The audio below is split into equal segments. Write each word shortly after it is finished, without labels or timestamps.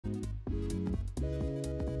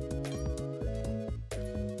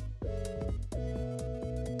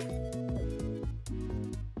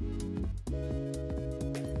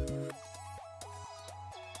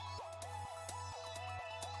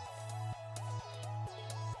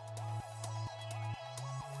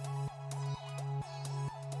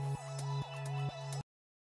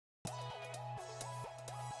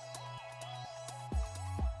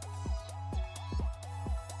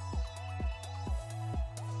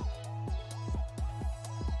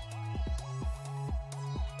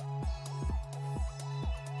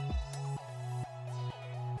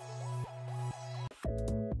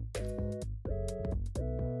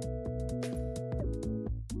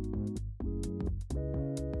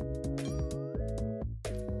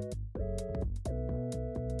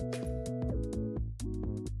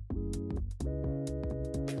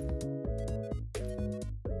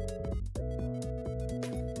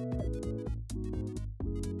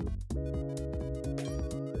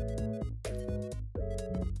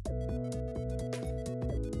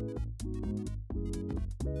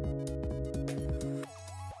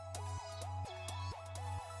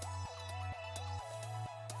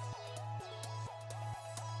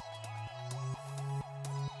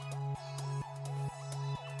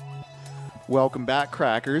Welcome back,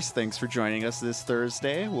 Crackers. Thanks for joining us this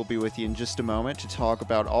Thursday. We'll be with you in just a moment to talk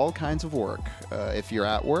about all kinds of work. If you're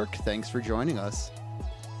at work, thanks for joining us.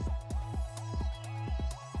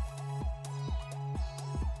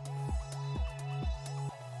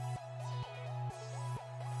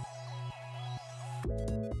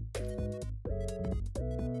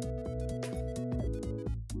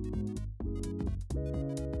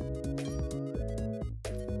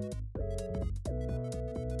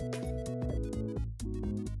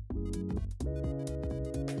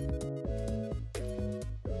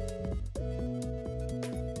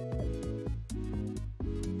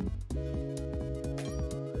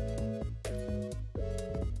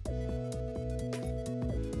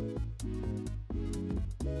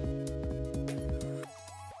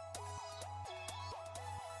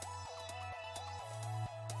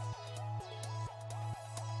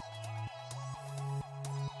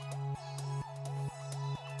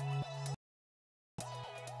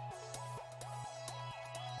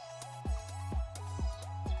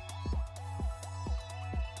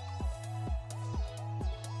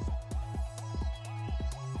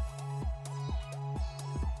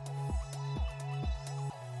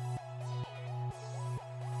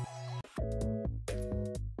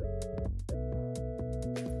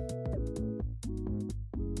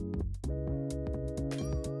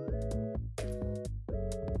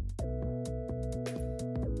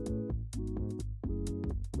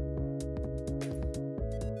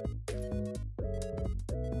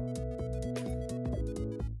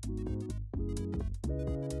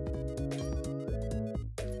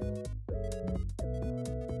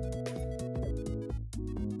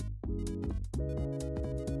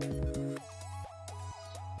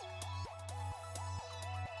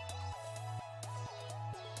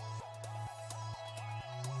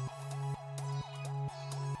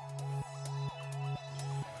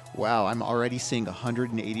 Wow, I'm already seeing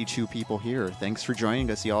 182 people here. Thanks for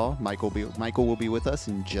joining us, y'all. Michael will be with us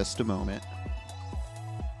in just a moment.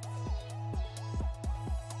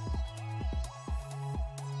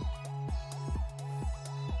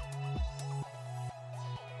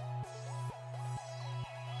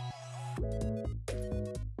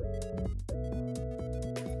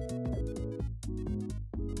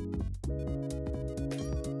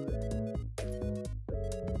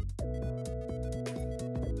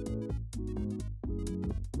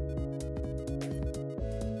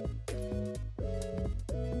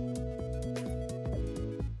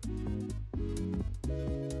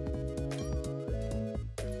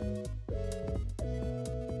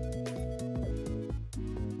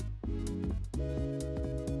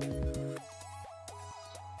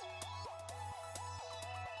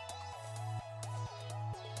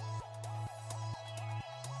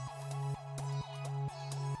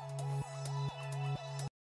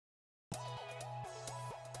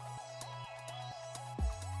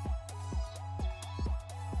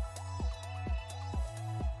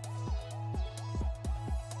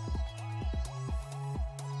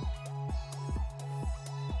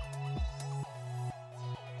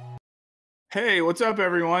 Hey, what's up,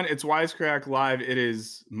 everyone? It's Wisecrack Live. It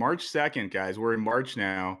is March 2nd, guys. We're in March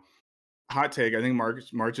now. Hot take. I think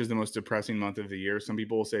March is the most depressing month of the year. Some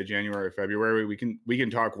people will say January or February. We can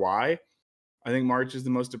talk why. I think March is the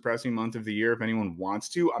most depressing month of the year. If anyone wants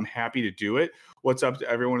to, I'm happy to do it. What's up to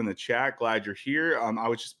everyone in the chat? Glad you're here. I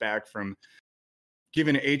was just back from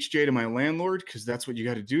giving an HJ to my landlord because that's what you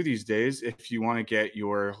got to do these days if you want to get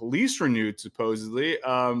your lease renewed, supposedly.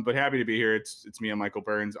 But happy to be here. It's me and Michael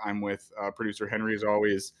Burns. I'm with producer Henry as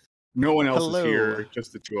always. No one else is here,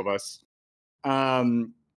 just the two of us.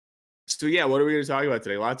 So yeah, what are we going to talk about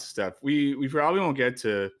today? Lots of stuff. We probably won't get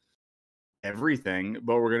to everything,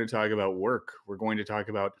 but we're going to talk about work. We're going to talk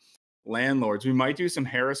about landlords. We might do some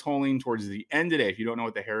Harris holing towards the end today. If you don't know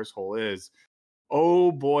what the Harris hole is,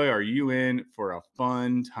 oh boy, are you in for a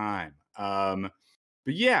fun time. But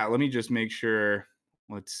yeah, let me just make sure.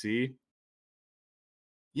 Let's see.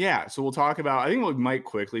 Yeah, so we'll talk about, I think we might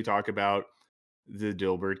quickly talk about the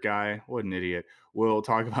Dilbert guy. What an idiot. We'll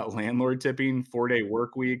talk about landlord tipping, 4-day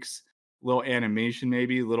work weeks, little animation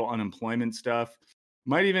maybe, little unemployment stuff.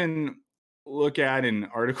 Might even look at an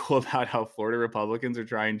article about how Florida Republicans are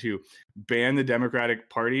trying to ban the Democratic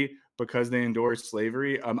Party because they endorse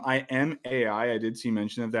slavery. I am AI. I did see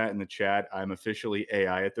mention of that in the chat. I'm officially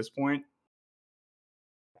AI at this point.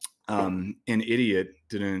 An idiot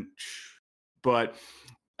didn't, but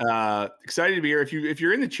excited to be here. If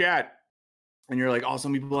you're in the chat and you're like, oh,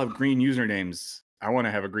 some people have green usernames. I want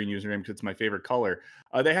to have a green username because it's my favorite color.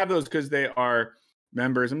 They have those because they are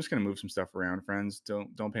members. I'm just going to move some stuff around, friends.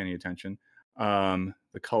 Don't pay any attention.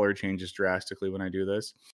 The color changes drastically when I do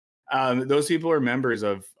this. Those people are members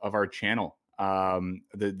of our channel,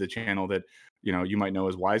 the channel that you might know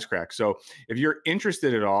as Wisecrack. So if you're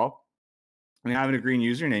interested at all in having a green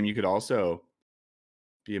username, you could also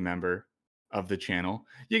be a member of the channel.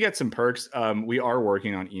 You get some perks. We are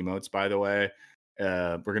working on emotes, by the way.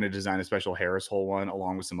 We're going to design a special Harris hole one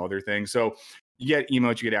along with some other things. So you get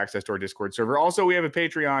emotes, you get access to our Discord server. Also, we have a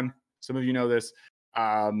Patreon. Some of you know this.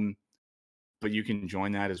 But you can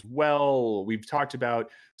join that as well. We've talked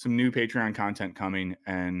about some new Patreon content coming,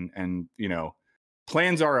 and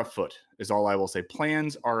plans are afoot, is all I will say.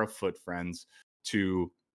 Plans are afoot, friends,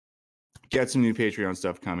 to get some new Patreon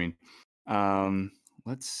stuff coming.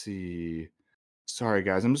 Let's see. Sorry,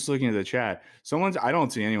 guys. I'm just looking at the chat. I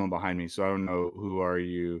don't see anyone behind me, so I don't know who are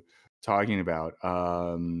you talking about.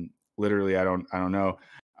 Literally, I don't know.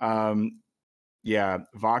 Yeah,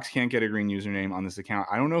 Vox can't get a green username on this account.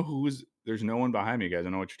 I don't know there's no one behind me, guys. I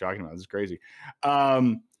know what you're talking about. This is crazy.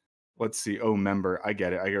 Let's see. Oh, member. I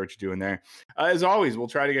get it. I get what you're doing there. As always, we'll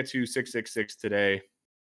try to get to 666 today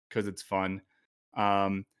because it's fun.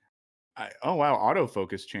 Oh, wow.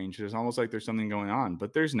 Autofocus changed. It's almost like there's something going on,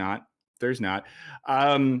 but there's not.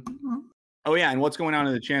 Oh, yeah. And what's going on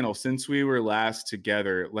in the channel? Since we were last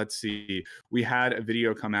together, let's see. We had a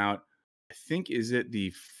video come out. I think, is it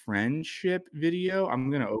the friendship video?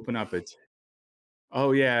 I'm going to open up it.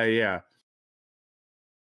 Oh, yeah.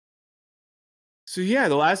 So, yeah,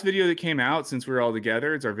 the last video that came out since we were all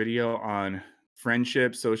together, it's our video on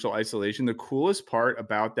friendship, social isolation. The coolest part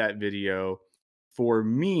about that video for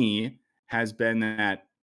me has been that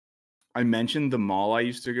I mentioned the mall I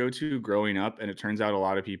used to go to growing up, and it turns out a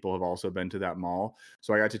lot of people have also been to that mall.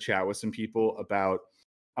 So I got to chat with some people about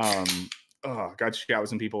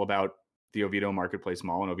the Oviedo Marketplace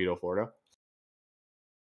Mall in Oviedo, Florida.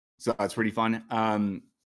 So that's pretty fun.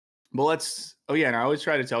 But and I always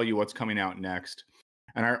try to tell you what's coming out next.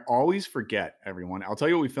 And I always forget, everyone. I'll tell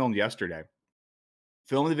you what we filmed yesterday.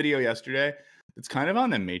 Filmed the video yesterday. It's kind of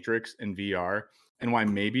on the Matrix and VR, and why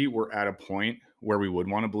maybe we're at a point where we would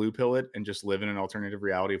want to blue pill it and just live in an alternative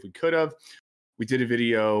reality if we could have. We did a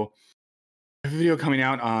video coming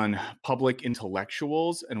out on public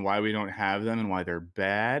intellectuals and why we don't have them and why they're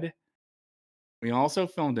bad. We also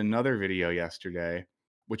filmed another video yesterday,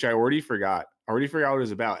 which I already forgot. What it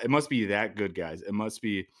was about. It must be that good, guys. It must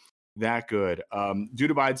be that good.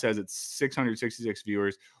 Dudabide says it's 666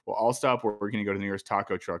 viewers. Well, I'll stop working and go to the nearest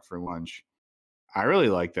taco truck for lunch. I really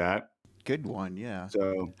like that. Good one, yeah.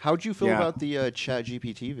 So, how'd you feel about the Chat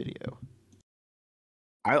GPT video?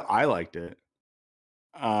 I liked it.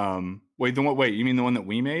 Wait, you mean the one that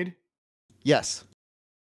we made? Yes.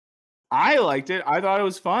 I liked it. I thought it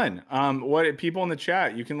was fun. People in the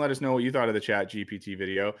chat, you can let us know what you thought of the Chat GPT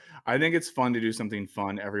video. I think it's fun to do something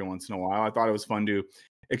fun every once in a while. I thought it was fun to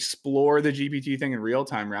explore the GPT thing in real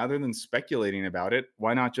time rather than speculating about it.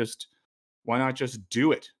 Why not just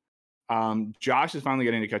do it? Josh is finally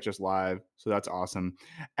getting to catch us live, so that's awesome.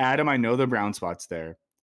 Adam, I know the brown spot's there.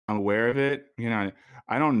 I'm aware of it.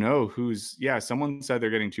 I don't know someone said they're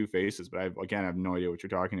getting two faces, but I have no idea what you're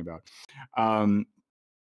talking about.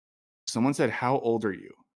 Someone said, how old are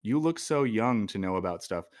you? You look so young to know about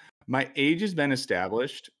stuff. My age has been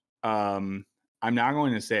established. I'm not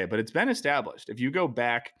going to say it, but it's been established. If you go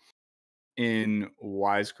back in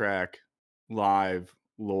Wisecrack live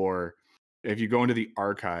lore, if you go into the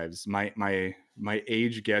archives, my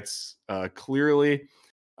age gets clearly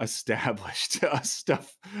established.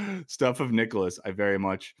 Stuff of Nicholas. I very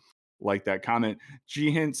much like that comment.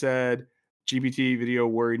 G Hint said, GPT video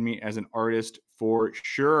worried me as an artist for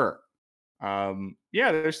sure.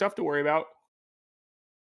 There's stuff to worry about.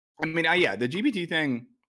 I mean, the GPT thing,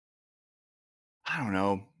 I don't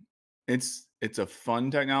know. It's a fun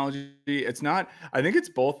technology. It's not, I think it's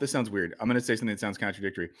both. This sounds weird. I'm going to say something that sounds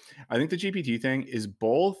contradictory. I think the GPT thing is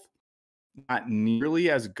both not nearly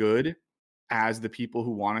as good as the people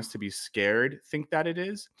who want us to be scared think that it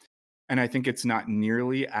is. And I think it's not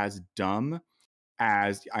nearly as dumb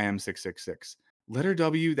as I am 666. Letter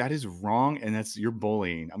W, that is wrong, and you're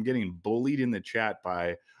bullying. I'm getting bullied in the chat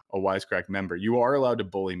by a Wisecrack member. You are allowed to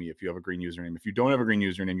bully me if you have a green username. If you don't have a green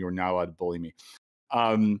username, you are not allowed to bully me.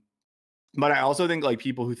 But I also think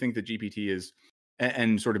people who think that GPT is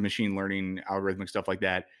and sort of machine learning, algorithmic stuff like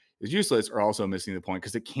that is useless are also missing the point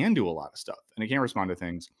because it can do a lot of stuff and it can respond to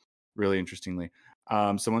things really interestingly.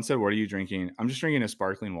 Someone said, what are you drinking? I'm just drinking a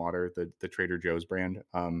sparkling water, the Trader Joe's brand.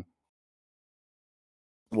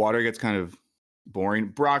 Water gets kind of boring.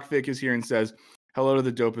 Brock Vick is here and says, hello to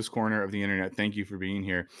the dopest corner of the internet. Thank you for being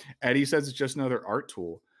here. Eddie says it's just another art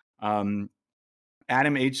tool.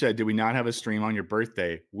 Adam H said, did we not have a stream on your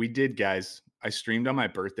birthday? We did, guys. I streamed on my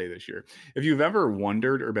birthday this year. If you've ever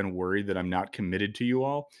wondered or been worried that I'm not committed to you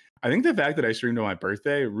all, I think the fact that I streamed on my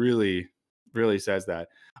birthday really, really says that.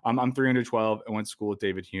 I'm 312. I went to school with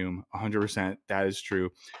David Hume. 100%. That is true.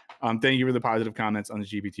 Thank you for the positive comments on the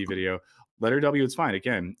GPT video. Letter W, it's fine.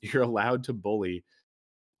 Again, you're allowed to bully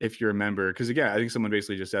if you're a member. Because again, I think someone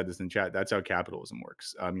basically just said this in chat. That's how capitalism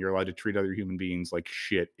works. You're allowed to treat other human beings like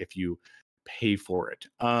shit if you pay for it.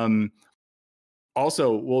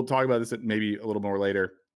 Also, we'll talk about this maybe a little more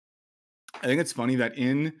later. I think it's funny that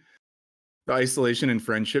in the isolation and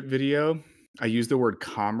friendship video, I used the word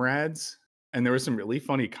comrades, and there were some really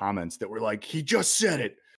funny comments that were like, he just said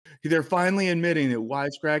it. They're finally admitting that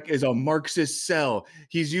Wisecrack is a Marxist cell.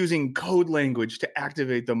 He's using code language to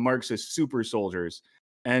activate the Marxist super soldiers.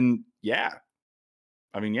 And yeah,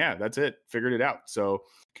 I mean, yeah, that's it. Figured it out. So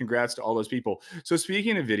congrats to all those people. So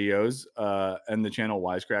speaking of videos and the channel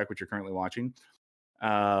Wisecrack, which you're currently watching,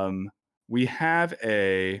 we have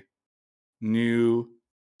a new,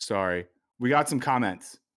 we got some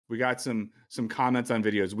comments. We got some comments on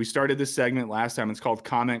videos. We started this segment last time. It's called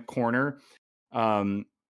Comment Corner.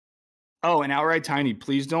 Oh, and Outright Tiny,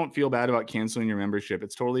 please don't feel bad about canceling your membership.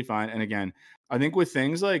 It's totally fine. And again, I think with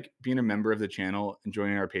things like being a member of the channel and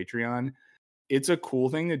joining our Patreon, it's a cool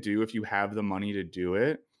thing to do if you have the money to do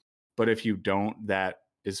it. But if you don't, that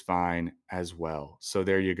is fine as well. So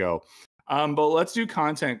there you go. But let's do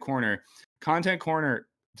Content Corner. Content Corner.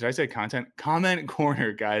 Did I say content? Comment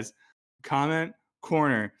Corner, guys. Comment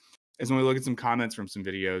Corner is when we look at some comments from some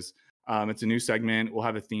videos. It's a new segment. We'll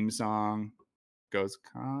have a theme song. Goes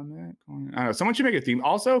comment corner. I don't know. Someone should make a theme.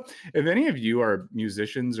 Also, if any of you are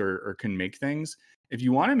musicians or can make things, if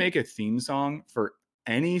you want to make a theme song for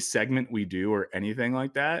any segment we do or anything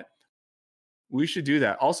like that, we should do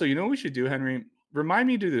that. Also, you know what we should do, Henry? Remind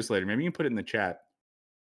me to do this later. Maybe you can put it in the chat.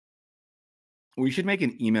 We should make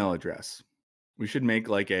an email address. We should make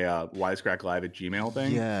like a wisecracklive at Gmail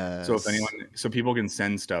thing. Yes. So if anyone, so people can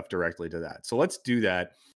send stuff directly to that. So let's do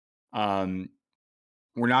that.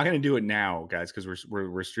 We're not going to do it now, guys, because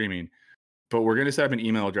we're streaming, but we're going to set up an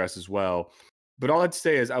email address as well. But all I'd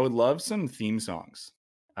say is I would love some theme songs.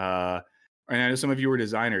 And I know some of you are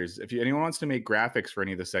designers. If anyone wants to make graphics for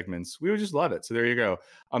any of the segments, we would just love it. So there you go.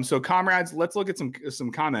 So comrades, let's look at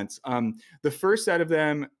some comments. The first set of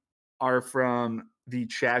them are from the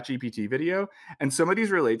ChatGPT video, and some of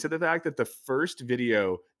these relate to the fact that the first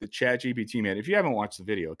video that ChatGPT made, if you haven't watched the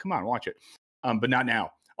video, come on, watch it. But not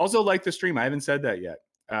now. Also, like the stream. I haven't said that yet.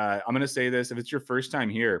 I'm going to say this. If it's your first time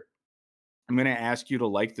here, I'm going to ask you to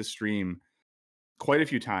like the stream quite a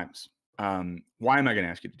few times. Why am I going to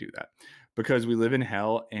ask you to do that? Because we live in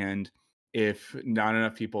hell, and if not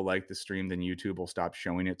enough people like the stream, then YouTube will stop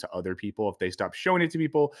showing it to other people. If they stop showing it to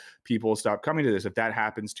people, people will stop coming to this. If that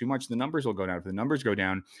happens too much, the numbers will go down. If the numbers go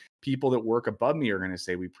down, people that work above me are going to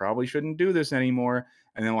say, we probably shouldn't do this anymore,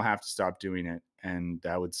 and then we'll have to stop doing it. And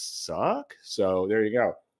that would suck. So there you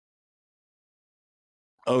go.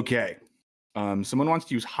 Okay. Someone wants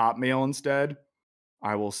to use Hotmail instead.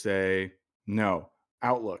 I will say no.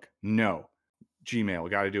 Outlook, no. Gmail,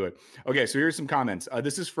 got to do it. Okay, so here's some comments.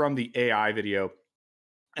 This is from the AI video.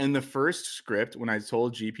 And the first script, when I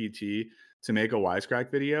told GPT to make a Wisecrack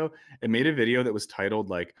video, it made a video that was titled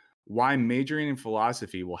like, why majoring in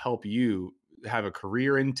philosophy will help you have a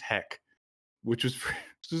career in tech, which was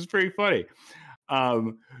pretty funny.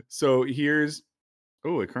 So here's,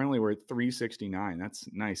 currently we're at 369. That's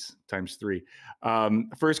nice, times 3.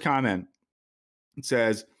 First comment, it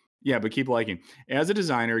says, yeah, but keep liking. As a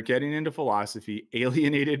designer, getting into philosophy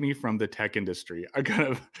alienated me from the tech industry.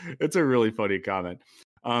 It's a really funny comment.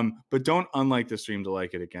 But don't unlike the stream to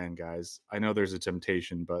like it again, guys. I know there's a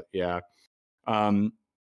temptation, but yeah. As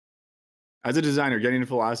a designer, getting into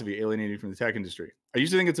philosophy alienated me from the tech industry. I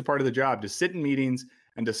used to think it's a part of the job to sit in meetings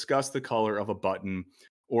and discuss the color of a button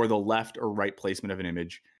or the left or right placement of an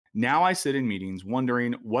image. Now I sit in meetings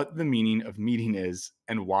wondering what the meaning of meeting is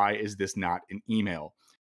and why is this not an email?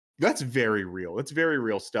 That's very real. That's very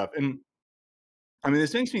real stuff. And I mean,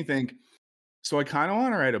 this makes me think, so I kind of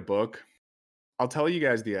want to write a book. I'll tell you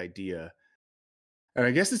guys the idea. And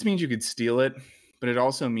I guess this means you could steal it, but it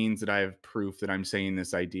also means that I have proof that I'm saying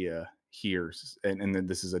this idea here and that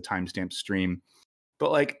this is a timestamp stream.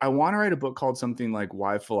 But like, I want to write a book called something like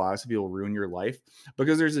Why Philosophy Will Ruin Your Life,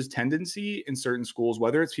 because there's this tendency in certain schools,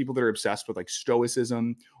 whether it's people that are obsessed with like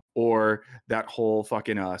Stoicism or that whole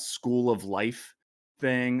fucking school of life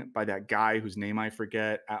thing by that guy whose name I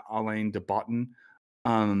forget, Alain de Botton,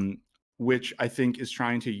 which I think is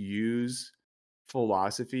trying to use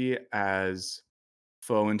philosophy as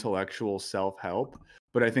faux intellectual self-help.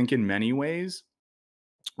 But I think in many ways,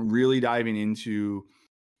 really diving into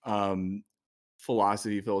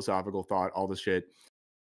philosophy, philosophical thought, all the shit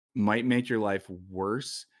might make your life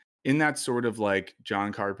worse in that sort of like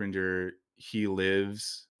John Carpenter, He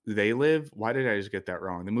Lives, They Live. Why did I just get that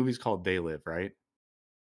wrong? The movie's called They Live, right?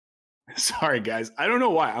 Sorry, guys. I don't know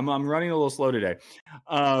why. I'm running a little slow today.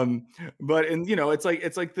 But and it's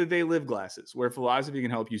like the They Live glasses where philosophy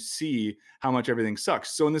can help you see how much everything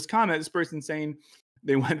sucks. So in this comment, this person's saying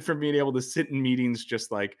they went from being able to sit in meetings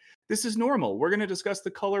just like this is normal. We're going to discuss the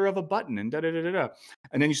color of a button and da da da da da.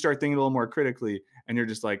 And then you start thinking a little more critically, and you're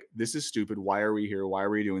just like, this is stupid. Why are we here? Why are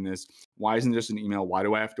we doing this? Why isn't this an email? Why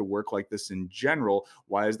do I have to work like this in general?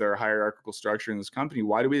 Why is there a hierarchical structure in this company?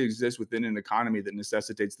 Why do we exist within an economy that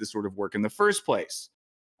necessitates this sort of work in the first place?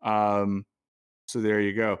 So there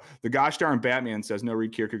you go. The gosh darn Batman says, no,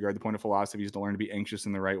 read Kierkegaard. The point of philosophy is to learn to be anxious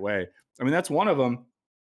in the right way. I mean, that's one of them.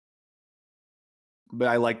 But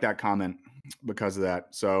I like that comment because of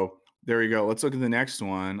that. So there you go. Let's look at the next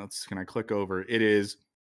one. Can I click over? It is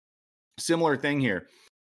similar thing here.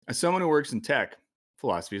 As someone who works in tech,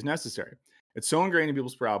 philosophy is necessary. It's so ingrained in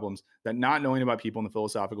people's problems that not knowing about people and the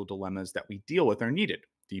philosophical dilemmas that we deal with are needed.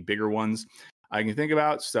 The bigger ones I can think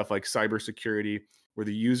about, stuff like cybersecurity, where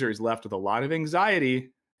the user is left with a lot of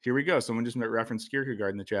anxiety. Here we go. Someone just referenced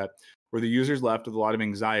Kierkegaard in the chat, where the user is left with a lot of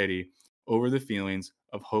anxiety over the feelings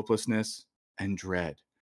of hopelessness and dread.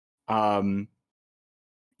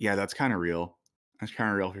 Yeah, that's kind of real. That's kind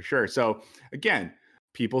of real for sure. So again,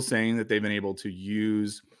 people saying that they've been able to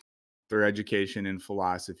use their education in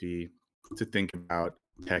philosophy to think about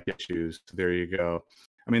tech issues. There you go.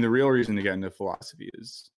 I mean, the real reason to get into philosophy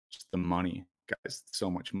is just the money, guys. So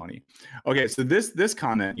much money. Okay, so this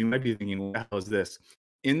comment, you might be thinking, what the hell is this?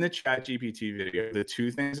 In the ChatGPT video, the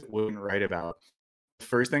two things it wouldn't write about. The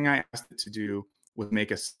first thing I asked it to do was make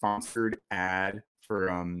a sponsored ad for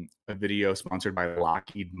a video sponsored by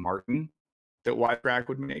Lockheed Martin that Wisecrack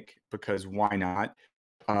would make, because why not?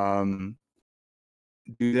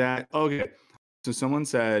 Do that. Okay. So someone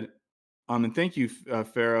said, and thank you,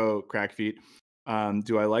 Pharaoh Crackfeet.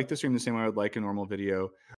 Do I like the stream the same way I would like a normal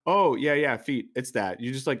video? Oh, yeah, Feet. It's that.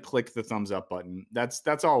 You just like click the thumbs up button.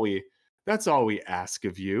 That's all we ask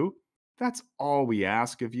of you. That's all we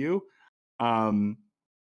ask of you.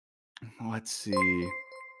 Let's see.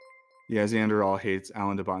 Yeah, Xander all hates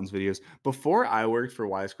Alan DeBotton's videos. Before I worked for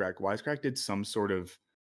Wisecrack did some sort of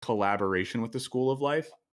collaboration with the School of Life.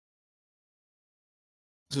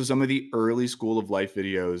 So some of the early School of Life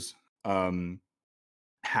videos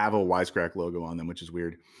have a Wisecrack logo on them, which is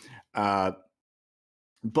weird.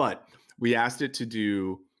 But we asked it to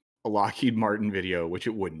do a Lockheed Martin video, which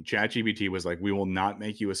it wouldn't. ChatGPT was like, we will not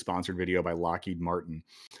make you a sponsored video by Lockheed Martin.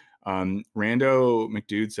 Rando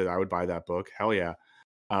McDude said, I would buy that book. Hell yeah.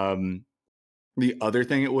 The other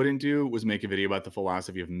thing it wouldn't do was make a video about the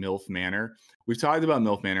philosophy of MILF Manor. We've talked about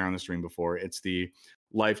MILF Manor on the stream before. It's the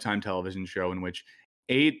Lifetime television show in which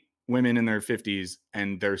 8 women in their 50s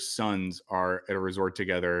and their sons are at a resort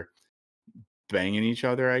together banging each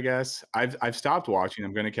other, I guess. I've stopped watching.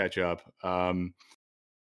 I'm going to catch up.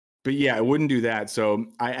 But yeah, I wouldn't do that. So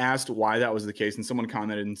I asked why that was the case, and someone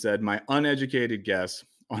commented and said, my uneducated guess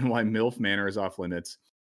on why MILF Manor is off limits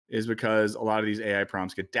is because a lot of these AI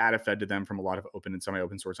prompts get data fed to them from a lot of open and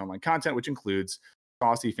semi-open source online content, which includes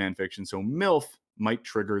saucy fan fiction. So MILF might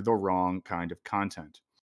trigger the wrong kind of content.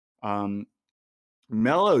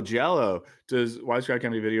 Mellow Jello, does Wisecrack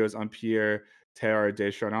have any videos on Pierre Teilhard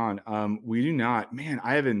de Chardin? We do not. Man,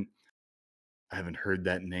 I haven't heard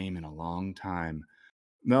that name in a long time.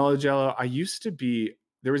 Mellow Jello,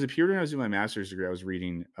 there was a period when I was doing my master's degree, I was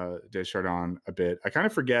reading de Chardin a bit. I kind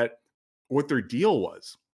of forget what their deal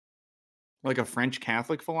was. Like a French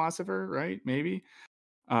Catholic philosopher, right? Maybe.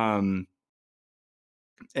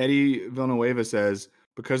 Eddie Villanueva says,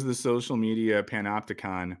 because of the social media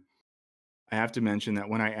panopticon, I have to mention that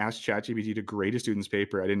when I asked ChatGPT to grade a student's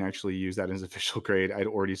paper, I didn't actually use that as official grade. I'd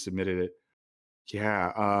already submitted it.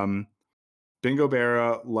 Yeah. Bingo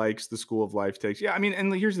Barra likes the School of Life takes. Yeah, I mean,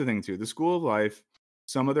 and here's the thing too. The School of Life,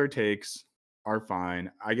 some of their takes are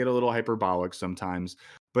fine. I get a little hyperbolic sometimes,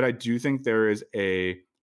 but I do think there is a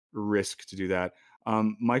risk to do that.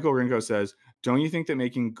 Michael Rinko says, don't you think that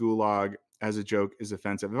making gulag as a joke is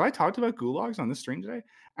offensive? Have I talked about gulags on this stream today?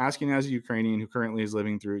 Asking as a Ukrainian who currently is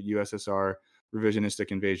living through USSR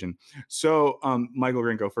revisionistic invasion. So, Michael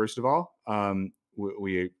Rinko, first of all, I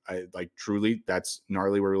truly, that's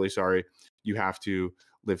gnarly. We're really sorry you have to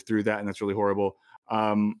live through that, and that's really horrible.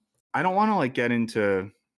 I don't want to get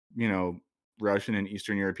into, Russian and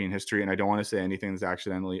Eastern European history, and I don't want to say anything that's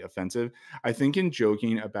accidentally offensive. I think in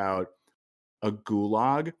joking about a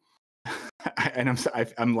gulag, and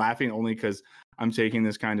I'm laughing only because I'm taking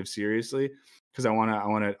this kind of seriously because I want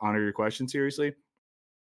to honor your question seriously.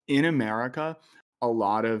 In America, a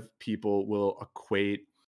lot of people will equate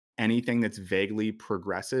anything that's vaguely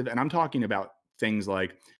progressive, and I'm talking about things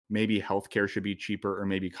like maybe healthcare should be cheaper or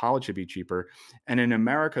maybe college should be cheaper. And in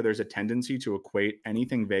America, there's a tendency to equate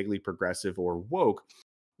anything vaguely progressive or woke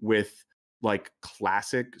with like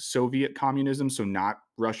classic Soviet communism. So not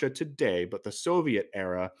Russia today, but the Soviet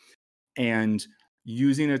era. And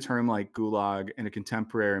using a term like gulag in a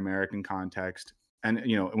contemporary American context. And,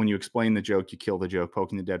 you know, when you explain the joke, you kill the joke,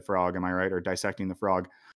 poking the dead frog. Am I right? Or dissecting the frog.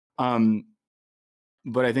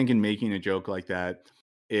 But I think in making a joke like that,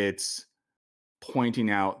 it's pointing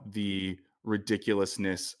out the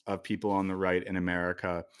ridiculousness of people on the right in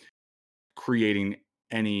America, creating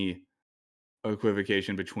any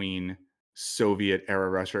equivocation between Soviet era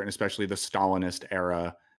Russia and especially the Stalinist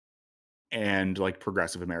era and like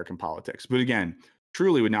progressive American politics. But again,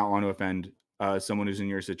 truly would not want to offend someone who's in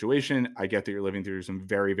your situation. I get that you're living through some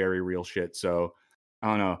very, very real shit. So I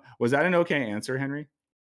don't know. Was that an okay answer, Henry?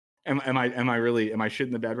 Am I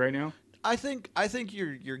shitting the bed right now? I think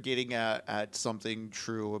you're getting at something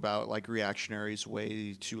true about like reactionaries'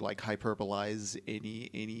 way to like hyperbolize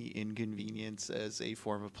any inconvenience as a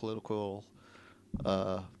form of political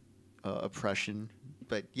oppression.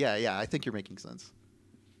 But yeah, I think you're making sense.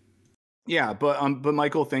 Yeah, but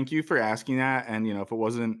Michael, thank you for asking that. And you know, if it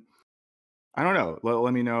wasn't, I don't know.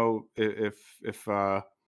 Let me know if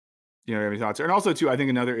you know, any thoughts. And also too, I think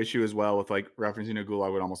another issue as well with like referencing a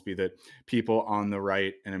gulag would almost be that people on the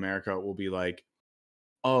right in America will be like,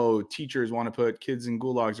 oh, teachers want to put kids in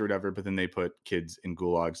gulags or whatever, but then they put kids in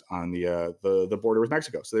gulags on the border with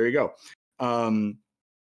Mexico. So there you go.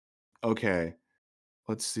 Okay,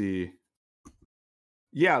 let's see.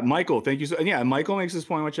 Yeah, Michael, thank you. So yeah, Michael makes this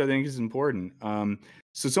point, which I think is important.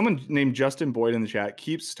 So someone named Justin Boyd in the chat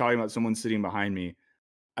keeps talking about someone sitting behind me.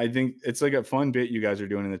 I think it's like a fun bit you guys are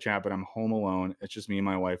doing in the chat, but I'm home alone. It's just me and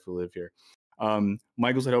my wife who live here.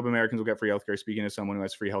 Michael said, hope Americans will get free healthcare. Speaking as someone who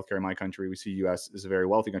has free healthcare in my country, we see U.S. is a very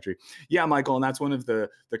wealthy country. Yeah, Michael, and that's one of the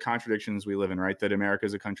contradictions we live in, right? That America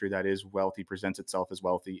is a country that is wealthy, presents itself as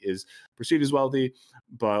wealthy, is perceived as wealthy,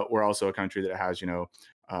 but we're also a country that has, you know,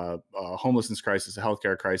 a homelessness crisis, a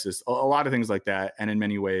healthcare crisis, a lot of things like that. And in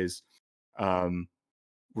many ways,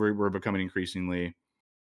 we're becoming increasingly,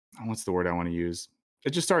 what's the word I want to use?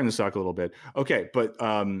 It's just starting to suck a little bit. Okay, but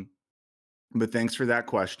thanks for that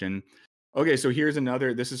question. Okay, so here's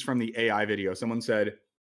another. This is from the AI video. Someone said,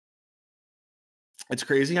 it's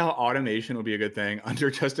crazy how automation would be a good thing under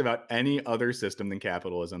just about any other system than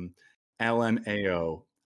capitalism. LMAO.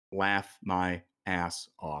 Laugh my ass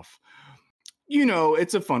off. You know,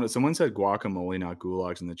 it's a fun. Someone said guacamole, not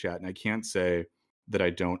gulags in the chat, and I can't say that I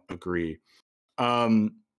don't agree.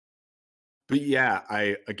 But yeah,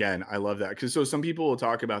 I love that because so some people will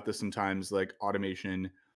talk about this sometimes, like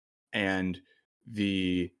automation and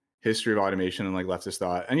the history of automation and like leftist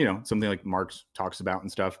thought, and you know, something like Marx talks about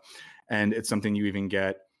and stuff. And it's something you even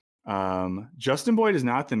get. Justin Boyd is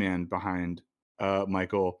not the man behind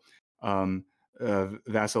Michael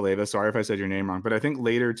Vasileva. Sorry if I said your name wrong, but I think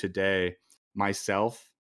later today,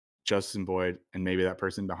 myself, Justin Boyd, and maybe that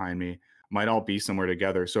person behind me might all be somewhere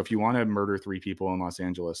together. So if you want to murder 3 people in Los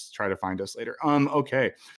Angeles, try to find us later.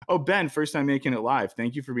 Okay. Oh, Ben, first time making it live.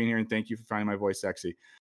 Thank you for being here and thank you for finding my voice sexy.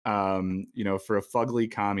 You know, for a fugly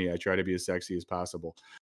commie, I try to be as sexy as possible.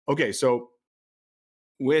 Okay, so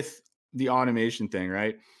with the automation thing,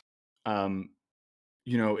 right?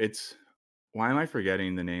 You know, it's, why am I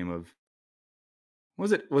forgetting the name of,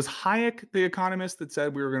 was Hayek the economist that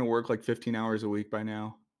said we were going to work like 15 hours a week by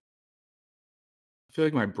now? I feel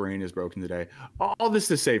like my brain is broken today. All this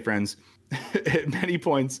to say, friends, at many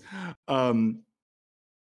points, you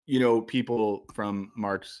know, people from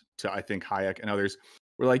Marx to I think Hayek and others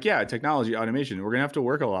were like, yeah, technology, automation, we're going to have to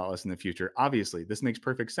work a lot less in the future. Obviously, this makes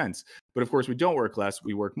perfect sense. But of course, we don't work less,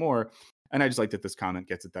 we work more. And I just like that this comment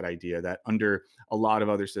gets at that idea that under a lot of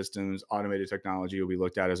other systems, automated technology will be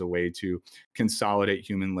looked at as a way to consolidate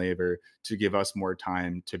human labor, to give us more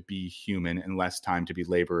time to be human and less time to be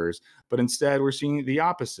laborers. But instead, we're seeing the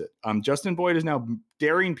opposite. Justin Boyd is now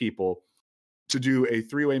daring people to do a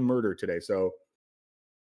 3-way murder today. So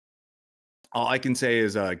all I can say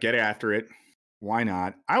is get after it. Why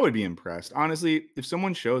not? I would be impressed. Honestly, if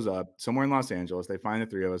someone shows up somewhere in Los Angeles, they find the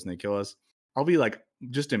 3 of us and they kill us, I'll be like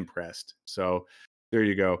just impressed. So there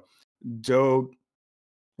you go. Dope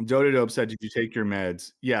said, did you take your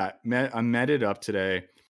meds? Yeah, I'm medded up today.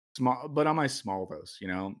 Small, but on my small dose, you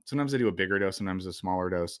know. Sometimes I do a bigger dose, sometimes a smaller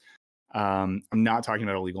dose. I'm not talking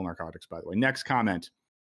about illegal narcotics, by the way. Next comment.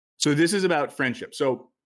 So this is about friendship. So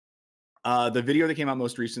The video that came out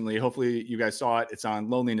most recently, hopefully you guys saw it. It's on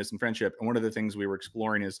loneliness and friendship. And one of the things we were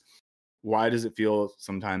exploring is why does it feel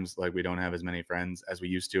sometimes like we don't have as many friends as we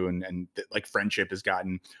used to? And like friendship has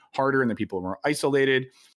gotten harder and the people are more isolated.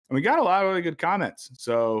 And we got a lot of really good comments.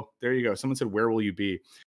 So there you go. Someone said, where will you be?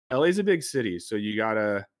 LA's a big city. So you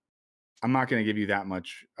gotta, I'm not going to give you that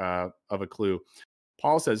much of a clue.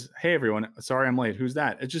 Paul says, hey, everyone. Sorry I'm late. Who's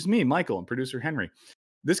that? It's just me, Michael, and producer Henry.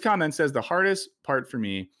 This comment says the hardest part for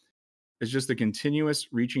me is just the continuous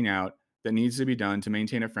reaching out that needs to be done to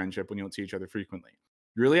maintain a friendship when you don't see each other frequently.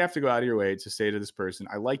 You really have to go out of your way to say to this person,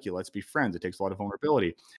 I like you. Let's be friends. It takes a lot of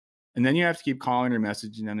vulnerability. And then you have to keep calling or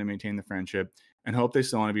messaging them to maintain the friendship and hope they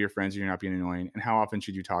still want to be your friends and you're not being annoying. And how often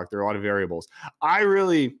should you talk? There are a lot of variables.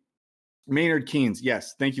 Maynard Keynes.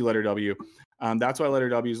 Yes. Thank you, letter W. That's why letter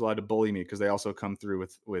W is allowed to bully me because they also come through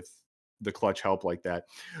with the clutch help like that.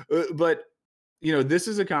 But you know, this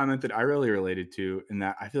is a comment that I really related to in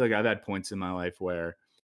that I feel like I've had points in my life where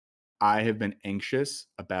I have been anxious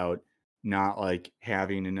about not like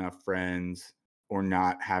having enough friends or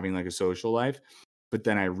not having like a social life. But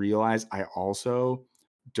then I realize I also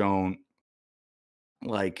don't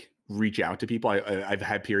like reach out to people. I've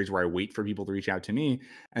had periods where I wait for people to reach out to me.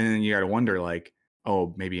 And then you got to wonder like,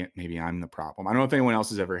 oh, maybe I'm the problem. I don't know if anyone else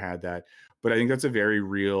has ever had that, but I think that's a very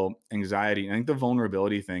real anxiety. And I think the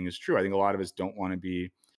vulnerability thing is true. I think a lot of us don't want to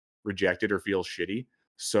be rejected or feel shitty.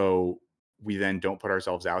 So we then don't put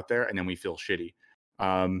ourselves out there and then we feel shitty.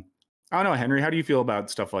 I don't know, Henry, how do you feel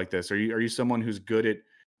about stuff like this? Are you someone who's good at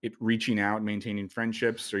reaching out and maintaining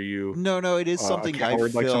friendships? Are you No, it is a something I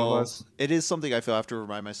coward like some of feel. us? It is something I feel I have to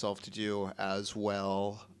remind myself to do as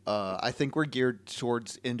well. I think we're geared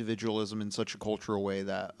towards individualism in such a cultural way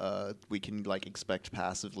that we can like expect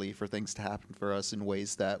passively for things to happen for us in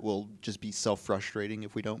ways that will just be self-frustrating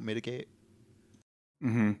if we don't mitigate.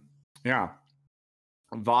 Mm-hmm. Yeah.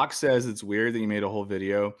 Vox says it's weird that you made a whole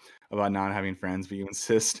video about not having friends, but you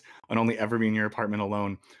insist on only ever being in your apartment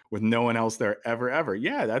alone with no one else there ever.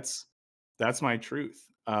 Yeah, that's my truth.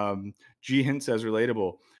 G Hint says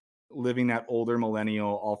relatable. Living that older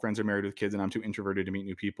millennial, all friends are married with kids, and I'm too introverted to meet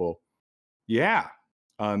new people. Yeah.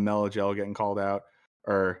 Melagel getting called out.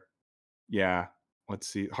 Or yeah, let's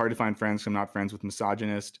see. Hard to find friends. I'm not friends with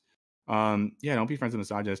misogynist. Yeah, don't be friends with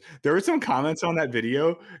misogynist. There were some comments on that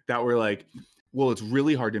video that were like, well, it's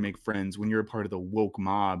really hard to make friends when you're a part of the woke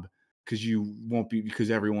mob because you won't be because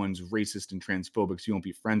everyone's racist and transphobic, so you won't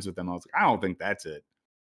be friends with them. I was like, I don't think that's it.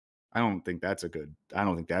 I don't think that's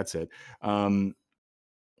it.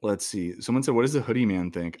 Let's see. Someone said, what does the hoodie man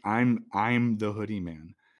think? I'm the hoodie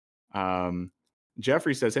man.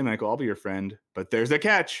 Jeffrey says, hey Michael, I'll be your friend, but there's a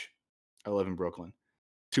catch. I live in Brooklyn.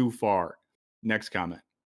 Too far. Next comment.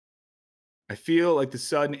 I feel like the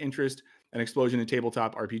sudden interest and explosion in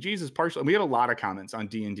tabletop RPGs is partially. We had a lot of comments on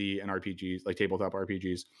D&D and RPGs, like tabletop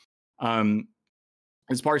RPGs.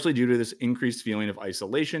 It's partially due to this increased feeling of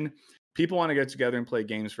isolation. People want to get together and play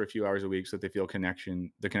games for a few hours a week so that they feel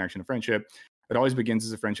the connection of friendship. It always begins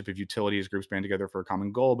as a friendship of utility as groups band together for a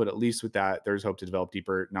common goal, but at least with that, there's hope to develop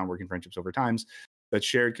deeper non-working friendships over time. That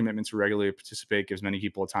shared commitment to regularly participate gives many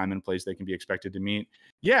people a time and place they can be expected to meet.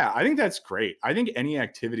 Yeah, I think that's great. I think any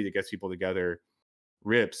activity that gets people together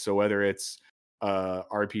rips. So whether it's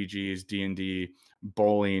RPGs, D&D,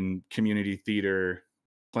 bowling, community theater,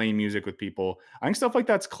 playing music with people, I think stuff like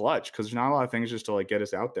that's clutch because there's not a lot of things just to like get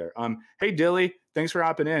us out there. Hey Dilly, thanks for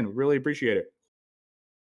hopping in. Really appreciate it.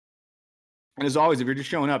 And as always, if you're just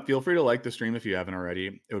showing up, feel free to like the stream if you haven't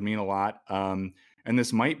already. It would mean a lot. And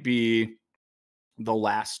this might be the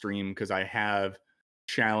last stream because I have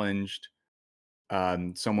challenged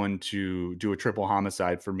someone to do a triple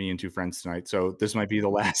homicide for me and two friends tonight. So this might be the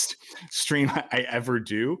last stream I ever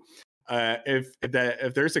do. If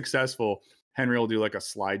they're successful, Henry will do like a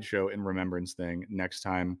slideshow in remembrance thing next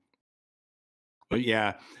time. But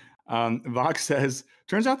yeah, Vox says,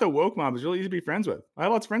 turns out the woke mob is really easy to be friends with. I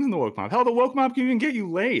have lots of friends in the woke mob. Hell, the woke mob can even get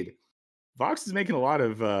you laid. Vox is making a lot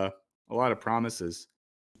of promises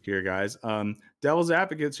here, guys. Devil's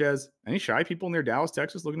Advocate says, any shy people near Dallas,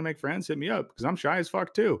 Texas looking to make friends, hit me up because I'm shy as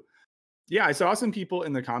fuck too. Yeah, I saw some people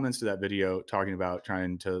in the comments to that video talking about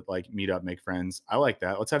trying to like meet up, make friends. I like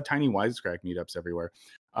that. Let's have tiny Wisecrack meetups everywhere.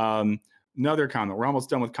 Another comment. We're almost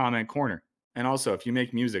done with comment corner. And also, if you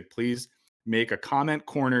make music, please make a comment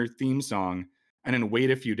corner theme song and then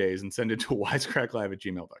wait a few days and send it to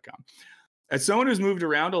wisecracklive@gmail.com. As someone who's moved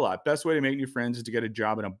around a lot, best way to make new friends is to get a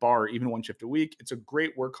job in a bar, even one shift a week. It's a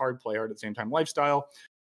great work hard, play hard at the same time lifestyle.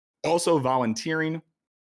 Also, volunteering.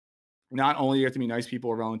 Not only do you have to meet nice people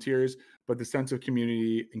or volunteers, but the sense of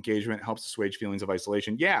community engagement helps assuage feelings of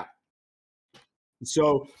isolation. Yeah.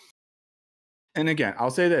 So And again,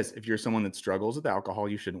 I'll say this, if you're someone that struggles with alcohol,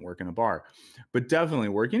 you shouldn't work in a bar. But definitely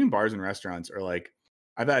working in bars and restaurants are like,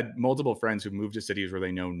 I've had multiple friends who've moved to cities where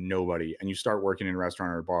they know nobody, and you start working in a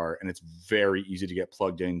restaurant or a bar, and it's very easy to get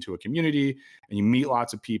plugged into a community, and you meet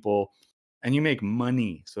lots of people, and you make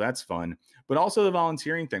money. So that's fun. But also the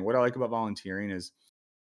volunteering thing. What I like about volunteering is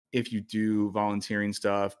if you do volunteering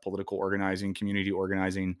stuff, political organizing, community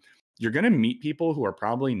organizing, you're going to meet people who are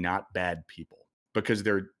probably not bad people because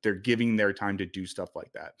they're giving their time to do stuff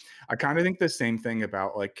like that. I kind of think the same thing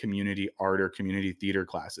about like community art or community theater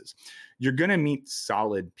classes. You're going to meet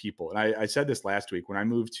solid people. And I said this last week when I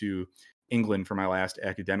moved to England for my last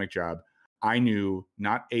academic job, I knew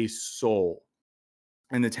not a soul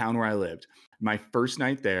in the town where I lived. My first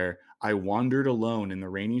night there, I wandered alone in the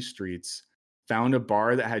rainy streets, found a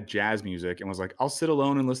bar that had jazz music, and was like, I'll sit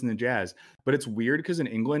alone and listen to jazz. But it's weird because in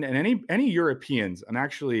England and any Europeans,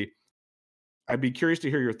 I'd be curious to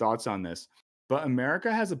hear your thoughts on this. But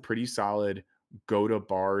America has a pretty solid go to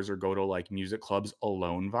bars or go to like music clubs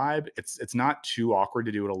alone vibe. It's not too awkward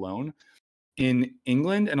to do it alone. In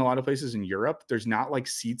England and a lot of places in Europe, there's not like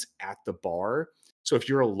seats at the bar. So if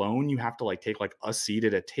you're alone, you have to like take like a seat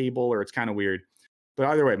at a table, or it's kind of weird. But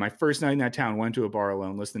either way, my first night in that town, went to a bar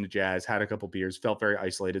alone, listened to jazz, had a couple beers, felt very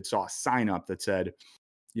isolated, saw a sign up that said,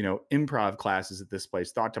 improv classes at this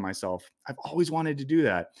place. Thought to myself, I've always wanted to do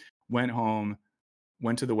that. Went home,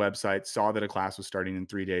 went to the website, saw that a class was starting in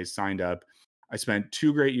 3 days, signed up. I spent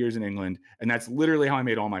 2 great years in England, and that's literally how I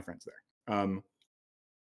made all my friends there.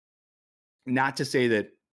 Not to say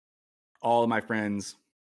that all of my friends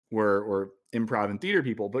were improv and theater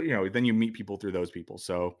people, but then you meet people through those people.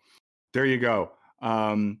 So there you go.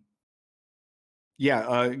 Kevin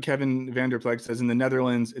Vanderplex says in the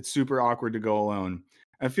Netherlands, it's super awkward to go alone.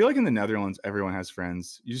 I feel like in the Netherlands, everyone has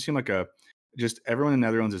friends. You just seem like everyone in the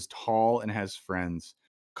Netherlands is tall and has friends.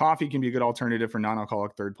 Coffee can be a good alternative for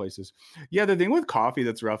non-alcoholic third places. Yeah, the thing with coffee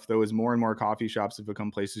that's rough though is more and more coffee shops have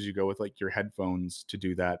become places you go with like your headphones to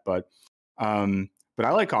do that. But I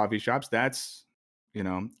like coffee shops. That's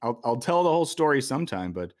I'll tell the whole story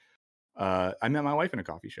sometime. But I met my wife in a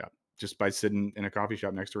coffee shop just by sitting in a coffee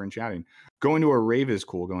shop next to her and chatting. Going to a rave is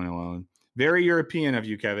cool. Going alone, very European of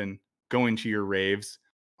you, Kevin. Going to your raves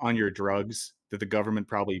on your drugs that the government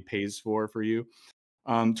probably pays for you.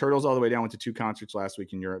 Turtles all the way down. Went to 2 concerts last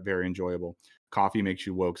week in Europe. Very enjoyable. Coffee makes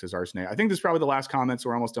you woke, says Arsene. I think this is probably the last comment, so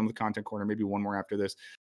we're almost done with Content Corner. Maybe one more after this.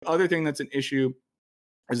 The other thing that's an issue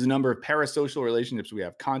is the number of parasocial relationships we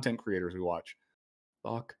have. Content creators we watch.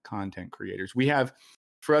 Fuck content creators. We have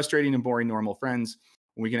frustrating and boring normal friends.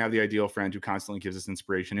 We can have the ideal friend who constantly gives us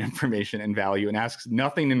inspiration, information, and value and asks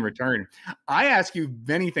nothing in return. I ask you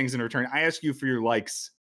many things in return. I ask you for your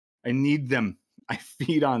likes. I need them. I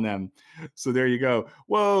feed on them. So there you go.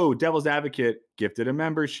 Whoa, Devil's Advocate gifted a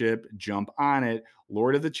membership. Jump on it.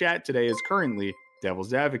 Lord of the Chat today is currently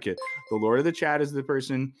Devil's Advocate. The Lord of the Chat is the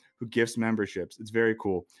person who gifts memberships. It's very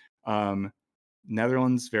cool.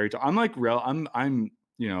 Netherlands, very tall. I'm like,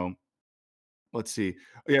 let's see.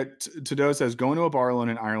 Yeah, Tado says going to a bar alone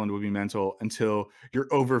in Ireland would be mental until you're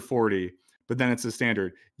over 40, but then it's the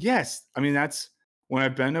standard. Yes, I mean that's when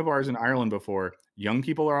I've been to bars in Ireland before. Young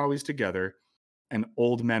people are always together, and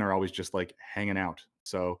old men are always just like hanging out.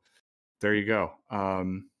 So there you go.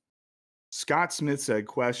 Scott Smith said,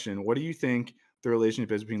 question, what do you think the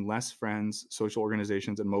relationship is between less friends, social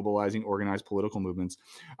organizations, and mobilizing organized political movements?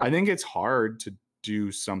 I think it's hard to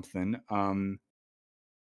do something. I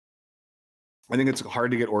think it's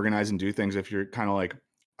hard to get organized and do things if you're kind of like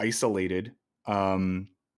isolated from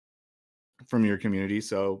your community.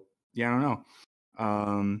 So yeah, I don't know.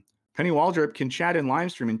 Penny Waldrop can chat in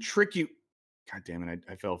live stream and trick you. God damn it.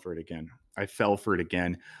 I fell for it again.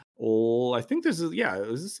 Oh, I think is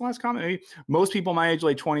this the last comment? Maybe most people my age,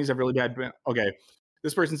 late 20s have really bad. Okay.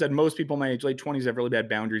 This person said most people my age, late 20s have really bad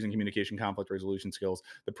boundaries and communication, conflict resolution skills.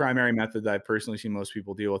 The primary method that I've personally seen most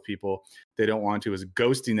people deal with people they don't want to is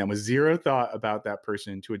ghosting them with zero thought about that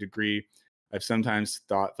person. To a degree, I've sometimes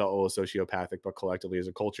felt a little sociopathic, but collectively as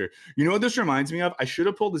a culture. You know what this reminds me of? I should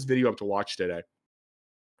have pulled this video up to watch today.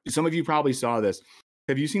 Some of you probably saw this.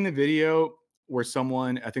 Have you seen the video where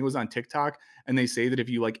someone, I think it was on TikTok, and they say that if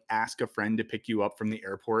you like ask a friend to pick you up from the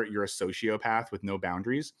airport, you're a sociopath with no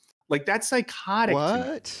boundaries? Like that's psychotic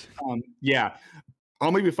to me. Yeah,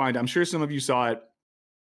 I'll maybe find it. I'm sure some of you saw it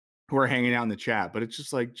who are hanging out in the chat, but it's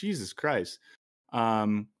just like, Jesus Christ.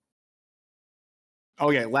 Oh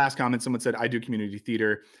yeah, last comment. Someone said, I do community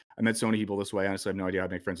theater. I met so many people this way. Honestly, I have no idea how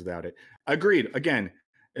to make friends without it. Agreed. Again,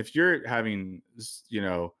 if you're having,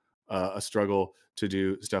 a struggle to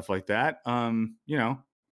do stuff like that,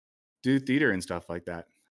 do theater and stuff like that.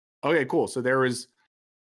 Okay, cool. So there was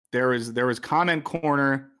there was comment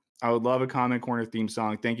corner. I would love a comment corner theme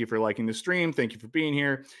song. Thank you for liking the stream. Thank you for being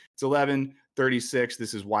here. It's 11:36.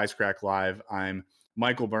 This is Wisecrack Live. I'm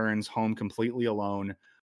Michael Burns, home completely alone,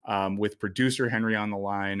 with producer Henry on the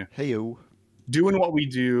line. Heyo. Doing what we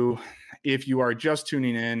do. If you are just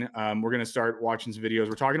tuning in, we're going to start watching some videos.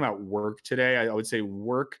 We're talking about work today. I would say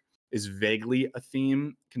work is vaguely a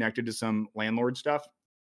theme connected to some landlord stuff.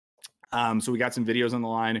 So we got some videos on the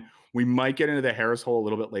line. We might get into the Harris hole a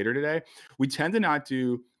little bit later today. We tend to not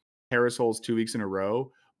do Harris holes 2 weeks in a row,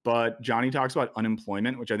 but Johnny talks about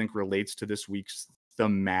unemployment, which I think relates to this week's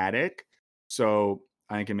thematic. So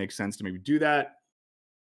I think it makes sense to maybe do that.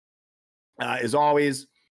 As always,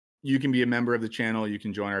 you can be a member of the channel. You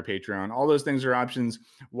can join our Patreon. All those things are options.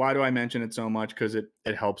 Why do I mention it so much? Because it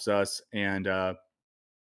helps us. And no,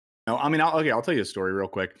 I mean, I'll tell you a story real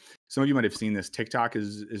quick. Some of you might have seen this. TikTok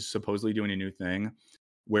is supposedly doing a new thing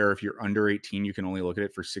where if you're under 18, you can only look at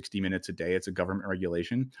it for 60 minutes a day. It's a government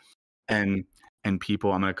regulation. And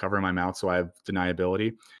people, I'm going to cover my mouth so I have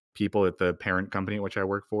deniability. People at the parent company which I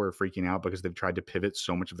work for are freaking out because they've tried to pivot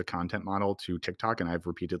so much of the content model to TikTok. And I've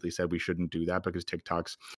repeatedly said we shouldn't do that because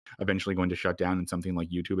TikTok's eventually going to shut down and something like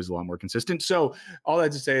YouTube is a lot more consistent. So all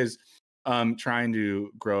that to say is trying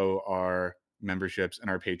to grow our memberships and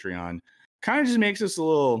our Patreon kind of just makes us a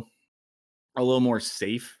little more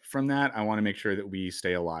safe from that. I want to make sure that we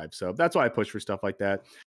stay alive. So that's why I push for stuff like that.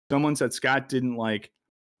 Someone said Scott didn't like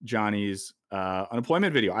Johnny's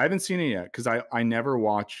unemployment video. I haven't seen it yet because I've never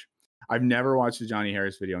watched the Johnny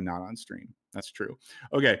Harris video not on stream. That's true.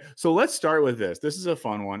 Okay, so let's start with this. This is a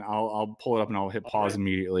fun one. I'll pull it up and I'll hit pause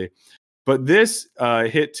immediately. But this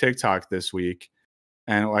hit TikTok this week,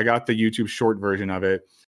 and I got the YouTube short version of it.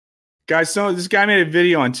 Guys, so this guy made a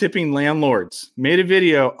video on tipping landlords. Yeah,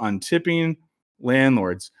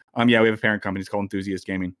 we have a parent company. It's called Enthusiast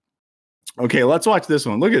Gaming. Okay, let's watch this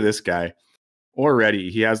one. Look at this guy. Already,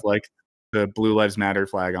 he has like the Blue Lives Matter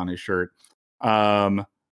flag on his shirt. So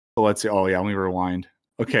let's see. Oh yeah, let me rewind.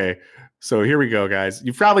 Okay, so here we go, guys.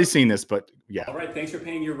 You've probably seen this, but yeah. All right, thanks for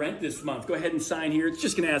paying your rent this month. Go ahead and sign here. It's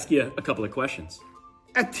just going to ask you a couple of questions.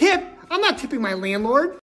 A tip? I'm not tipping my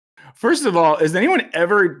landlord. First of all, has anyone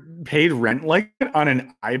ever paid rent like that on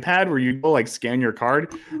an iPad where you go like scan your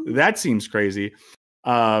card? That seems crazy.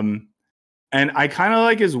 And I kind of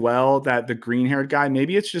like as well that the green-haired guy,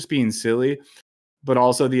 maybe it's just being silly, but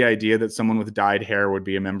also the idea that someone with dyed hair would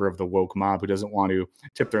be a member of the woke mob who doesn't want to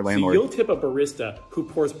tip their landlord. So you'll tip a barista who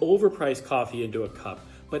pours overpriced coffee into a cup,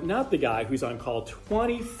 but not the guy who's on call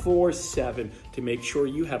 24/7 to make sure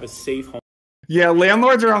you have a safe home. Yeah,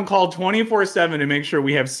 landlords are on call 24/7 to make sure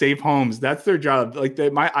we have safe homes. That's their job. Like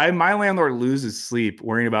my landlord loses sleep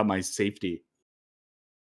worrying about my safety.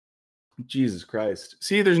 Jesus Christ.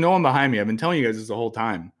 See, there's no one behind me. I've been telling you guys this the whole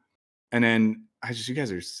time. And then you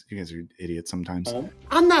guys are idiots sometimes.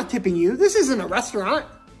 I'm not tipping you. This isn't a restaurant.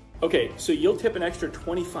 Okay, so you'll tip an extra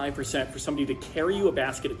 25% for somebody to carry you a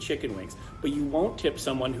basket of chicken wings, but you won't tip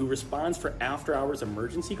someone who responds for after-hours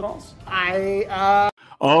emergency calls?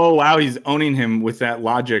 Oh, wow, he's owning him with that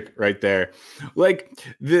logic right there. Like,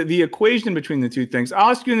 the equation between the two things.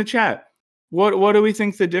 I'll ask you in the chat, what do we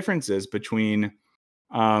think the difference is between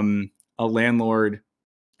a landlord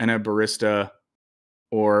and a barista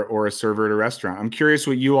or a server at a restaurant? I'm curious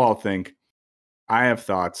what you all think. I have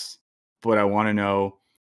thoughts, but I want to know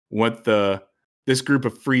what this group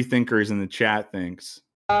of free thinkers in the chat thinks.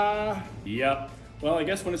 Yep. Well, I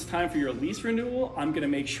guess when it's time for your lease renewal, I'm going to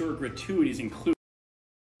make sure gratuities include.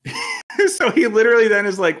 So he literally then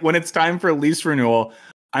is like, when it's time for lease renewal,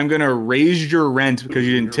 I'm going to raise your rent because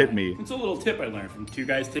you didn't tip me. It's a little tip I learned from two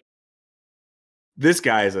guys. This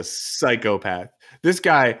guy is a psychopath. This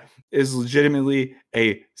guy is legitimately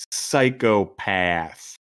a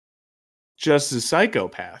psychopath. Just a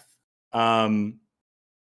psychopath.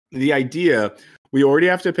 The idea, we already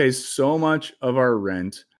have to pay so much of our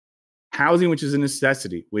rent. Housing, which is a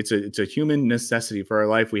necessity. It's a human necessity for our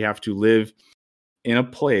life. We have to live in a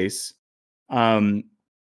place. And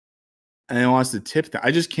it wants to tip that.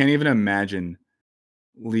 I just can't even imagine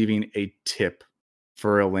leaving a tip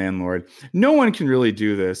for a landlord. No one can really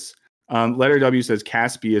do this. Letter W says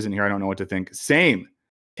Cass B isn't here. I don't know what to think. Same.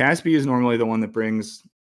 Cass B is normally the one that brings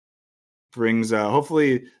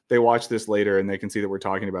hopefully they watch this later and they can see that we're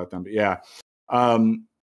talking about them. But yeah.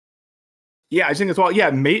 Yeah, I think as well. Yeah,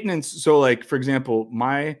 maintenance. So like, for example,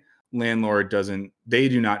 my landlord they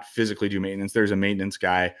do not physically do maintenance. There's a maintenance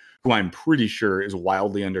guy who I'm pretty sure is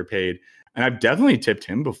wildly underpaid. And I've definitely tipped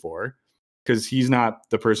him before because he's not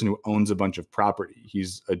the person who owns a bunch of property.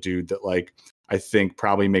 He's a dude that like, I think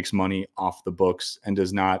probably makes money off the books and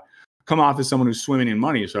does not come off as someone who's swimming in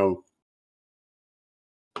money. So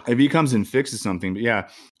if he comes and fixes something. But yeah,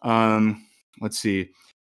 let's see.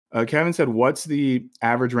 Kevin said, what's the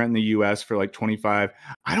average rent in the US for like 25?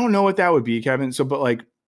 I don't know what that would be, Kevin. So, but like,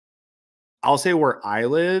 I'll say where I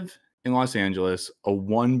live in Los Angeles, a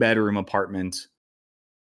 1-bedroom apartment,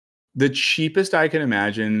 the cheapest I can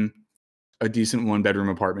imagine a decent 1-bedroom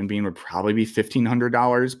apartment being would probably be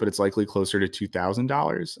 $1,500, but it's likely closer to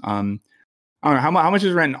 $2,000. I don't know. How much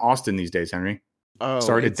is rent in Austin these days, Henry? Oh,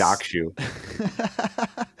 Sorry to dox you.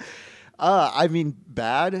 I mean,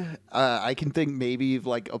 bad. I can think maybe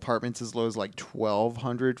like apartments as low as like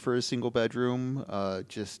 1,200 for a single bedroom.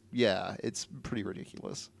 Yeah, it's pretty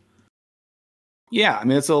ridiculous. Yeah, I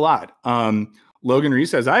mean, it's a lot. Logan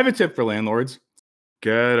Reese says, I have a tip for landlords.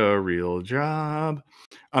 Get a real job.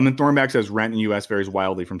 And Thornback says rent in the U.S. varies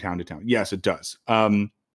wildly from town to town. Yes, it does.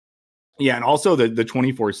 Yeah, and also the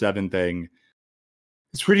 24/7 thing,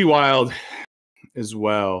 it's pretty wild as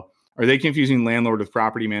well. Are they confusing landlord with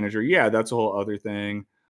property manager? Yeah, that's a whole other thing.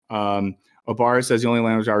 Obara says the only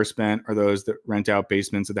landlords I ever spent are those that rent out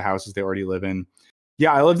basements of the houses they already live in.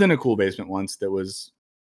 Yeah, I lived in a cool basement once that was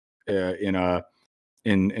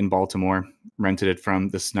in Baltimore. Rented it from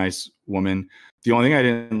this nice woman. The only thing I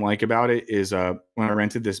didn't like about it is when I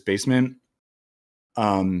rented this basement,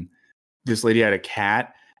 this lady had a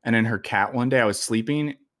cat, and then her cat one day I was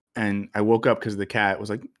sleeping and I woke up because the cat was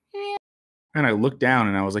like, "Meow." And I looked down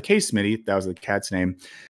and I was like, hey, Smitty, that was the cat's name.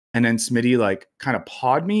 And then Smitty like kind of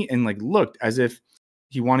pawed me and like looked as if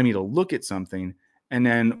he wanted me to look at something. And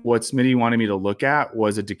then what Smitty wanted me to look at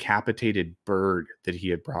was a decapitated bird that he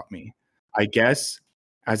had brought me, I guess,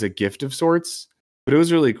 as a gift of sorts. But it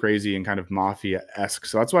was really crazy and kind of mafia-esque.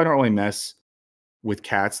 So that's why I don't really mess with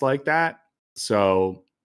cats like that. So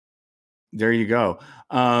there you go.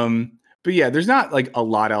 But yeah, there's not like a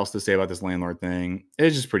lot else to say about this landlord thing.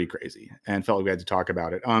 It's just pretty crazy, and felt like we had to talk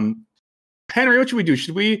about it. Henry, what should we do?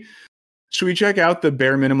 Should we check out the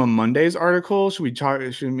Bare Minimum Mondays article?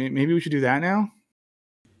 Maybe we should do that now?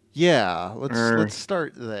 Yeah, let's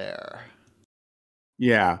start there.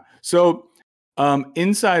 Yeah. So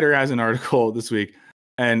Insider has an article this week,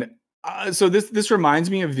 and so this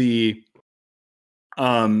reminds me of the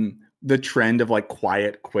trend of like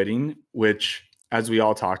quiet quitting, which, as we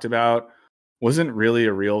all talked about, wasn't really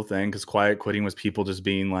a real thing, because quiet quitting was people just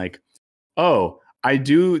being like, oh, I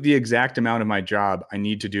do the exact amount of my job I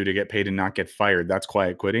need to do to get paid and not get fired. That's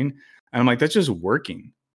quiet quitting. And I'm like, that's just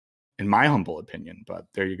working, in my humble opinion. But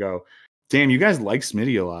there you go. Damn, you guys like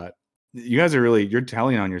Smitty a lot. You guys are you're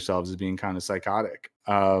telling on yourselves as being kind of psychotic.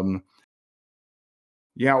 Yeah,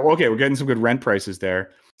 okay, we're getting some good rent prices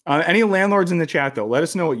there. Any landlords in the chat, though, let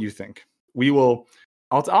us know what you think. We will.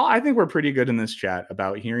 I think we're pretty good in this chat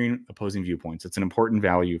about hearing opposing viewpoints. It's an important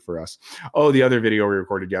value for us. Oh, the other video we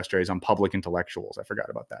recorded yesterday is on public intellectuals. I forgot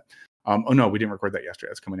about that. Oh no, we didn't record that yesterday.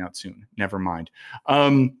 That's coming out soon. Never mind.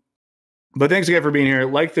 But thanks again for being here.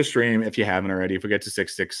 Like the stream if you haven't already. If we get to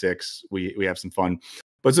 666, we have some fun.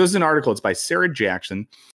 But so this is an article. It's by Sarah Jackson.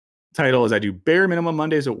 Title is, I do bare minimum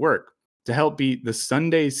Mondays at work to help beat the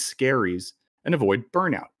Sunday scaries and avoid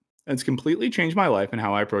burnout. And it's completely changed my life and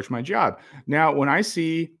how I approach my job. Now, when I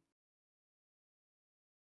see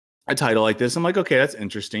a title like this, I'm like, okay, that's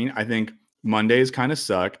interesting. I think Mondays kind of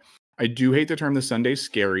suck. I do hate the term the Sunday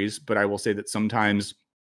scaries, but I will say that sometimes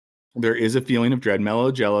there is a feeling of dread.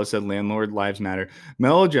 Mellow Jello said landlord lives matter.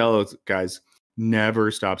 Mellow Jello, guys,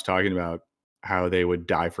 never stops talking about how they would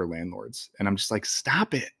die for landlords. And I'm just like,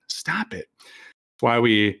 stop it. Stop it. That's why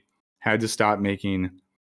we had to stop making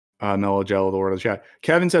Mellow Jello the word of the chat.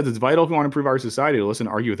 Kevin says it's vital if we want to improve our society to listen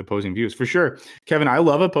and argue with opposing views. For sure. Kevin, I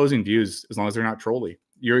love opposing views as long as they're not trolly.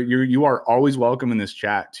 You are always welcome in this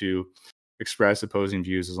chat to express opposing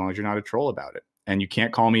views as long as you're not a troll about it. And you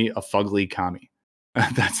can't call me a fugly commie.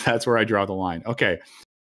 That's where I draw the line. Okay.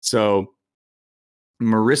 So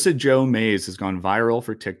Marissa Jo Mays has gone viral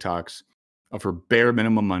for TikToks of her bare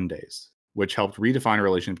minimum Mondays, which helped redefine a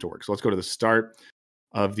relationship to work. So let's go to the start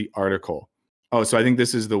of the article. Oh, so I think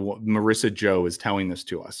this is Marissa Jo is telling this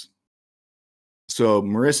to us. So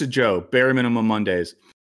Marissa Jo, bare minimum Mondays,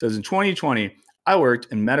 says in 2020, I worked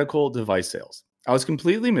in medical device sales. I was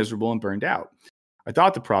completely miserable and burned out. I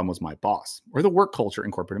thought the problem was my boss or the work culture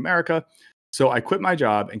in corporate America. So I quit my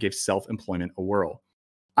job and gave self-employment a whirl.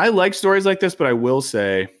 I like stories like this, but I will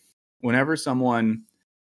say whenever someone's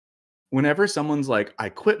like, I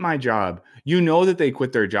quit my job, you know that they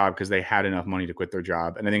quit their job because they had enough money to quit their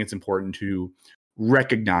job. And I think it's important to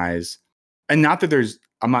recognize, and not that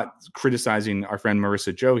I'm not criticizing our friend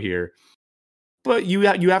Marissa Jo here, but you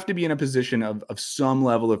have to be in a position of some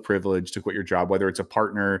level of privilege to quit your job, whether it's a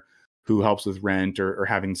partner who helps with rent or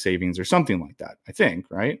having savings or something like that, I think,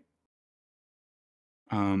 right?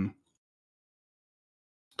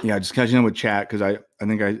 Yeah, just catching up with chat because I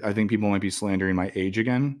think people might be slandering my age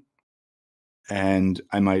again, and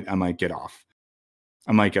I might get off.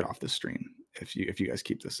 I might get off the stream if you guys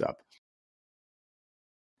keep this up.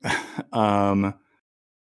 Oh,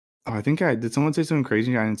 I think did someone say something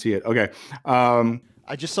crazy? I didn't see it. Okay.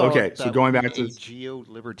 I just saw. Okay, so going back to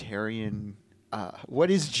geo-libertarian. What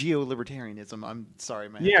is geo-libertarianism? I'm sorry,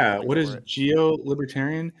 man. Yeah, what is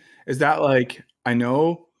geo-libertarian? Is that like, I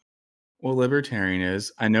know what libertarian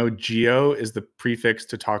is. I know geo is the prefix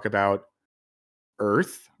to talk about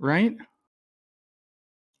Earth, right?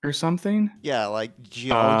 Or something. Yeah, like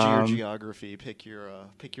geology or geography. Pick your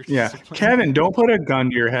Yeah, discipline. Kevin, don't put a gun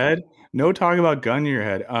to your head. No talk about gun to your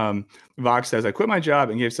head. Vox says, I quit my job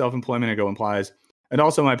and gave self-employment a go implies, and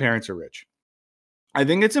also my parents are rich. I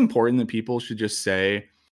think it's important that people should just say,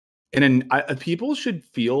 people should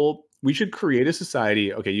feel, we should create a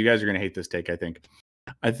society. Okay, you guys are going to hate this take, I think.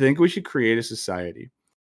 I think we should create a society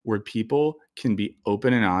where people can be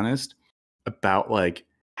open and honest about like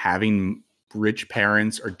having rich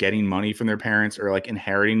parents or getting money from their parents or like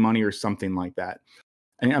inheriting money or something like that.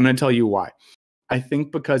 And I'm going to tell you why. I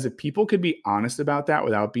think because if people could be honest about that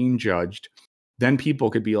without being judged, then people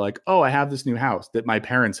could be like, oh, I have this new house that my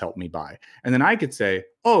parents helped me buy. And then I could say,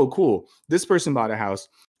 oh, cool. This person bought a house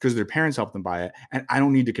because their parents helped them buy it. And I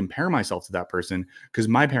don't need to compare myself to that person because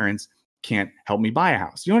my parents can't help me buy a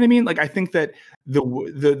house. You know what I mean? Like, I think that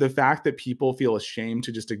the fact that people feel ashamed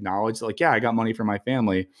to just acknowledge like, yeah, I got money from my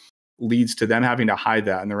family leads to them having to hide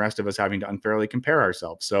that and the rest of us having to unfairly compare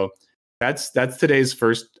ourselves. So that's today's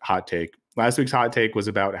first hot take. Last week's hot take was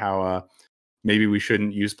about how maybe we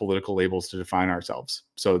shouldn't use political labels to define ourselves.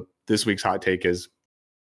 So this week's hot take is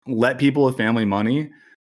let people with family money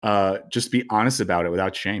just be honest about it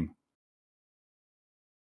without shame.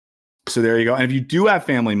 So there you go. And if you do have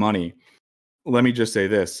family money, let me just say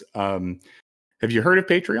this. Have you heard of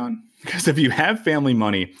Patreon? Because if you have family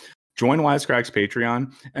money, join Wisecrack's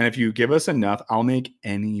Patreon. And if you give us enough, I'll make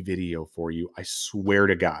any video for you. I swear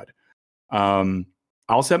to God.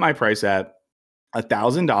 I'll set my price at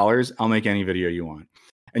 $1,000. I'll make any video you want.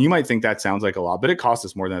 And you might think that sounds like a lot, but it costs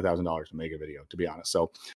us more than $1,000 to make a video, to be honest.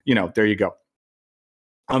 So, there you go.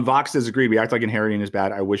 Vox has agreed. We act like inheriting is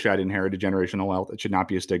bad. I wish I'd inherited generational wealth. It should not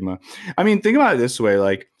be a stigma. I mean, think about it this way,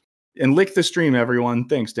 and lick the stream, everyone.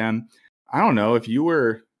 Thanks, Dan. I don't know if you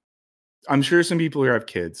were, I'm sure some people here have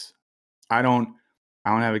kids. I don't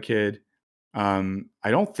have a kid. I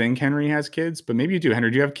don't think Henry has kids, but maybe you do.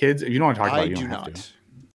 Henry, do you have kids? If you don't want to talk about it, you don't have to.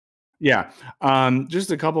 Yeah. Just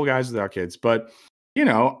a couple guys without kids, but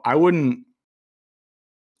I wouldn't,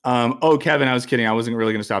 oh, Kevin, I was kidding. I wasn't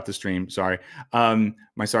really going to stop the stream. Sorry.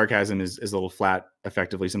 My sarcasm is a little flat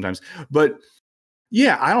effectively sometimes, but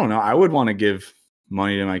yeah, I don't know. I would want to give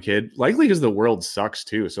money to my kid, likely because the world sucks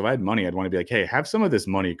too. So if I had money, I'd want to be like, hey, have some of this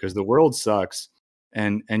money because the world sucks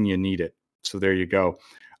and you need it. So there you go.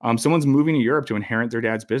 Someone's moving to Europe to inherit their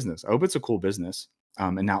dad's business. I hope it's a cool business.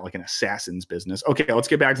 And not like an assassin's business. Okay, let's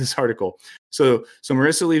get back to this article. So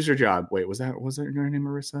Marissa leaves her job. Wait, was her name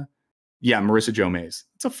Marissa? Yeah, Marissa Jo Mays.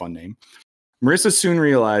 It's a fun name. Marissa soon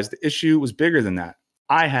realized the issue was bigger than that.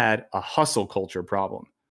 I had a hustle culture problem.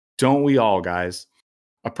 Don't we all, guys?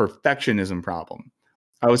 A perfectionism problem.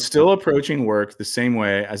 I was still approaching work the same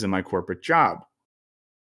way as in my corporate job.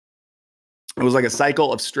 It was like a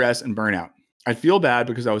cycle of stress and burnout. I'd feel bad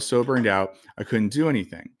because I was so burned out, I couldn't do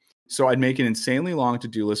anything. So I'd make an insanely long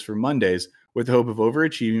to-do list for Mondays with the hope of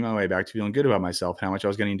overachieving my way back to feeling good about myself and how much I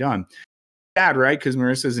was getting done. Bad, right? Because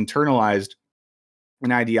Marissa's internalized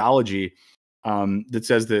an ideology that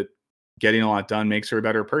says that getting a lot done makes her a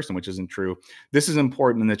better person, which isn't true. This is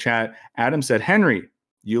important in the chat. Adam said, Henry,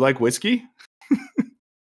 you like whiskey?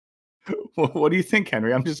 What do you think,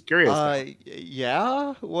 Henry? I'm just curious.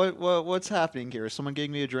 Yeah. What's happening here? Is someone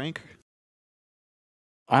getting me a drink?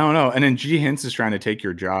 I don't know. And then G Hints is trying to take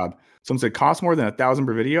your job. Someone said, cost more than $1,000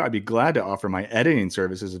 per video. I'd be glad to offer my editing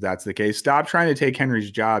services if that's the case. Stop trying to take Henry's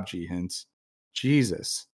job, G Hints.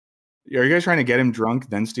 Jesus. Are you guys trying to get him drunk,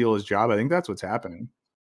 then steal his job? I think that's what's happening.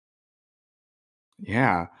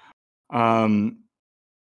 Yeah.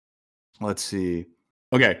 Let's see.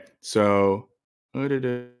 Okay. So, so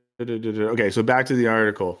back to the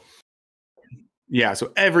article. Yeah,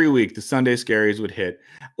 so every week the Sunday Scaries would hit.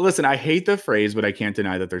 Listen, I hate the phrase, but I can't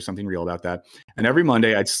deny that there's something real about that. And every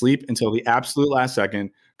Monday I'd sleep until the absolute last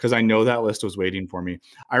second because I know that list was waiting for me.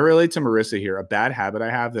 I relate to Marissa here. A bad habit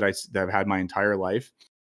I have that I've had my entire life.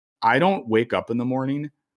 I don't wake up in the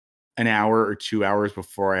morning an hour or 2 hours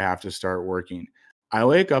before I have to start working. I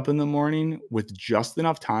wake up in the morning with just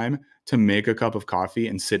enough time to make a cup of coffee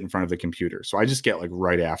and sit in front of the computer. So I just get like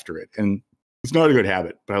right after it. And It's not a good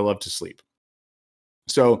habit, but I love to sleep.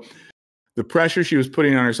 So the pressure she was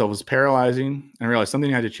putting on herself was paralyzing, and I realized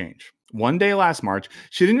something had to change. One day last March,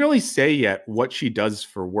 she didn't really say yet what she does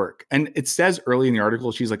for work. And it says early in the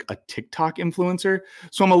article, she's like a TikTok influencer.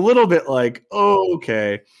 So I'm a little bit like, oh,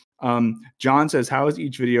 okay. John says, how is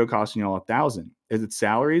each video costing you all $1,000? Is it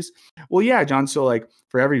salaries? Well, yeah, John. So like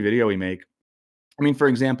for every video we make, I mean, for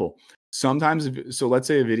example, sometimes, so let's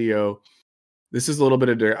say a video, this is a little bit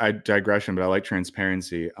of a digression, but I like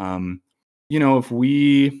transparency. You know, if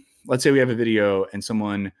let's say we have a video and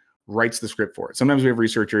someone writes the script for it. Sometimes we have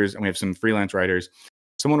researchers and we have some freelance writers.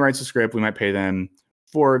 Someone writes the script, we might pay them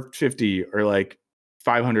 $450 or like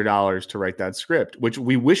 $500 to write that script, which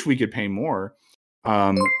we wish we could pay more.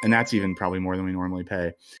 And that's even probably more than we normally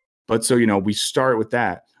pay. But so, you know, we start with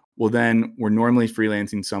that. Well, then we're normally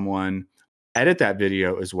freelancing someone, edit that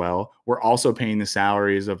video as well. We're also paying the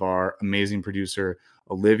salaries of our amazing producer,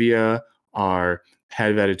 Olivia, our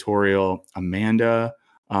head of editorial, Amanda,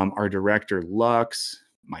 our director, Lux,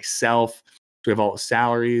 myself. So we have all the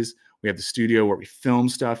salaries. We have the studio where we film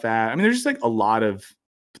stuff at. I mean, there's just like a lot of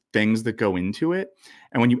things that go into it.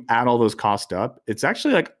 And when you add all those costs up, it's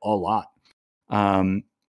actually like a lot.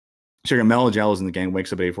 So Mel Gel is in the gang,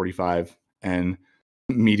 wakes up at 8:45 and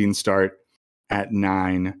meetings start at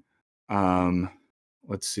 9.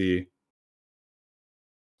 Let's see.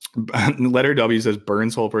 Letter W says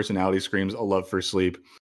Burns' whole personality screams a love for sleep.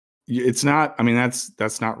 It's not, I mean,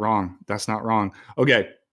 that's not wrong. That's not wrong. Okay.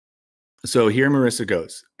 So here Marissa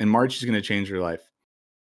goes. In March, she's going to change her life.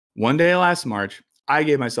 One day last March, I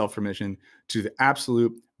gave myself permission to do the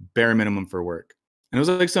absolute bare minimum for work. And it was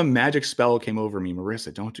like some magic spell came over me.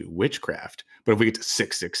 Marissa, don't do witchcraft. But if we get to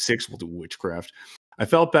 666, we'll do witchcraft. I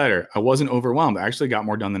felt better. I wasn't overwhelmed. I actually got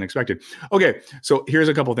more done than expected. Okay, so here's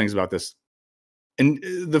a couple things about this. And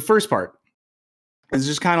the first part is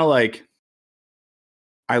just kind of like,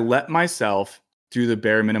 I let myself do the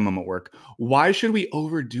bare minimum at work. Why should we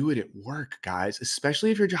overdo it at work, guys?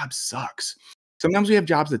 Especially if your job sucks. Sometimes we have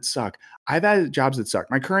jobs that suck. I've had jobs that suck.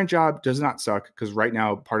 My current job does not suck because right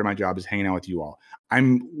now part of my job is hanging out with you all.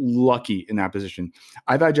 I'm lucky in that position.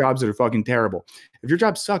 I've had jobs that are fucking terrible. If your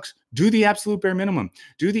job sucks, do the absolute bare minimum.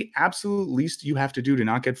 Do the absolute least you have to do to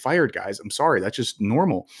not get fired, guys. I'm sorry. That's just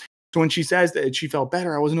normal. So when she says that she felt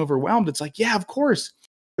better, I wasn't overwhelmed. It's like, yeah, of course.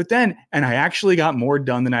 But then, and I actually got more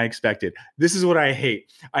done than I expected. This is what I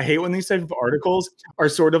hate. I hate when these type of articles are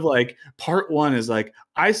sort of like, part one is like,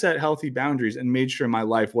 I set healthy boundaries and made sure my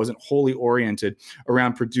life wasn't wholly oriented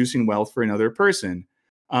around producing wealth for another person.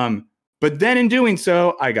 But then in doing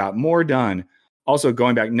so, I got more done. Also,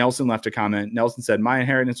 going back, Nelson left a comment. Nelson said, my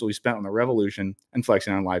inheritance will be spent on the revolution and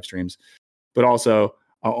flexing on live streams. But also,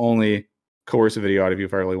 I'll only coerce a video out of you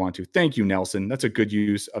if I really want to. Thank you, Nelson. That's a good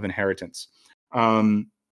use of inheritance.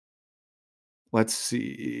 Let's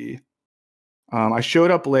see. I showed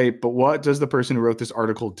up late, but what does the person who wrote this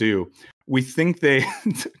article do? We think they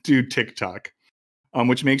do TikTok,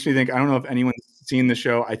 which makes me think, I don't know if anyone's seen the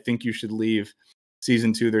show. I Think You Should Leave.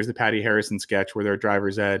 Season 2, there's the Patty Harrison sketch where they're at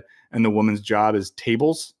driver's ed and the woman's job is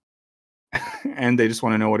tables. And they just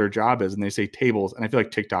want to know what her job is. And they say tables. And I feel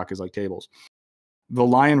like TikTok is like tables. The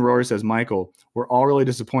Lion Roar says, Michael, we're all really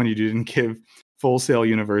disappointed you didn't give Full Sail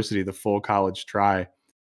University the full college try.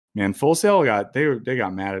 Man, Full Sail they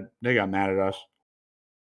got mad at us.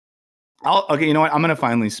 Okay, you know what? I'm gonna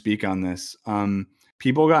finally speak on this.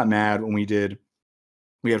 People got mad when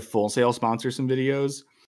we had Full Sail sponsor some videos,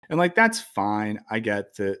 and like that's fine. I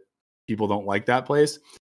get that people don't like that place.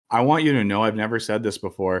 I want you to know, I've never said this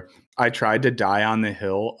before. I tried to die on the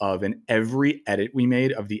hill of in every edit we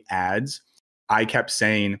made of the ads, I kept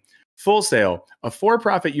saying Full Sail, a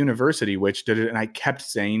for-profit university, which did it, and I kept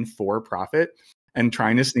saying for-profit and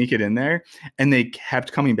trying to sneak it in there. And they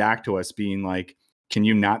kept coming back to us being like, can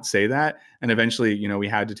you not say that? And eventually, you know, we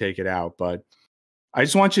had to take it out. But I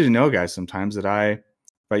just want you to know, guys, sometimes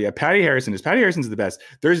but yeah, Patty Harrison's the best.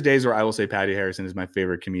 There's days where I will say Patty Harrison is my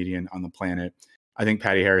favorite comedian on the planet. I think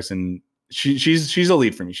Patty Harrison, she's a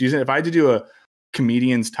lead for me. If I had to do a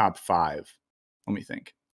comedian's top 5, let me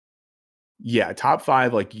think. Yeah, top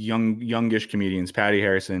 5 like youngish comedians. Patty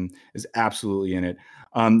Harrison is absolutely in it.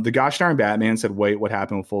 The Gosh Darn Batman said, wait, what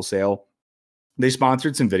happened with Full Sail? They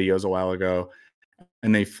sponsored some videos a while ago,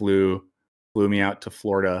 and they flew me out to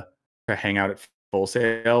Florida to hang out at Full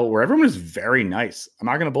Sail, where everyone was very nice. I'm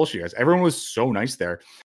not going to bullshit you guys. Everyone was so nice there.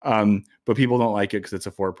 But people don't like it because it's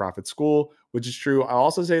a for-profit school, which is true. I'll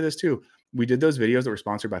also say this too. We did those videos that were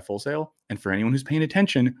sponsored by Full Sail. And for anyone who's paying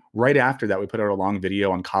attention, right after that, we put out a long video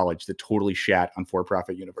on college that totally shat on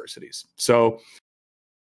for-profit universities. So,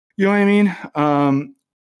 you know what I mean?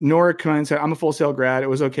 Nora Kine said, I'm a Full Sail grad. It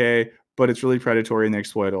was okay, but it's really predatory and they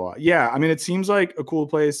exploit a lot. Yeah, I mean, it seems like a cool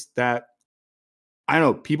place that, I don't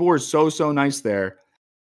know, people were so nice there,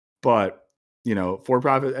 but, you know,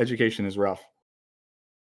 for-profit education is rough.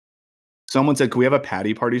 Someone said, can we have a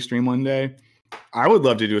Patty Party stream one day? I would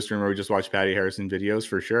love to do a stream where we just watch Patty Harrison videos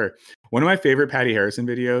for sure. One of my favorite Patty Harrison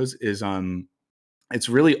videos is, it's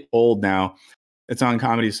really old now. It's on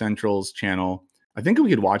Comedy Central's channel. I think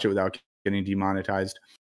we could watch it without getting demonetized,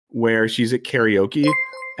 where she's at karaoke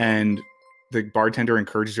and the bartender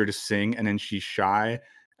encourages her to sing, and then she's shy,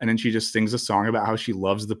 and then she just sings a song about how she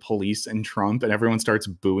loves the police and Trump, and everyone starts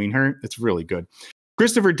booing her. It's really good.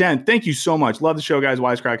 Christopher Dent, thank you so much. Love the show, guys.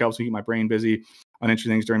 Wisecrack helps me keep my brain busy on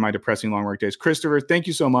interesting things during my depressing long work days. Christopher, thank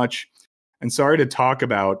you so much. And sorry to talk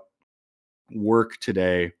about work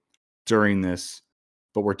today during this,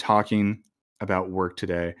 but we're talking about work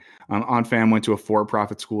today. Aunt Fam went to a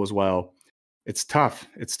for-profit school as well. It's tough.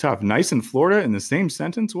 It's tough. Nice in Florida in the same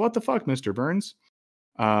sentence. What the fuck, Mr. Burns?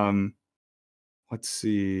 Let's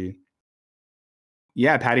see.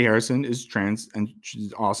 Yeah, Patty Harrison is trans and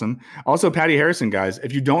she's awesome. Also, Patty Harrison, guys,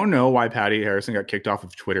 if you don't know why Patty Harrison got kicked off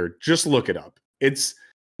of Twitter, just look it up. It's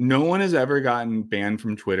no one has ever gotten banned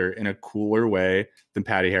from Twitter in a cooler way than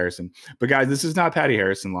Patty Harrison. But guys, this is not Patty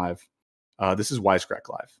Harrison live. This is Wisecrack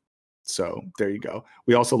live. So there you go.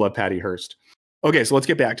 We also love Patty Hearst. Okay, so let's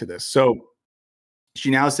get back to this. So she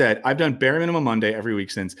now said, I've done Bare Minimum Monday every week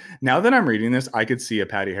since. Now that I'm reading this, I could see a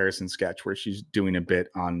Patty Harrison sketch where she's doing a bit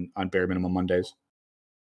on Bare Minimum Mondays.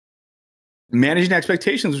 Managing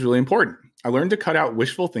expectations is really important. I learned to cut out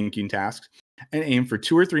wishful thinking tasks and aim for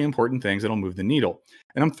 2 or 3 important things that'll move the needle.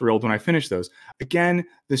 And I'm thrilled when I finish those. Again,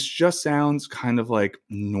 this just sounds kind of like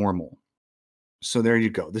normal. So there you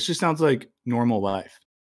go. This just sounds like normal life.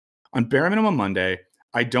 On Bare Minimum Monday,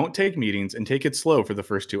 I don't take meetings and take it slow for the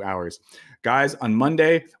first 2 hours. Guys, on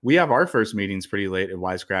Monday, we have our first meetings pretty late at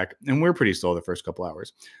Wisecrack, and we're pretty slow the first couple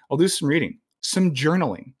hours. I'll do some reading, some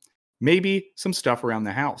journaling, maybe some stuff around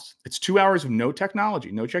the house. It's 2 hours of no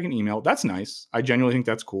technology, no checking email. That's nice. I genuinely think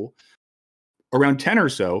that's cool. Around 10 or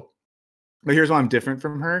so, but here's why I'm different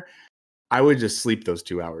from her. I would just sleep those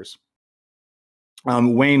 2 hours.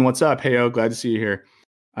 Wayne, what's up? Hey, glad to see you here.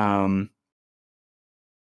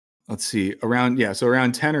 Let's see. Around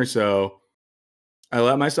 10 or so, I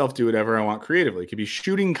let myself do whatever I want creatively. It could be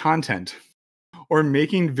shooting content or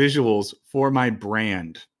making visuals for my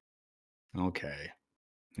brand. Okay.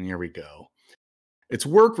 And here we go. It's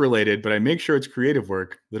work related, but I make sure it's creative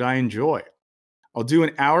work that I enjoy. I'll do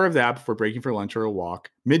an hour of that before breaking for lunch or a walk.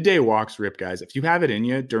 Midday walks rip, guys. If you have it in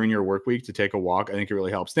you during your work week to take a walk, I think it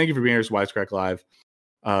really helps. Thank you for being here, Wisecrack Live.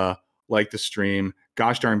 Like the stream.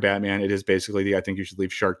 Gosh darn Batman. It is basically the I think you should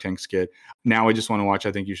leave Shark Tank skit. Now I just want to watch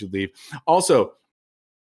I think you should leave. Also,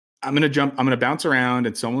 I'm going to bounce around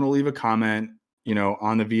and someone will leave a comment,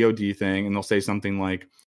 on the VOD thing, and they'll say something like,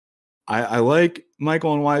 I like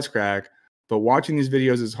Michael and Wisecrack, but watching these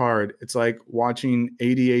videos is hard. It's like watching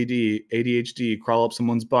ADHD crawl up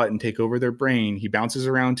someone's butt and take over their brain. He bounces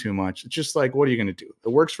around too much. It's just like, what are you going to do? It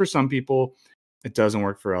works for some people. It doesn't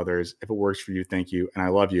work for others. If it works for you, thank you. And I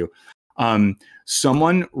love you.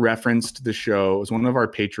 Someone referenced the show. It was one of our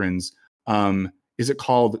patrons. Is it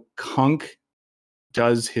called Kunk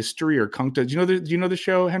Does History or Kunk Does? Do you know the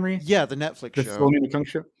show, Henry? Yeah, the Netflix show. The Kunk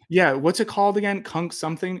show. Yeah, what's it called again? Kunk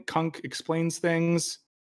something? Kunk Explains Things.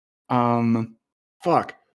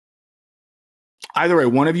 Fuck. Either way,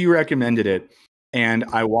 one of you recommended it, and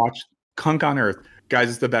I watched Kunk on Earth. Guys,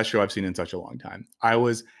 it's the best show I've seen in such a long time. I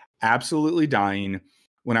was absolutely dying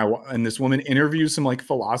and this woman interviews some like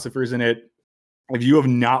philosophers in it. If you have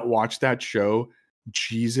not watched that show,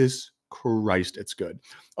 Jesus Christ, it's good.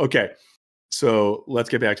 Okay, so let's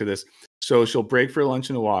get back to this. So she'll break for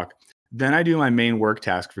lunch and a walk. Then I do my main work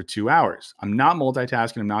task for 2 hours. I'm not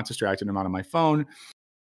multitasking. I'm not distracted. I'm not on my phone.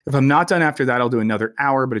 If I'm not done after that, I'll do another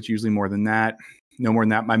hour, but it's usually more than that. No more than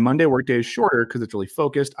that. My Monday workday is shorter because it's really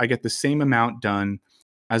focused. I get the same amount done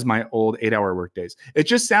as my old 8-hour workdays. It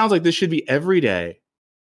just sounds like this should be every day.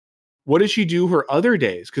 What does she do her other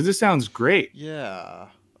days? Because this sounds great. Yeah.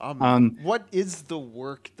 What is the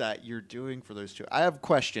work that you're doing for those two? I have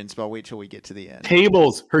questions, but I'll wait till we get to the end.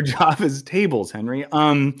 Tables. Her job is tables, Henry.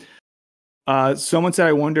 Someone said,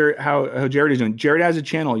 I wonder how Jared is doing. Jared has a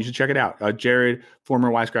channel. You should check it out. Jared, former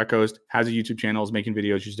Wisecrack host, has a YouTube channel, is making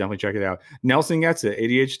videos. You should definitely check it out. Nelson gets it.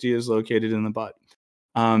 ADHD is located in the butt.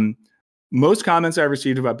 Most comments I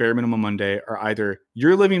received about Bare Minimum Monday are either,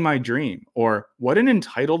 you're living my dream, or what an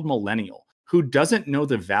entitled millennial who doesn't know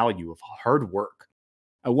the value of hard work.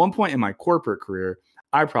 At one point in my corporate career,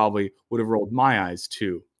 I probably would have rolled my eyes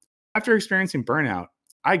too. After experiencing burnout,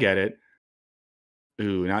 I get it.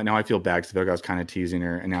 Ooh, now I feel bad because I feel like I was kind of teasing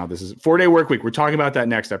her. And now this is 4-day work week. We're talking about that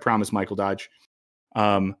next. I promise, Michael Dodge.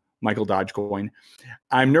 Michael Dogecoin.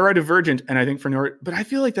 I'm neurodivergent, and I think but I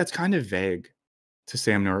feel like that's kind of vague to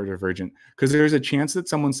say I'm neurodivergent, because there's a chance that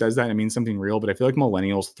someone says that and it means something real, but I feel like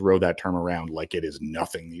millennials throw that term around like it is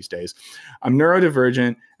nothing these days. I'm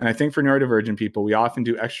neurodivergent, and I think for neurodivergent people, we often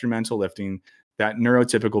do extra mental lifting that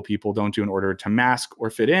neurotypical people don't do in order to mask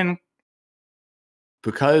or fit in.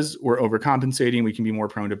 Because we're overcompensating, we can be more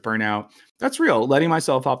prone to burnout. That's real. Letting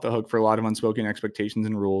myself off the hook for a lot of unspoken expectations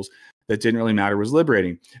and rules that didn't really matter was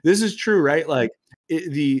liberating. This is true, right? Like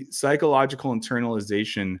the psychological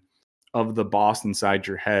internalization of the boss inside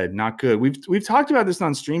your head, not good. We've talked about this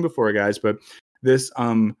on stream before, guys, but this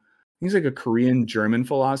he's like a Korean German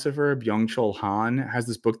philosopher, Byung-Chul Han, has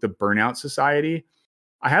this book, The Burnout Society.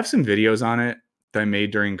 I have some videos on it that I made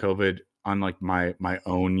during COVID on like my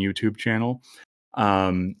own YouTube channel.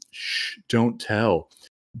 Don't tell,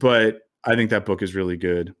 but I think that book is really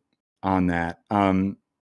good on that.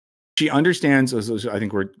 She understands, I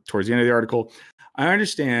think we're towards the end of the article. I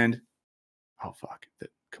understand. Oh, fuck.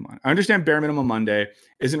 Come on. I understand bare minimum Monday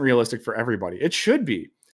isn't realistic for everybody. It should be.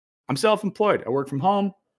 I'm self-employed. I work from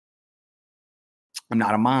home. I'm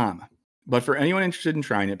not a mom. But for anyone interested in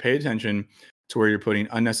trying it, pay attention to where you're putting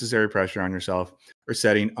unnecessary pressure on yourself or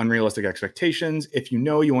setting unrealistic expectations. If you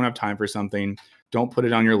know you won't have time for something, don't put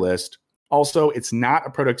it on your list. Also, it's not a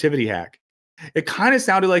productivity hack. It kind of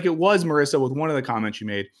sounded like it was, Marissa, with one of the comments you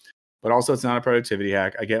made, but also it's not a productivity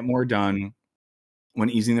hack. I get more done when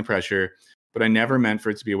easing the pressure, but I never meant for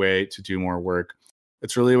it to be a way to do more work.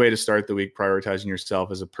 It's really a way to start the week prioritizing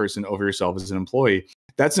yourself as a person over yourself as an employee.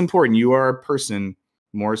 That's important. You are a person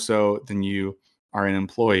more so than you are an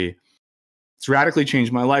employee. It's radically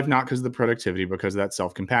changed my life, not because of the productivity, because of that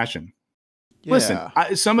self-compassion. Yeah.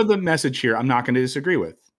 Listen, some of the message here I'm not going to disagree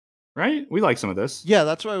with, right? We like some of this. Yeah,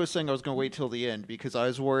 that's why I was saying I was going to wait till the end, because I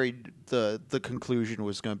was worried the conclusion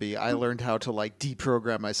was going to be I learned how to like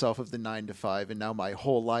deprogram myself of the 9 to 5, and now my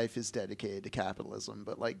whole life is dedicated to capitalism.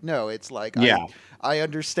 But like, no, it's like, yeah, I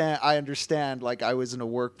understand. Like, I was in a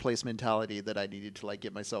workplace mentality that I needed to like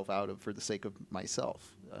get myself out of for the sake of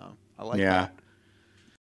myself. I like that.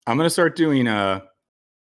 I'm going to start doing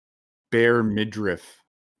bare midriff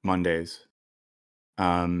Mondays,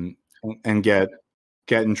 and get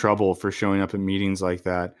in trouble for showing up at meetings like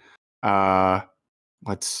that.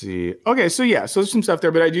 Let's see. Okay, so there's some stuff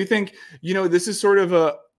there, but I do think, this is sort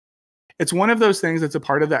of it's one of those things that's a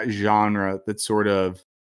part of that genre that's sort of,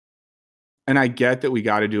 and I get that we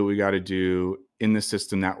got to do what we got to do in the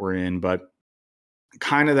system that we're in, but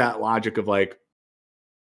kind of that logic of like,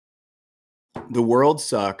 the world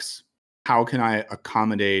sucks. How can I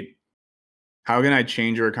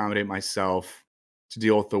change or accommodate myself to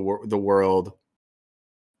deal with the world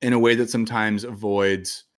in a way that sometimes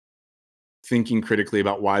avoids thinking critically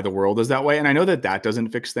about why the world is that way? And I know that doesn't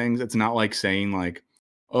fix things. It's not like saying like,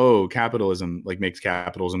 oh, capitalism like makes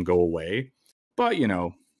capitalism go away. But,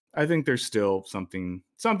 I think there's still something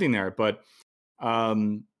there, but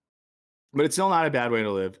it's still not a bad way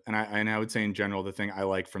to live. And I would say in general, the thing I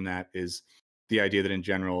like from that is the idea that in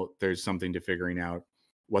general, there's something to figuring out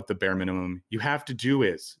what the bare minimum you have to do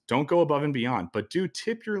is. Don't go above and beyond, but do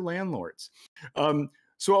tip your landlords.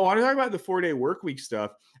 So I want to talk about the 4-day work week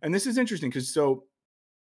stuff. And this is interesting because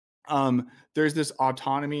there's this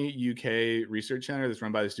Autonomy UK research center that's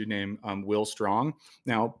run by this dude named Will Strong.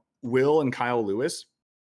 Now, Will and Kyle Lewis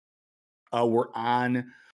were on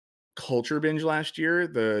Culture Binge last year,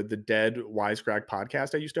 the dead Wisecrack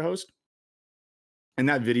podcast I used to host. And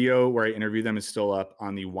that video where I interviewed them is still up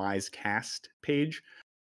on the Wisecast page.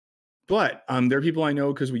 But they're people I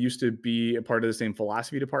know because we used to be a part of the same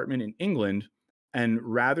philosophy department in England. And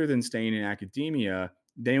rather than staying in academia,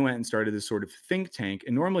 they went and started this sort of think tank.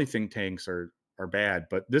 And normally think tanks are bad,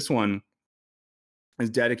 but this one is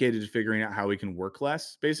dedicated to figuring out how we can work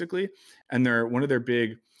less, basically. And one of their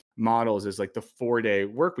big models is like the 4-day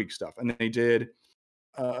work week stuff. And they did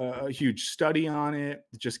a huge study on it.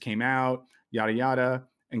 It just came out, yada, yada.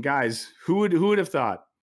 And guys, who would have thought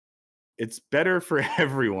it's better for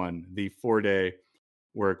everyone, the 4-day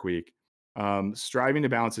work week? Striving to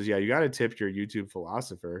balance is, you got to tip your YouTube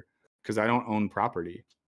philosopher because I don't own property.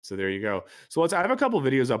 So there you go. So I have a couple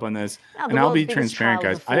videos up on this, and I'll be transparent,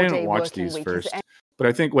 guys. I didn't watch these first, but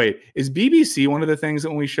I think, wait, is BBC one of the things that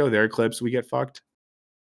when we show their clips, we get fucked?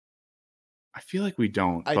 I feel like we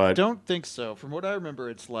don't. I don't think so. From what I remember,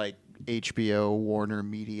 it's like HBO, Warner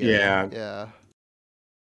Media. Yeah.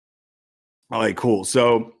 All right, cool.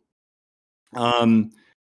 So,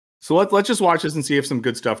 So let's just watch this and see if some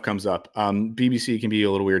good stuff comes up. BBC can be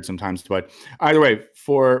a little weird sometimes, but either way,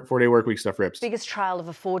 4-day work week stuff rips. Biggest trial of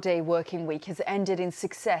a 4-day working week has ended in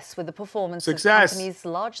success, with the performance of Success. companies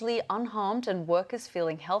largely unharmed and workers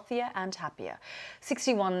feeling healthier and happier.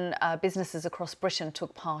 61 businesses across Britain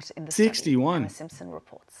took part in the study. 61. Emma Simpson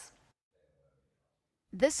reports.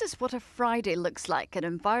 This is what a Friday looks like at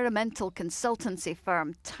environmental consultancy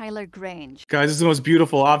firm Tyler Grange. Guys, this is the most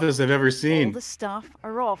beautiful office I've ever All seen. the staff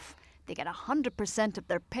are off. They get 100% of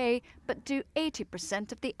their pay, but do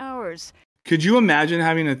 80% of the hours. Could you imagine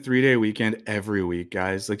having a 3-day weekend every week,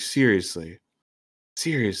 guys? Like, seriously.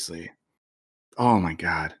 Seriously. Oh, my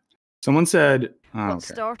God. Someone said... Oh, What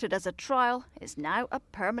okay. started as a trial is now a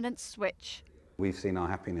permanent switch. We've seen our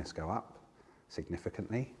happiness go up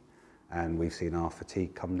significantly, and we've seen our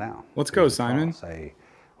fatigue come down. Let's go, Simon. So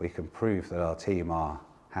we can prove that our team are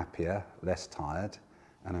happier, less tired,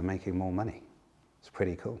 and are making more money. It's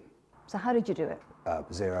pretty cool. So how did you do it?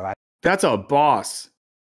 Zero. That's a boss.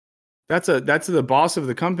 That's the boss of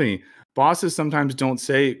the company. Bosses sometimes don't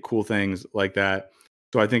say cool things like that.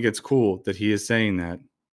 So I think it's cool that he is saying that.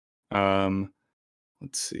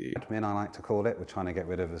 Let's see. Admin, I like to call it. We're trying to get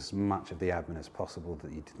rid of as much of the admin as possible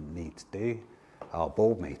that you didn't need to do. Our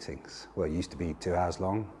board meetings, well, it used to be 2 hours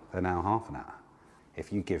long. They're now half an hour.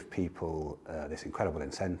 If you give people this incredible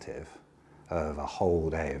incentive of a whole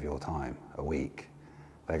day of your time a week,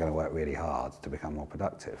 they're going to work really hard to become more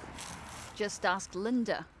productive. Just ask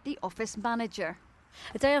Linda, the office manager.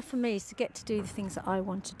 A day off for me is to get to do the things that I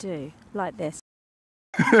want to do, like this.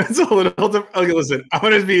 It's a little different. Okay, listen, I'm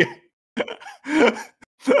going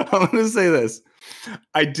to say this.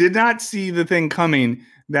 I did not see the thing coming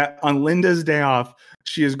that on Linda's day off,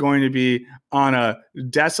 she is going to be on a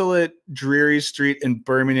desolate, dreary street in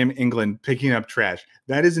Birmingham, England, picking up trash.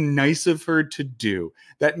 That is nice of her to do.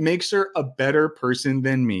 That makes her a better person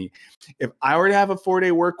than me. If I were to have a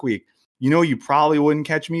 4-day work week, you probably wouldn't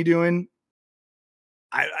catch me doing.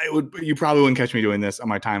 You probably wouldn't catch me doing this on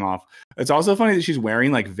my time off. It's also funny that she's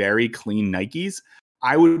wearing like very clean Nikes.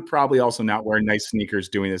 I would probably also not wear nice sneakers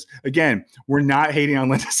doing this. Again, we're not hating on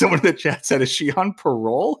Linda. Someone in the chat said, is she on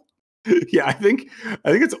parole? Yeah, I think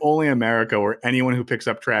it's only America where anyone who picks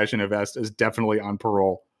up trash in a vest is definitely on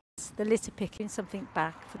parole. The litter picking something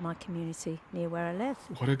back for my community near where I live.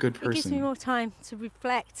 What a good person. It gives me more time to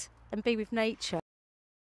reflect and be with nature.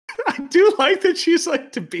 I do like that she's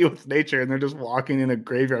like to be with nature and they're just walking in a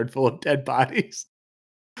graveyard full of dead bodies.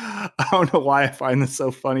 I don't know why I find this so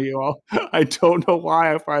funny, you all. I don't know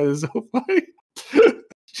why I find this so funny.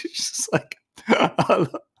 She's just like, I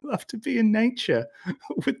love to be in nature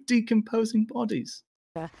with decomposing bodies.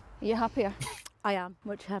 Are you happier? I am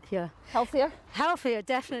much happier. Healthier? Healthier,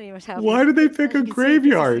 definitely much healthier. Why did they pick a You can see this is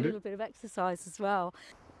graveyard? A little bit of exercise as well.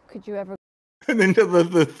 Could you ever And then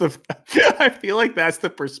I feel like that's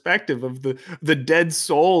the perspective of the dead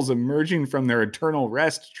souls emerging from their eternal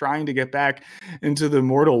rest, trying to get back into the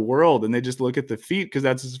mortal world, and they just look at the feet because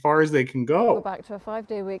that's as far as they can go go. back to a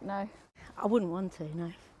 5-day week now? I wouldn't want to,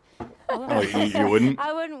 no. Oh, you wouldn't?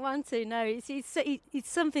 I wouldn't want to, no. It's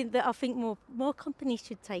something that I think more companies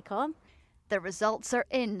should take on. The results are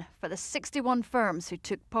in for the 61 firms who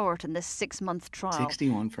took part in this 6-month trial.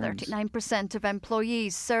 61 firms. 39% of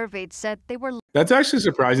employees surveyed said they were... That's actually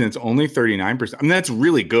surprising. It's only 39%. I mean, that's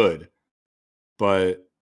really good. But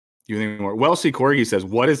you think more? Wellesley Corgi says,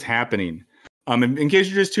 "What is happening?" In case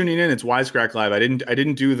you're just tuning in, it's Wisecrack Live. I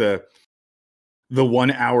didn't do the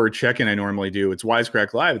 1 hour check-in I normally do. It's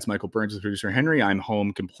Wisecrack Live. It's Michael Burns with producer Henry. I'm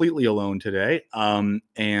home completely alone today.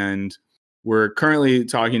 And we're currently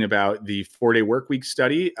talking about the 4-day work week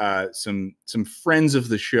study. Some friends of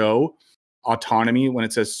the show, Autonomy, when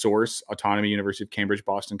it says source, Autonomy, University of Cambridge,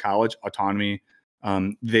 Boston College, Autonomy,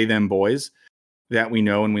 they, them boys that we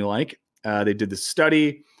know and we like. They did the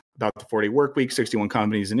study about the 4-day work week, 61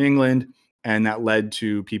 companies in England, and that led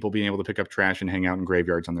to people being able to pick up trash and hang out in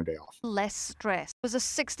graveyards on their day off. less stress. There was a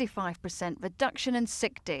 65% reduction in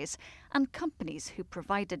sick days, and companies who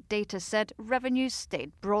provided data said revenues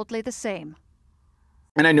stayed broadly the same.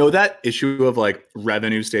 And I know that issue of like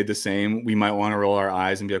revenue stayed the same. We might want to roll our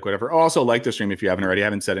eyes and be like, whatever. Also, like the stream if you haven't already. I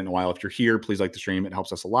haven't said it in a while. If you're here, please like the stream. It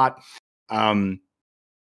helps us a lot.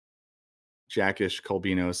 Jackish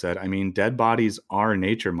Colbino said, I mean, dead bodies are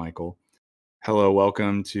nature, Michael. Hello,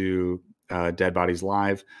 welcome to Dead Bodies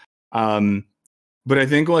Live. But I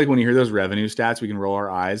think like when you hear those revenue stats, we can roll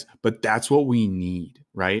our eyes. But that's what we need,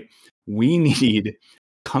 right? We need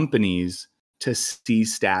companies to see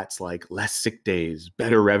stats like less sick days,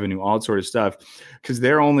 better revenue, all that sort of stuff, because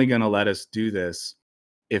they're only going to let us do this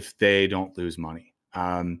if they don't lose money.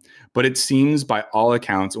 But it seems by all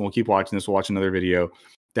accounts, and we'll keep watching this, we'll watch another video,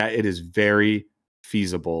 that it is very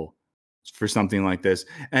feasible for something like this.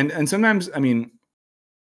 And sometimes, I mean,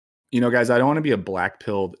 guys, I don't want to be a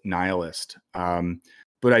black-pilled nihilist,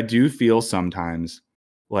 but I do feel sometimes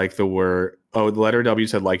like the letter W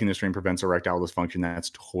said liking the stream prevents erectile dysfunction.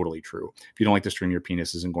 That's totally true. If you don't like the stream, your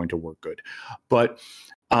penis isn't going to work good. But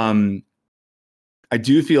I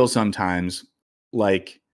do feel sometimes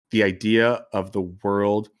like the idea of the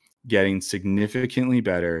world getting significantly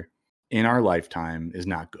better in our lifetime is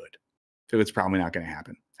not good. So it's probably not going to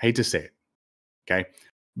happen. I hate to say it. Okay.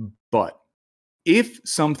 But if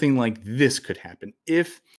something like this could happen,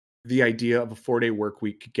 if the idea of a 4-day work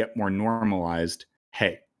week could get more normalized,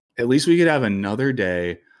 hey, at least we could have another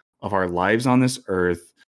day of our lives on this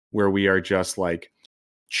earth where we are just like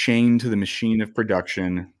chained to the machine of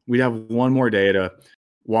production. We'd have one more day to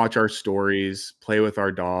watch our stories, play with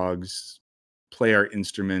our dogs, play our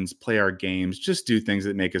instruments, play our games, just do things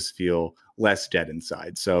that make us feel less dead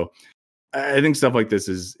inside. So I think stuff like this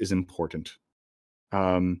is important.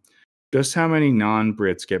 Just how many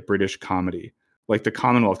non-Brits get British comedy, like the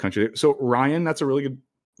Commonwealth country? So Ryan, that's a really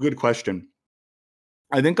good question.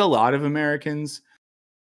 I think a lot of Americans,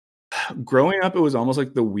 growing up, it was almost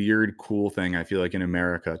like the weird, cool thing, I feel like, in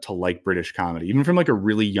America to like British comedy, even from like a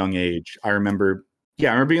really young age. I remember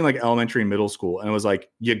being like elementary and middle school, and it was like,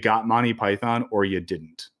 you got Monty Python or you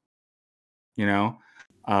didn't, Are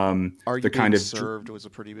You the kind Being of Served was a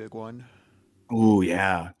pretty big one. Oh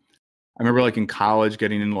yeah. I remember like in college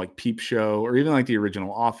getting into like Peep Show or even like the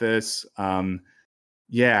original Office.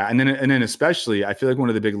 Yeah. And then especially, I feel like one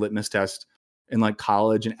of the big litmus tests in like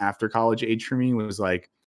college and after college age for me was like,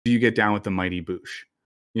 do you get down with the Mighty Boosh?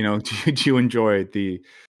 Do you enjoy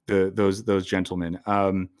those gentlemen?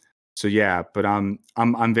 So yeah, but I'm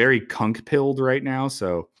very kunk pilled right now.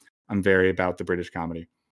 So I'm very about the British comedy.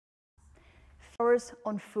 Hours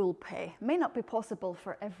on full pay may not be possible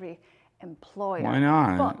for every employer. Why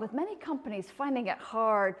not? But with many companies finding it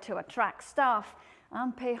hard to attract staff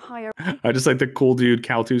and pay higher I just like the cool dude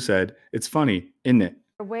Cal2 said, it's funny, isn't it?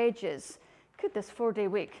 wages, could this 4-day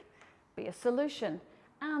week be a solution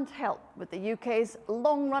and help with the UK's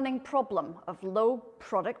long-running problem of low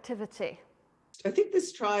productivity? I think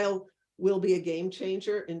this trial will be a game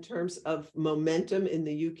changer in terms of momentum in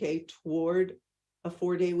the UK toward a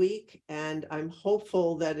 4-day week. And I'm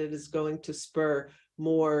hopeful that it is going to spur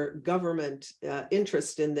more government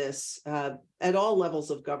interest in this at all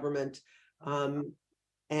levels of government,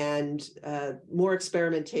 and more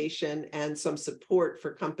experimentation and some support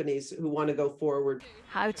for companies who want to go forward.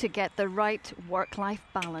 How to get the right work-life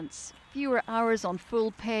balance. Fewer hours on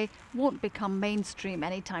full pay won't become mainstream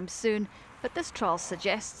anytime soon, but this trial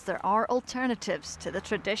suggests there are alternatives to the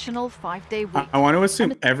traditional 5-day week. I want to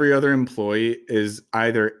assume every other employee is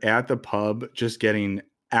either at the pub just getting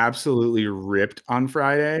absolutely ripped on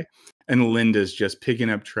Friday, and Linda's just picking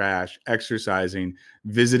up trash, exercising,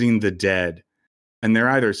 visiting the dead, and they're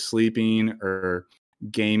either sleeping or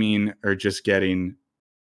gaming or just getting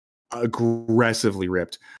aggressively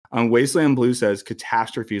ripped. Wasteland Blue says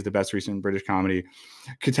Catastrophe is the best recent British comedy.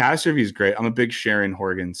 Catastrophe is great. I'm a big Sharon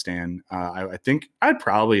Horgan stan. I think I'd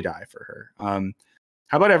probably die for her.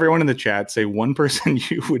 How about everyone in the chat say one person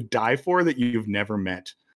you would die for that you've never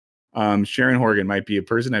met? Sharon Horgan might be a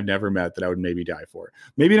person I've never met that I would maybe die for.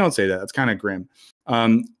 Maybe don't say that. That's kind of grim.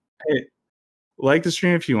 Hey, like the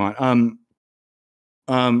stream if you want.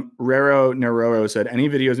 Rero Neroro said, any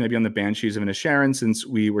videos maybe on the Banshees of Inisherin, since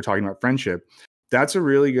we were talking about friendship? That's a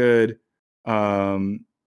really good, that's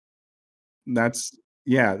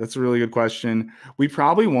a really good question. We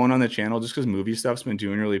probably won't on the channel just because movie stuff's been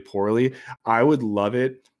doing really poorly. I would love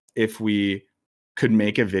it if we could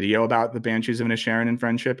make a video about the Banshees of Inisherin and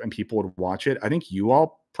friendship and people would watch it. I think you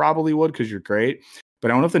all probably would because you're great,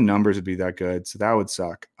 but I don't know if the numbers would be that good. So that would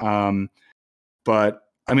suck. But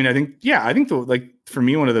I mean, I think for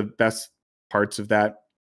me, one of the best parts of that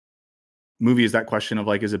movie is that question of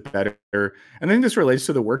like, is it better? And I think this relates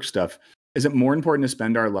to the work stuff. Is it more important to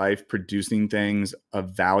spend our life producing things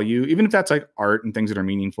of value, even if that's like art and things that are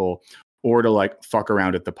meaningful, or to like fuck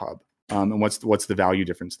around at the pub? And what's the value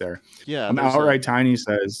difference there? Yeah. Outright Tiny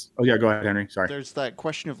says, oh yeah, go ahead, Henry. Sorry. There's that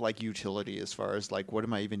question of like utility as far as like, what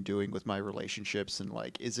am I even doing with my relationships? And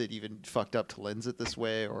like, is it even fucked up to lens it this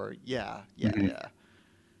way? Or yeah.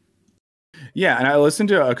 Yeah, and I listened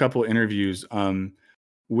to a couple of interviews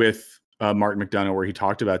with Martin McDonough where he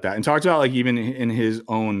talked about that and talked about like even in his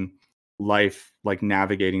own life, like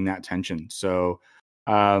navigating that tension. So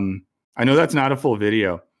I know that's not a full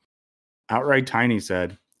video. Outright Tiny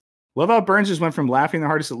said, love how Burns just went from laughing the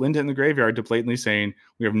hardest at Linda in the graveyard to blatantly saying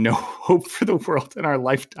we have no hope for the world in our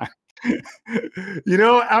lifetime. You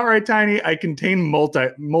know, outright tiny, I contain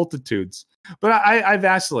multitudes, but I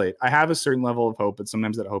vacillate. I have a certain level of hope, but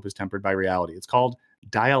sometimes that hope is tempered by reality. It's called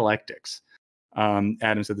dialectics.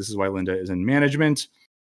 Adam said this is why Linda is in management.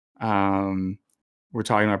 We're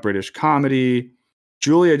talking about British comedy.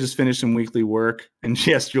 Julia just finished some weekly work. And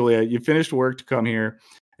yes, Julia, you finished work to come here.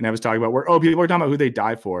 And I was talking about work. Oh, people are talking about who they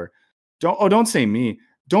die for. Don't say me.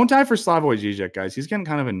 Don't die for Slavoj Žižek, guys. He's getting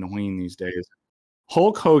kind of annoying these days.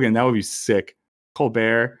 Hulk Hogan, that would be sick.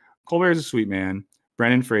 Colbert is a sweet man.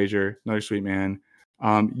 Brendan Fraser, another sweet man.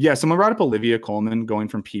 Yeah, someone brought up Olivia Colman going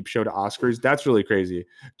from Peep Show to Oscars. That's really crazy.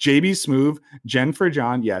 JB Smoove, Jen for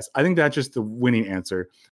John. Yes, I think that's just the winning answer.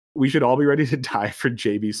 We should all be ready to die for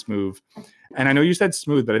JB Smoove. And I know you said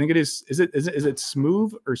smooth, but I think it is. Is it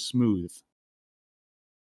smooth or smooth?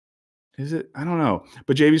 Is it? I don't know.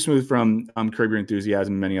 But JB Smoove from Curb Your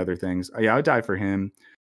Enthusiasm and many other things. Yeah, I would die for him.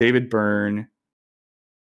 David Byrne.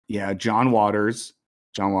 Yeah, John Waters.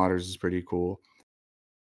 John Waters is pretty cool.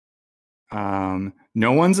 No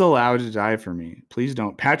one's allowed to die for me. Please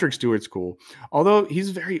don't. Patrick Stewart's cool. Although he's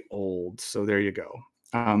very old. So there you go.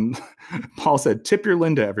 Paul said, tip your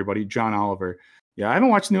Linda, everybody. John Oliver. Yeah, I haven't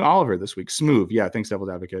watched the new Oliver this week. Smooth. Yeah, thanks, Devil's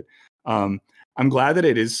Advocate. I'm glad that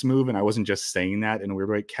it is smooth and I wasn't just saying that in a weird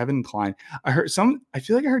way. Kevin Kline. I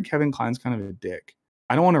feel like I heard Kevin Kline's kind of a dick.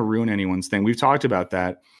 I don't want to ruin anyone's thing. We've talked about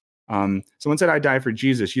that. Someone said I die for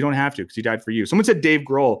Jesus. You don't have to because he died for you. Someone said Dave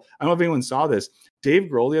Grohl. I don't know if anyone saw this. Dave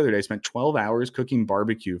Grohl the other day spent 12 hours cooking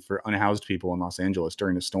barbecue for unhoused people in Los Angeles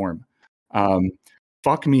during a storm.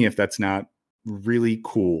 Fuck me if that's not really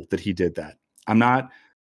cool that he did that. I'm not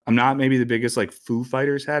maybe the biggest like Foo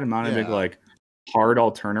Fighters head. I'm not a big like hard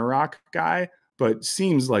alterna rock guy, but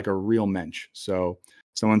seems like a real mensch. So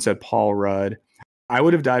someone said Paul Rudd. I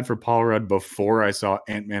would have died for Paul Rudd before I saw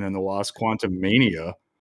Ant-Man and the Wasp: Quantumania.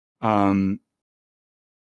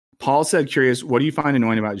 Paul said, curious, what do you find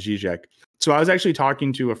annoying about Žižek? So I was actually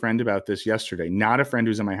talking to a friend about this yesterday, not a friend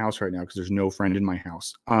who's in my house right now because there's no friend in my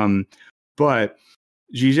house. But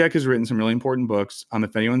Žižek has written some really important books.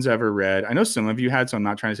 If anyone's ever read, I know some of you had, so I'm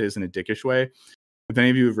not trying to say this in a dickish way. If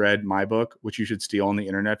any of you have read my book, which you should steal on the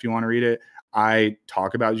internet if you want to read it, I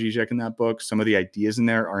talk about Žižek in that book. Some of the ideas in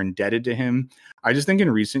there are indebted to him. I just think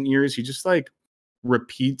in recent years, he just like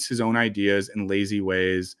repeats his own ideas in lazy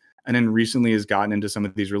ways. And then recently has gotten into some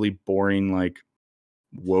of these really boring, like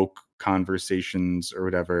woke conversations or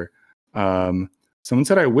whatever. Someone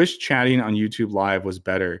said, I wish chatting on YouTube Live was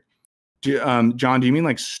better. John, do you mean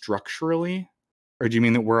like structurally? Or do you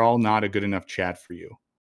mean that we're all not a good enough chat for you?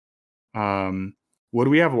 Would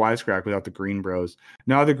we have Wisecrack without the Green Bros?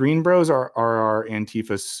 No, the Green Bros are our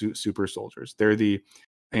Antifa super soldiers. They're the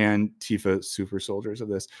Antifa super soldiers of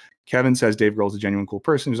this. Kevin says Dave Grohl's a genuine cool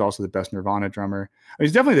person. He's also the best Nirvana drummer.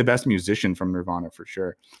 He's definitely the best musician from Nirvana for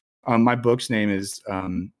sure. My book's name is,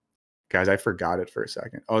 guys, I forgot it for a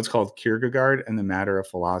second. Oh, it's called Kierkegaard and the Matter of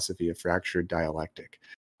Philosophy, a Fractured Dialectic.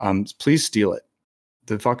 Please steal it.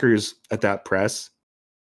 The fuckers at that press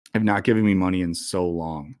have not given me money in so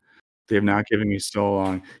long. They have not given me so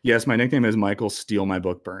long. Yes, my nickname is Michael Steal My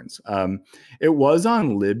Book Burns. It was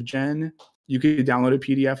on LibGen. You could download a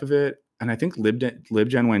PDF of it, and I think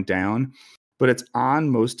LibGen went down, but it's on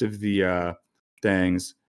most of the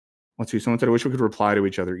things. Let's see. Someone said, I wish we could reply to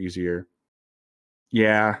each other easier.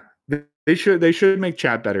 Yeah, they should make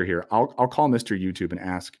chat better here. I'll call Mr. YouTube and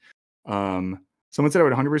ask. Someone said I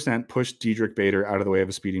would 100% push Diedrich Bader out of the way of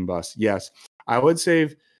a speeding bus. Yes, I would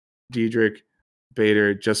save Diedrich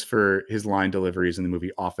Bader just for his line deliveries in the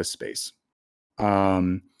movie Office Space.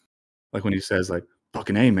 Like when he says like,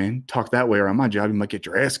 fucking A, man, talk that way or on my job, you might get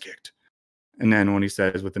your ass kicked. And then when he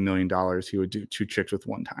says with $1 million, he would do two chicks in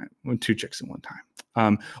one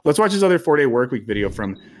time. Let's watch his other 4-day work week video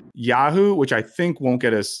from Yahoo, which I think won't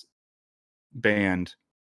get us banned.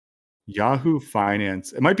 Yahoo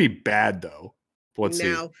Finance. It might be bad though. Let's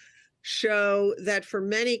see. Show that for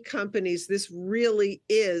many companies, this really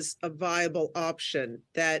is a viable option,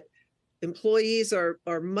 that employees are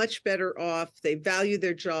much better off. They value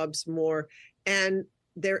their jobs more, and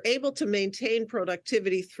they're able to maintain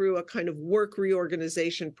productivity through a kind of work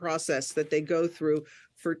reorganization process that they go through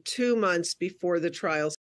for 2 months before the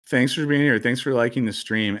trials. Thanks for being here. Thanks for liking the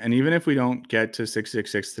stream. And even if we don't get to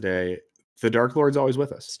 666 today, the Dark Lord's always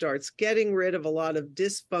with us. Starts getting rid of a lot of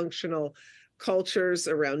dysfunctional cultures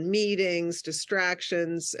around meetings,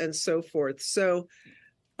 distractions, and so forth. So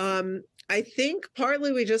I think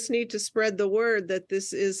partly we just need to spread the word that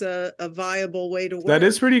this is a viable way to work. That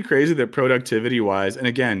is pretty crazy that productivity-wise, and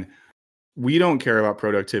again, we don't care about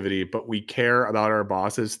productivity, but we care about our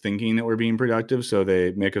bosses thinking that we're being productive, so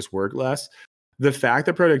they make us work less. the fact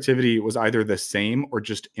that productivity was either the same or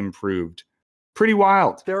just improved. Pretty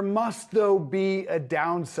wild. There must, though, be a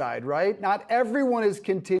downside, right? Not everyone is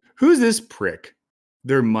Who's this prick?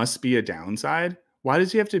 There must be a downside? Why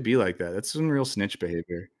does he have to be like that? That's some real snitch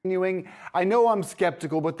behavior. continuing. I know I'm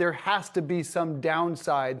skeptical, but there has to be some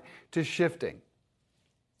downside to shifting.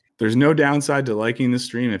 There's no downside to liking the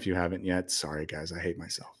stream if you haven't yet. Sorry, guys. I hate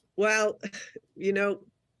myself. Well, you know,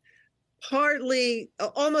 partly,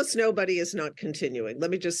 almost nobody is not continuing.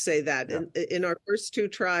 Let me just say that. Yeah. In our first two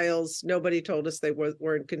trials, nobody told us they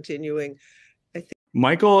weren't continuing. I think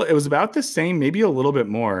Michael, it was about the same, maybe a little bit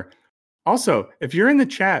more. Also, if you're in the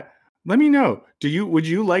chat, let me know. Would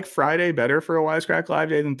you like Friday better for a Wisecrack Live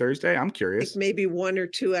day than Thursday? I'm curious. maybe 1 or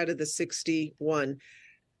 2 out of the 61.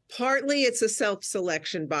 Partly it's a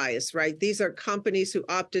self-selection bias, right? These are companies who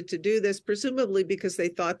opted to do this, presumably because they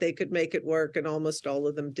thought they could make it work, and almost all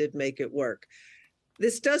of them did make it work.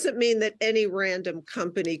 This doesn't mean that any random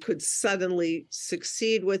company could suddenly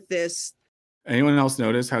succeed with this. Anyone else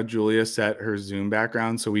notice how Julia set her Zoom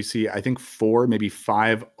background? So we see, I think 4, maybe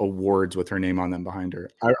 5 awards with her name on them behind her.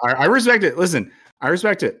 I respect it. Listen, I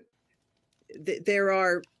respect it. There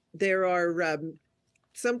are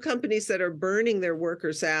some companies that are burning their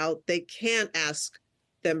workers out. They can't ask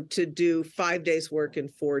them to do 5 days work in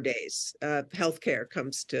 4 days. Healthcare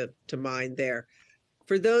comes to mind there.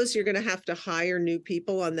 For those, you're going to have to hire new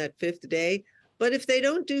people on that 5th day. But if they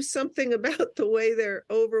don't do something about the way they're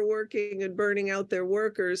overworking and burning out their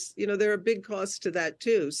workers, you know, there are big costs to that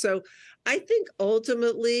too. So I think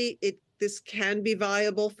ultimately this can be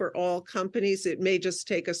viable for all companies. It may just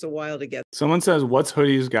take us a while to get. Someone says, what's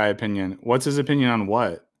Hoodie's guy opinion? What's his opinion on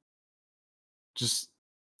what? Just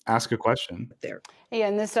ask a question. There. Yeah,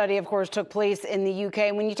 and this study, of course, took place in the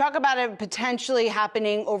UK. When you talk about it potentially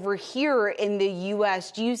happening over here in the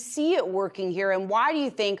US, do you see it working here? And why do you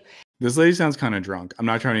think? This lady sounds kind of drunk. I'm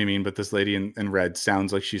not trying to be mean, but this lady in red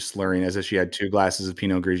sounds like she's slurring as if she had 2 glasses of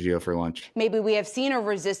Pinot Grigio for lunch. Maybe we have seen a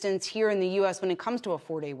resistance here in the US when it comes to a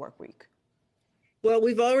 4-day work week. Well,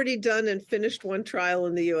 we've already done and finished one trial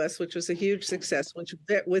in the US, which was a huge success,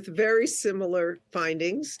 with very similar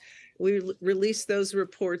findings. We released those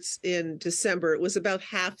reports in December. It was about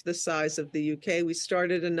half the size of the UK. We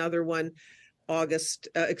started another one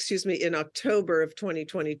in October of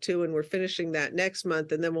 2022, and we're finishing that next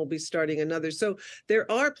month, and then we'll be starting another. So there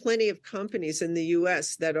are plenty of companies in the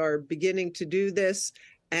US that are beginning to do this,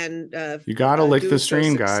 and you gotta lick the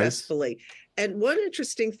stream, successfully. And one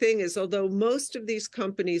interesting thing is, although most of these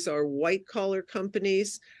companies are white collar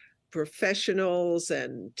companies, professionals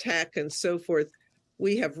and tech and so forth,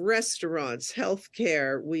 we have restaurants,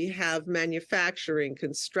 healthcare, we have manufacturing,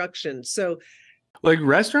 construction. So like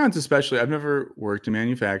restaurants, especially, I've never worked in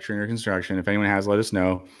manufacturing or construction. If anyone has, let us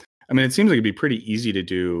know. I mean, it seems like it'd be pretty easy to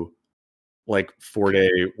do like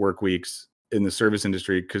 4-day work weeks in the service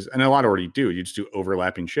industry, and a lot already do. You just do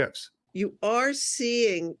overlapping shifts. You are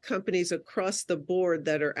seeing companies across the board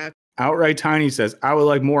that are Outright Tiny says, I would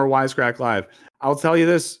like more Wisecrack Live. I'll tell you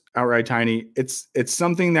this, Outright Tiny, it's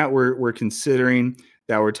something that we're considering,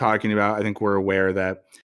 that we're talking about. I think we're aware that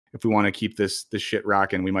if we want to keep this shit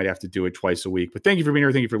rocking, we might have to do it twice a week. But thank you for being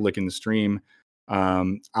here. Thank you for licking the stream.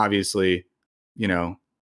 Obviously, you know,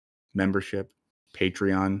 membership,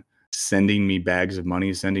 Patreon, sending me bags of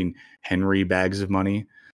money, sending Henry bags of money,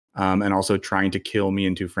 and also trying to kill me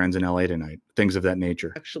and 2 friends in LA tonight. Things of that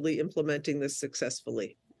nature. Actually implementing this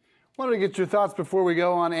successfully. Wanted to get your thoughts before we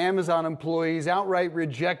go on Amazon employees outright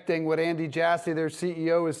rejecting what Andy Jassy, their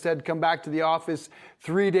CEO, has said, come back to the office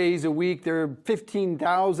 3 days a week. There are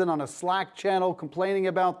 15,000 on a Slack channel complaining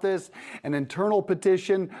about this, an internal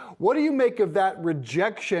petition. What do you make of that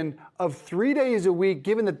rejection of 3 days a week,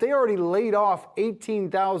 given that they already laid off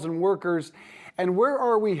 18,000 workers? And where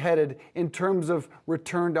are we headed in terms of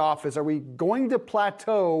return to office? Are we going to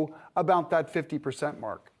plateau about that 50%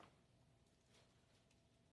 mark?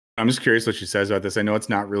 I'm just curious what she says about this. I know it's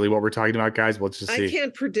not really what we're talking about, guys. But let's just see. I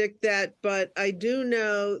can't predict that, but I do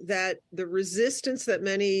know that the resistance that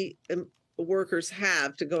many workers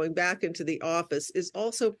have to going back into the office is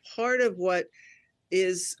also part of what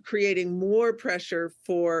is creating more pressure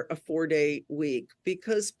for a 4-day week,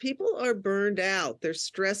 because people are burned out. They're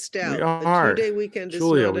stressed out. A 2-day weekend is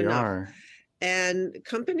not enough. And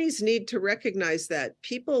companies need to recognize that.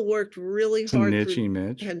 People worked really hard through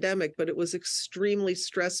the pandemic, but it was extremely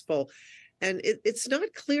stressful. And it's not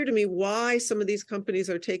clear to me why some of these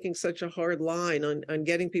companies are taking such a hard line on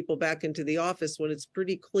getting people back into the office, when it's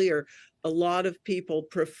pretty clear a lot of people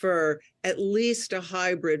prefer at least a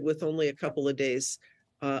hybrid with only a couple of days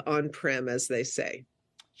on-prem, as they say.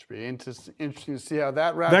 Should be interesting to see how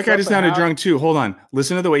that wraps up. That guy just sounded drunk too. Hold on.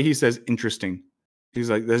 Listen to the way he says interesting. He's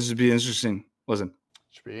like, this should be interesting. Listen.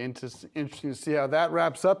 Should be interesting to see how that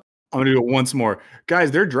wraps up. I'm gonna do it once more.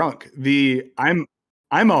 Guys, they're drunk. I'm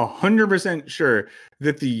 100% sure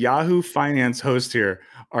that the Yahoo Finance hosts here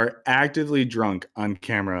are actively drunk on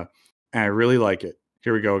camera, and I really like it.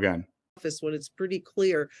 Here we go again. When it's pretty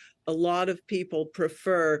clear, a lot of people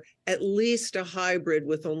prefer at least a hybrid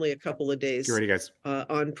with only a couple of days. Get ready, guys.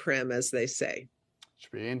 On-prem, as they say.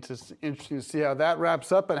 Should be interesting to see how that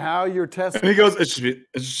wraps up and how your test. And he goes, it's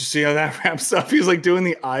just see how that wraps up. He's like doing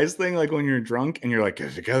the eyes thing, like when you're drunk and you're like,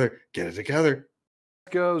 get it together.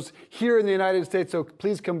 Goes here in the United States, so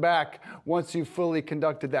please come back once you've fully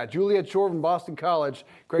conducted that. Juliet Shore from Boston College,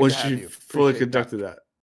 great to have you. Fully conducted that.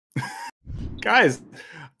 Guys,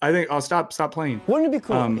 I think I'll stop playing. Wouldn't it be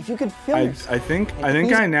cool if you could film I think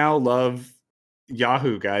I now love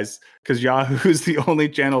Yahoo, guys, because Yahoo is the only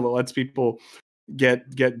channel that lets people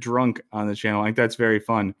get drunk on the channel. I think that's very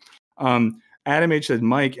fun. Adam H said,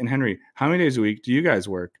 Mike and Henry, how many days a week do you guys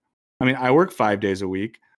work? I mean, I work 5 days a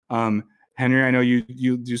week. Henry, I know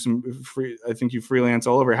you do some free. I think you freelance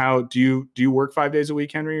all over. How do you work 5 days a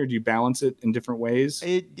week, Henry, or do you balance it in different ways?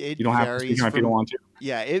 You don't have to speak on if you don't want to.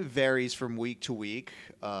 Yeah, it varies from week to week.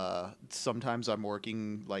 Sometimes I'm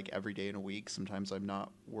working like every day in a week. Sometimes I'm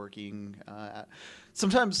not working.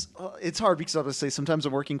 Sometimes it's hard because I'll just say sometimes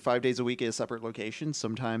I'm working 5 days a week at a separate location.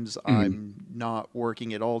 Sometimes I'm not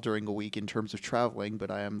working at all during a week in terms of traveling, but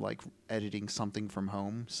I am like editing something from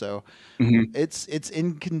home. So it's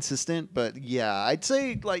inconsistent, but yeah, I'd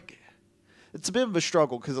say like it's a bit of a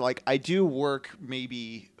struggle because like I do work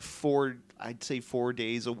maybe 4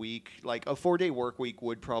 days a week. Like a 4-day work week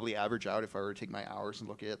would probably average out if I were to take my hours and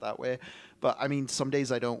look at it that way. But I mean, some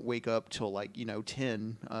days I don't wake up till like,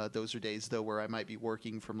 10. Those are days though where I might be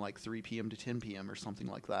working from like 3 p.m. to 10 p.m. or something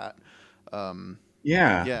like that.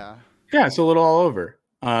 Yeah, it's a little all over.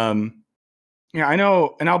 Yeah, I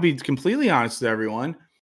know. And I'll be completely honest with everyone.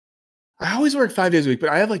 I always work 5 days a week, but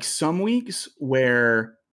I have like some weeks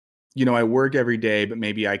where I work every day, but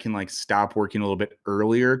maybe I can like stop working a little bit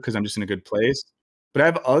earlier because I'm just in a good place. But I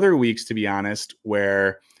have other weeks, to be honest,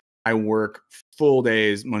 where I work full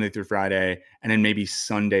days, Monday through Friday, and then maybe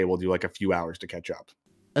Sunday we'll do like a few hours to catch up.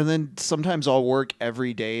 And then sometimes I'll work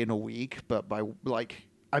every day in a week, but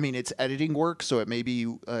it's editing work, so it may be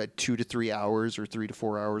 2 to 3 hours or 3 to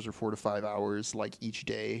 4 hours or 4 to 5 hours like each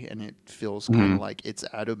day, and it feels kind of like it's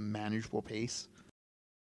at a manageable pace.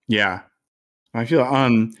 Yeah. I feel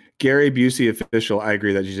Gary Busey official. I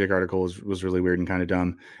agree that GTech article was really weird and kind of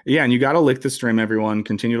dumb. Yeah, and you got to lick the stream, everyone.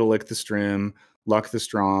 Continue to lick the stream, luck the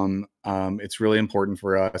strom. It's really important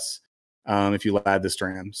for us if you lad the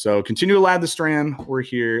stream. So continue to lad the stream. We're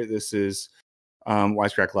here. This is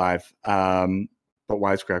Wisecrack Live. But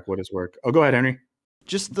Wisecrack, what is work? Oh, go ahead, Henry.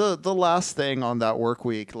 Just the last thing on that work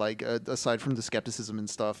week, like aside from the skepticism and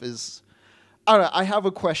stuff, is I don't know, I have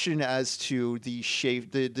a question as to the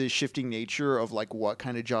shifting nature of like what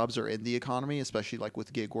kind of jobs are in the economy, especially like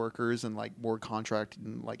with gig workers and like more contract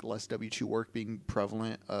and like less W-2 work being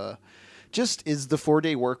prevalent. Just is the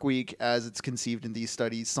 4-day work week as it's conceived in these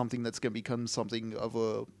studies something that's going to become something of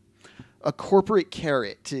a corporate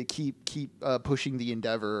carrot to keep pushing the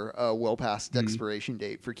endeavor well past expiration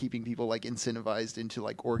date for keeping people like incentivized into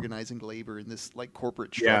like organizing labor in this like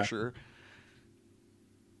corporate structure?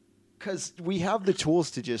 Because we have the tools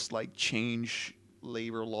to just like change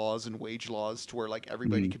labor laws and wage laws to where like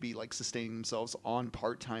everybody could be like sustaining themselves on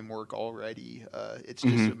part-time work already. It's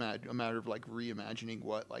just a matter of like reimagining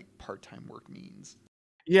what like part-time work means.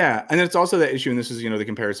 Yeah, and it's also that issue, and this is the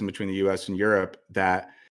comparison between the U.S. and Europe, that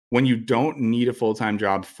when you don't need a full-time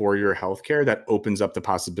job for your healthcare, that opens up the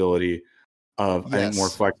possibility of I think more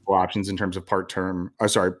flexible options in terms of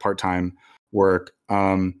part-time work.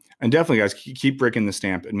 And definitely, guys, keep bricking the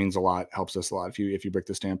stamp. It means a lot. Helps us a lot if you brick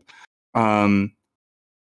the stamp.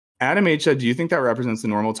 Adam H said, do you think that represents the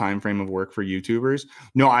normal time frame of work for YouTubers?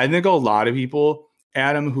 No, I think a lot of people,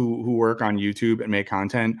 Adam, who work on YouTube and make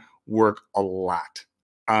content, work a lot.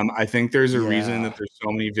 I think there's a reason that there's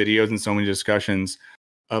so many videos and so many discussions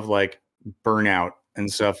of like burnout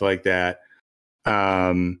and stuff like that. So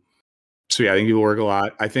yeah, I think people work a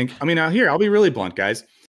lot. I'll be really blunt, guys.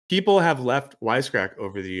 People have left Wisecrack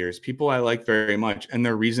over the years. People I like very much, and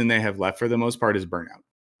the reason they have left for the most part is burnout.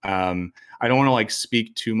 I don't want to like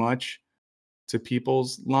speak too much to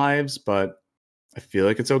people's lives, but I feel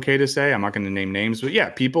like it's okay to say. I'm not going to name names, but yeah,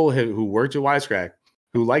 people who worked at Wisecrack,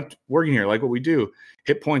 who liked working here, like what we do,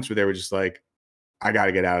 hit points where they were just like, I got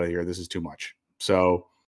to get out of here. This is too much. So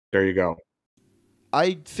there you go.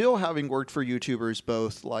 I feel having worked for YouTubers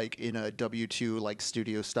both like in a W-2 like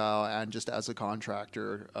studio style and just as a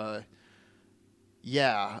contractor,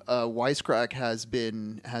 Yeah, Wisecrack has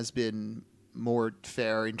been more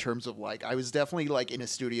fair in terms of like I was definitely like in a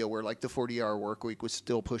studio where like the 40-hour work week was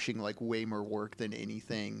still pushing like way more work than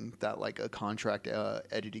anything that like a contract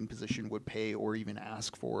editing position would pay or even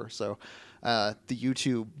ask for. So the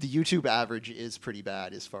YouTube average is pretty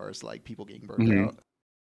bad as far as like people getting burned out.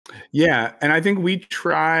 Yeah, and I think we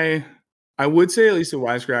try. I would say at least at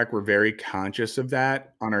Wisecrack, we're very conscious of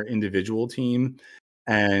that on our individual team,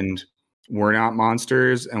 and we're not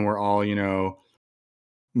monsters, and we're all, you know,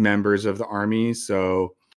 members of the army.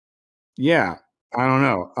 So yeah, I don't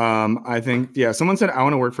know. I think, yeah, someone said, I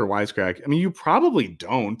want to work for Wisecrack. I mean, you probably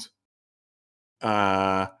don't,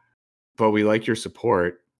 but we like your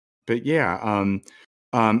support. But yeah,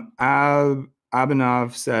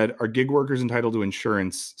 Abhinav said, are gig workers entitled to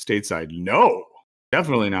insurance stateside? No,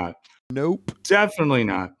 definitely not. Nope. Definitely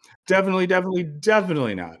not. Definitely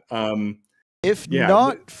not. If yeah,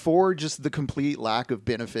 not for just the complete lack of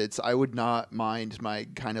benefits, I would not mind my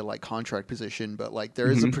kind of like contract position, but like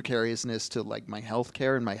there is a precariousness to like my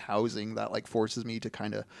healthcare and my housing that like forces me to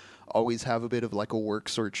kind of always have a bit of like a work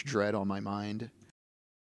search dread on my mind.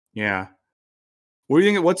 Yeah. What do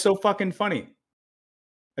you think? What's so fucking funny?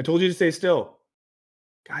 I told you to stay still.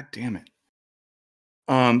 God damn it.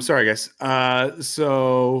 Sorry guys.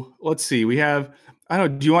 So let's see. We have, I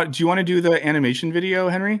don't know, do you want to do the animation video,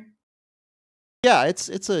 Henry? Yeah, it's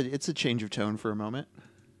a change of tone for a moment.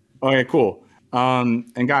 Okay, cool.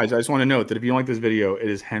 And guys, I just want to note that if you don't like this video, it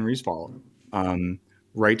is Henry's fault.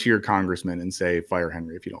 Write to your congressman and say, fire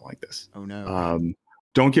Henry if you don't like this. Oh no.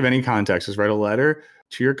 Don't give any context. Just write a letter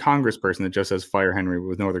to your congressperson that just says fire Henry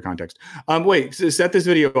with no other context. Wait, set this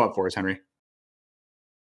video up for us, Henry.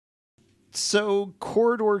 So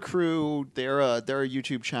Corridor Crew, they're a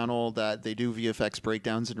YouTube channel that they do VFX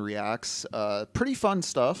breakdowns and reacts. Pretty fun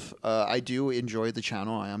stuff. I do enjoy the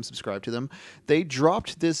channel. I am subscribed to them. They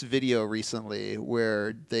dropped this video recently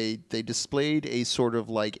where they displayed a sort of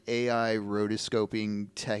like AI rotoscoping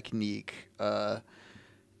technique.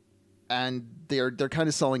 And they're kind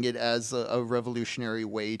of selling it as a revolutionary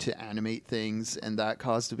way to animate things, and that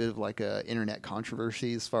caused a bit of like a internet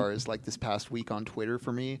controversy as far as like this past week on Twitter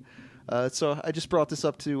for me. So I just brought this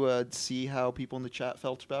up to see how people in the chat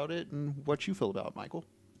felt about it and what you feel about it, Michael.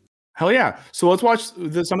 Hell yeah. So let's watch some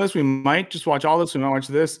of this. We might just watch all this. We might watch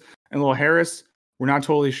this and a little Harris. We're not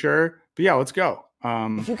totally sure. But yeah, let's go.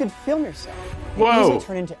 If you could film yourself, you Whoa. could easily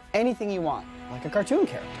turn into anything you want, like a cartoon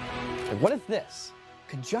character. Like, what if this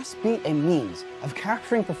could just be a means of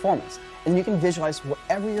capturing performance, and you can visualize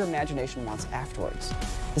whatever your imagination wants afterwards?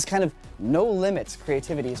 This kind of no limits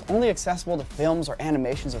creativity is only accessible to films or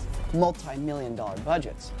animations with multi-million-dollar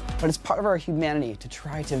budgets, but it's part of our humanity to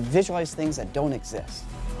try to visualize things that don't exist.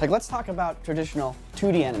 Like, let's talk about traditional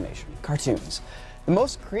 2D animation, cartoons. The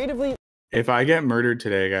most creatively... If I get murdered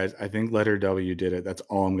today, guys, I think letter W did it. That's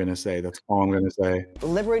all I'm going to say. That's all I'm going to say.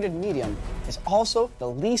 liberated medium is also the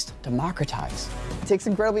least democratized. It takes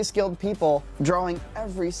incredibly skilled people drawing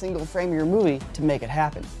every single frame of your movie to make it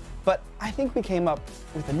happen. But I think we came up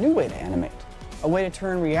with a new way to animate, a way to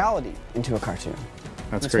turn reality into a cartoon.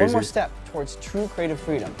 That's it's crazy. one more step towards true creative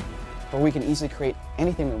freedom, where we can easily create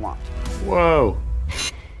anything we want. Whoa.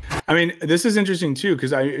 I mean, this is interesting too,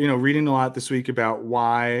 because reading a lot this week about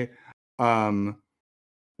why Ant-Man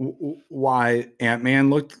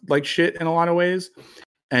looked like shit in a lot of ways,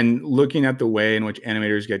 and looking at the way in which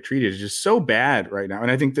animators get treated is just so bad right now.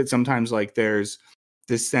 And I think that sometimes like there's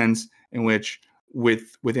this sense in which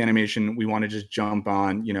with animation, we want to just jump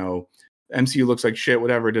on, MCU looks like shit,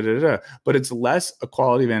 whatever, but it's less a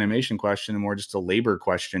quality of animation question and more just a labor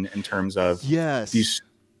question in terms of these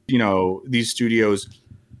studios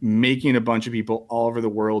making a bunch of people all over the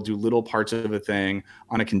world do little parts of a thing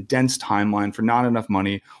on a condensed timeline for not enough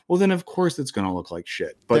money. Well, then of course it's going to look like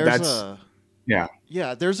shit. But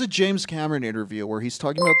there's a James Cameron interview where he's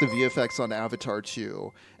talking about the VFX on Avatar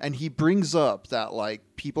 2, and he brings up that like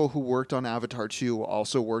people who worked on Avatar 2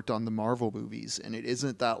 also worked on the Marvel movies, and it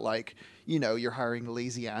isn't that like you're hiring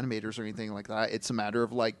lazy animators or anything like that. It's a matter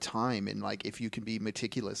of like time, and like if you can be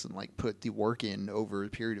meticulous and like put the work in over a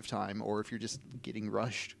period of time, or if you're just getting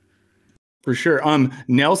rushed. For sure.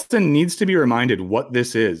 Nelson needs to be reminded what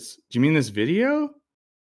this is. Do you mean this video?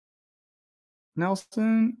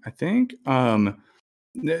 Nelson, I think.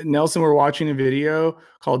 Nelson, we're watching a video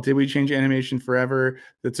called Did We Change Animation Forever?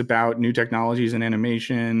 That's about new technologies in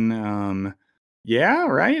animation. Yeah,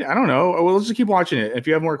 right? I don't know. Well, let's just keep watching it. If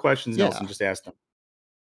you have more questions, Nelson, just ask them.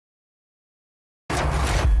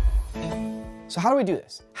 So how do we do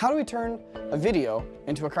this? How do we turn a video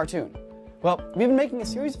into a cartoon? Well, we've been making a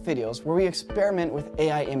series of videos where we experiment with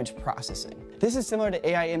AI image processing. This is similar to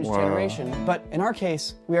AI image generation, but in our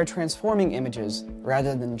case, we are transforming images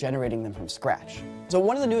rather than generating them from scratch. So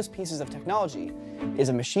one of the newest pieces of technology is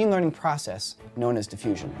a machine learning process known as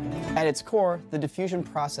diffusion. At its core, the diffusion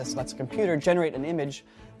process lets a computer generate an image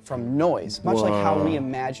from noise, much like how we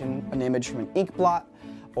imagine an image from an ink blot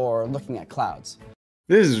or looking at clouds.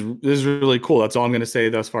 This is really cool. That's all I'm going to say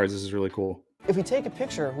thus far. This is really cool. If we take a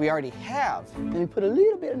picture we already have and we put a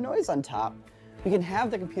little bit of noise on top, we can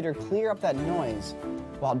have the computer clear up that noise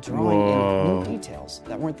while drawing in new details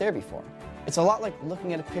that weren't there before. It's a lot like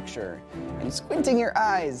looking at a picture and squinting your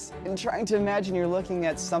eyes and trying to imagine you're looking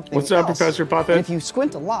at something else. What's up, Professor Puffett? And if you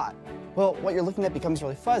squint a lot, well, what you're looking at becomes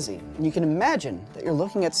really fuzzy, and you can imagine that you're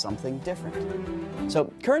looking at something different.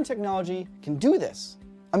 So current technology can do this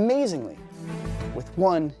amazingly with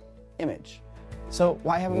one image. So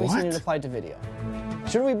why haven't we seen it applied to video?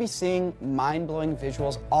 Shouldn't we be seeing mind-blowing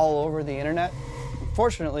visuals all over the internet?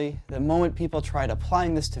 Unfortunately, the moment people tried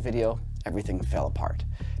applying this to video, everything fell apart.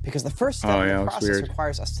 Because the first step in the process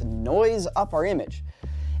requires us to noise up our image.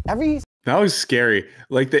 That was scary.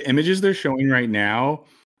 Like the images they're showing right now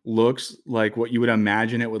looks like what you would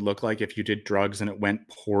imagine it would look like if you did drugs and it went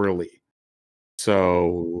poorly.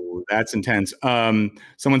 So that's intense.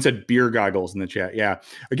 Someone said beer goggles in the chat. Yeah.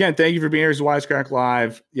 Again, thank you for being here. This is Wisecrack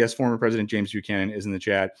Live. Yes, former President James Buchanan is in the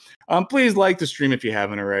chat. Please like the stream if you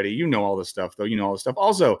haven't already. You know all this stuff, though. You know all this stuff.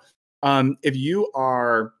 Also, if you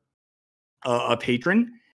are a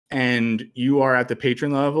patron and you are at the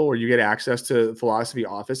patron level where you get access to philosophy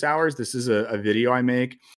office hours, this is a video I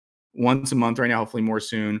make once a month right now, hopefully more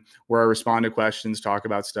soon, where I respond to questions, talk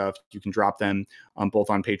about stuff. You can drop them both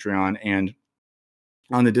on Patreon and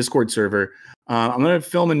on the Discord server. I'm going to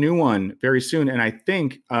film a new one very soon. And I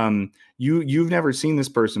think you've never seen this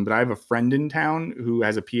person, but I have a friend in town who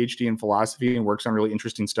has a PhD in philosophy and works on really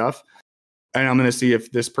interesting stuff. And I'm going to see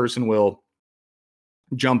if this person will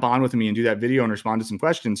jump on with me and do that video and respond to some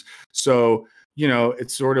questions. So, you know,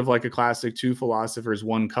 it's sort of like a classic 2 philosophers,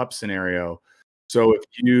 1 cup scenario. So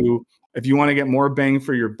if you want to get more bang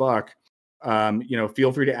for your buck, you know,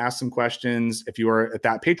 feel free to ask some questions if you are at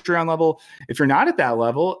that Patreon level. If you're not at that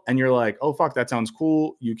level and you're like, oh, fuck, that sounds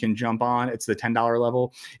cool, you can jump on. It's the $10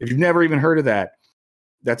 level. If you've never even heard of that,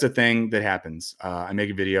 that's a thing that happens. I make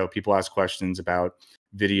a video. People ask questions about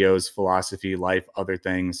videos, philosophy, life, other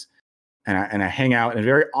things. And I hang out in a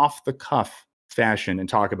very off the cuff fashion and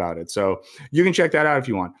talk about it. So you can check that out if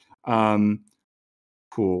you want.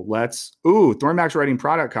 Cool. Thornback's writing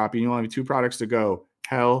product copy and you only have 2 products to go.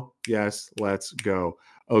 Hell yes, let's go.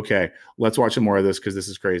 Okay, let's watch some more of this because this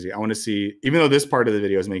is crazy. I want to see, even though this part of the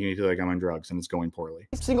video is making me feel like I'm on drugs and it's going poorly.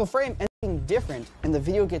 Single frame, anything different, and the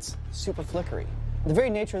video gets super flickery. The very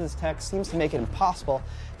nature of this tech seems to make it impossible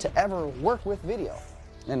to ever work with video.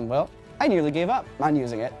 And well, I nearly gave up on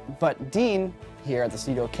using it, but Dean here at the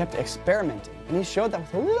studio kept experimenting, and he showed that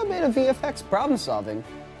with a little bit of VFX problem solving,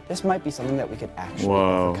 this might be something that we could actually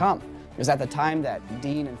overcome. It was at the time that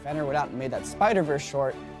Dean and Fenner went out and made that Spider-Verse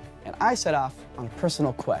short, and I set off on a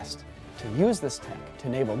personal quest to use this tech to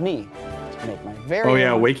enable me to make my very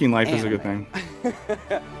own waking life is a good anime. thing.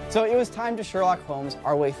 So it was time to Sherlock Holmes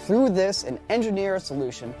our way through this and engineer a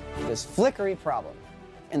solution to this flickery problem.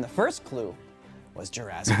 And the first clue was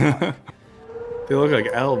Jurassic Park. They look like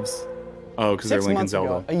elves. Oh, because they're 6 Lincoln months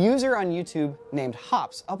Zelda. ago, a user on YouTube named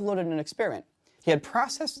Hops uploaded an experiment. He had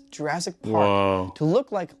processed Jurassic Park to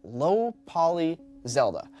look like low poly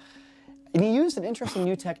Zelda. And he used an interesting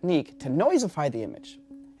new technique to noisify the image.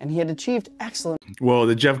 And he had achieved excellent. Whoa,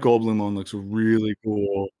 the Jeff Goldblum one looks really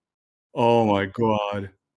cool. Oh my God.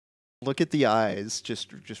 Look at the eyes,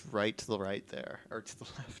 just right to the right there, or to the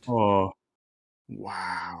left. Oh,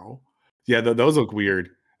 wow. Yeah, those look weird.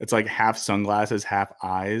 It's like half sunglasses, half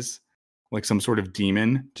eyes, like some sort of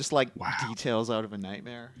demon. Just like details out of a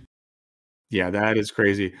nightmare. Yeah, that is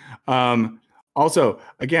crazy. Also,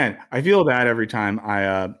 again, I feel bad every time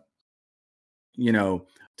I,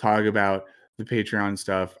 talk about the Patreon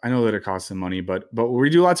stuff. I know that it costs some money, but we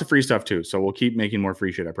do lots of free stuff too. So we'll keep making more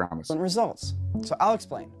free shit, I promise. Results. So I'll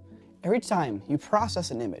explain. Every time you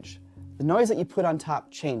process an image, the noise that you put on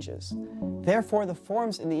top changes. Therefore, the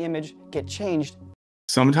forms in the image get changed.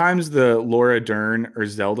 Sometimes the Laura Dern or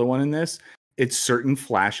Zelda one in this, it's certain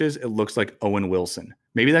flashes, it looks like Owen Wilson.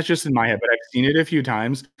 Maybe that's just in my head, but I've seen it a few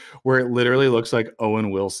times where it literally looks like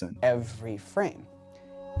Owen Wilson. Every frame.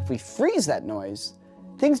 If we freeze that noise,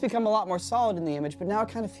 things become a lot more solid in the image, but now it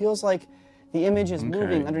kind of feels like the image is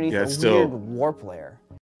moving underneath a weird warp layer.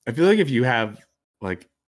 I feel like if you have like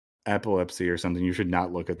epilepsy or something, you should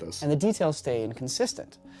not look at this. And the details stay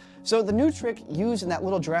inconsistent. So the new trick used in that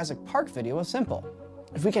little Jurassic Park video is simple.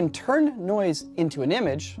 If we can turn noise into an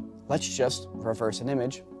image, let's just reverse an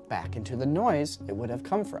image back into the noise it would have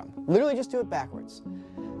come from. Literally just do it backwards.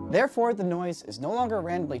 Therefore, the noise is no longer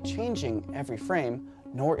randomly changing every frame,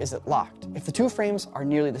 nor is it locked. If the two frames are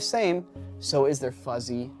nearly the same, so is their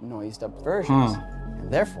fuzzy, noised up versions.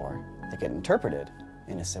 And therefore, they get interpreted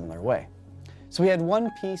in a similar way. So we had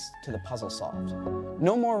one piece to the puzzle solved.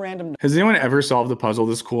 No more random. Has anyone ever solved the puzzle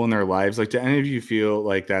this cool in their lives? Like, do any of you feel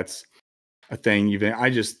like that's a thing you've been?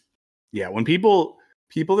 When people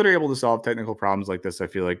that are able to solve technical problems like this, I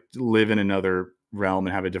feel like live in another realm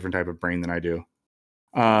and have a different type of brain than I do.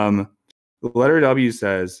 The letter W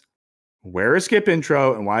says, where is skip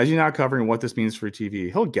intro and why is he not covering what this means for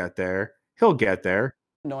TV? He'll get there. He'll get there.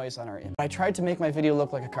 Noise on our image. I tried to make my video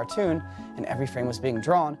look like a cartoon, and every frame was being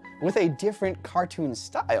drawn with a different cartoon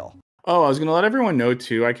style. Oh, I was gonna let everyone know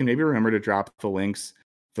too. I can maybe remember to drop the link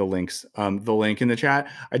in the chat.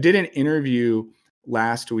 I did an interview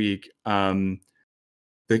last week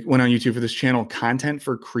that went on YouTube for this channel, Content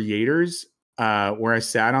for Creators, where I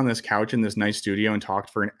sat on this couch in this nice studio and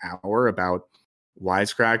talked for an hour about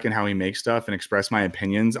Wisecrack and how he makes stuff and expressed my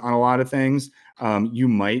opinions on a lot of things. You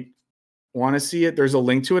might want to see it. There's a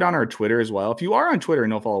link to it on our Twitter as well. If you are on Twitter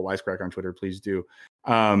and don't follow Wisecrack on Twitter, please do.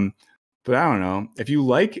 But I don't know. If you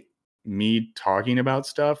like me talking about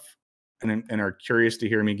stuff and are curious to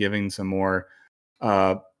hear me giving some more,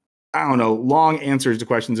 long answers to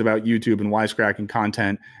questions about YouTube and Wisecrack and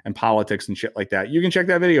content and politics and shit like that, you can check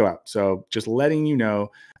that video out. So just letting you know.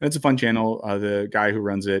 And it's a fun channel. The guy who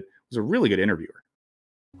runs it was a really good interviewer.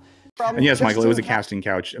 And yes, Michael, it was a casting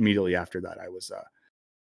couch. Immediately after that, I was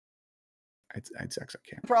I had sex on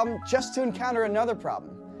camera. Problem just to encounter another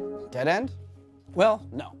problem. Dead end? Well,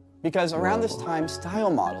 no. Because around this time,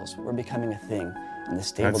 style models were becoming a thing in the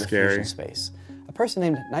stable diffusion space. A person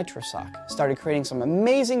named Nitrosock started creating some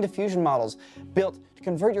amazing diffusion models built to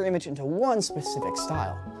convert your image into one specific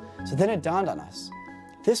style. So then it dawned on us.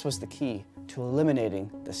 This was the key to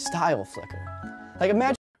eliminating the style flicker. Like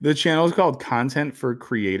imagine the channel is called Content for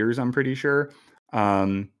Creators, I'm pretty sure.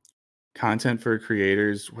 Content for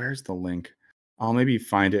Creators. Where's the link? I'll maybe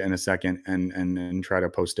find it in a second and try to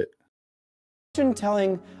post it. Imagine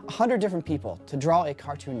telling 100 different people to draw a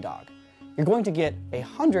cartoon dog. You're going to get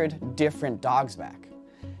 100 different dogs back.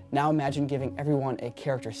 Now imagine giving everyone a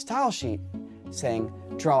character style sheet saying,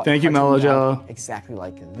 draw a cartoon dog exactly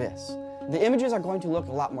like this. The images are going to look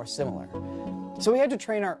a lot more similar. So we had to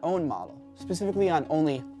train our own model, specifically on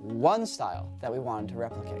only one style that we wanted to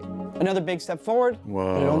replicate. Another big step forward,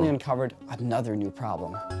 but it only uncovered another new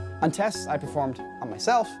problem. On tests I performed on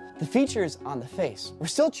myself, the features on the face were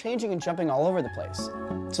still changing and jumping all over the place.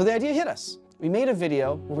 So the idea hit us. We made a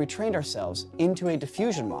video where we trained ourselves into a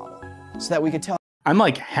diffusion model so that we could tell. I'm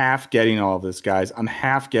like half getting all of this, guys. I'm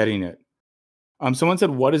half getting it. Someone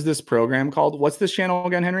said, what is this program called? What's this channel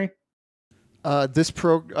again, Henry?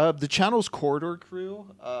 The channel's Corridor Crew.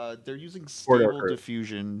 They're using stable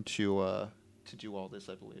diffusion to do all this,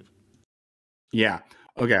 I believe. Yeah.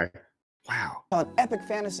 Okay. Wow. An epic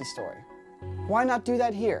fantasy story. Why not do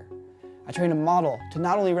that here? I trained a model to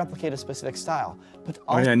not only replicate a specific style, but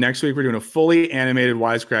also... Oh yeah, next week we're doing a fully animated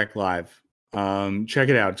Wisecrack live. Check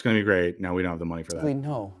it out. It's going to be great. No, we don't have the money for that. We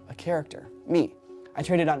know a character, me. I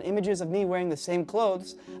trained it on images of me wearing the same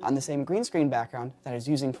clothes on the same green screen background that I was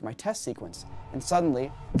using for my test sequence. And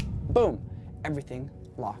suddenly, boom, everything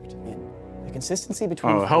locked in. The consistency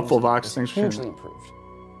between helpful Vox. Thanks for hugely improved.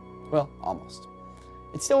 Well, almost.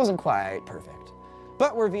 It still wasn't quite perfect.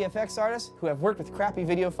 But we're VFX artists who have worked with crappy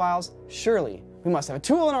video files. Surely, we must have a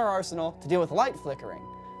tool in our arsenal to deal with light flickering.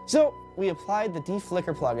 So we applied the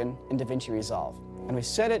deflicker plugin in DaVinci Resolve, and we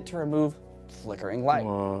set it to remove flickering light.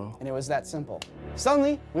 And it was that simple.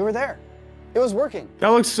 Suddenly, we were there. It was working. That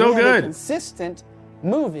looks so we had good. A consistent,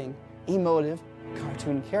 moving, emotive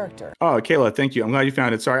cartoon character. Oh, Kayla, thank you. I'm glad you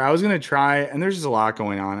found it. Sorry, I was going to try, and there's just a lot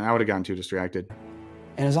going on, and I would have gotten too distracted.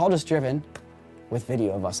 And it's all just driven with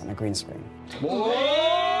video of us on a green screen.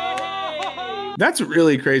 That's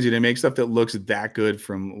really crazy to make stuff that looks that good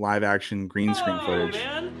from live action green screen footage.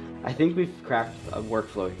 I think we've cracked a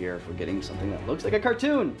workflow here for getting something that looks like a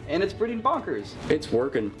cartoon, and it's pretty bonkers. It's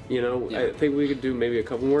working, you know. Yeah. I think we could do maybe a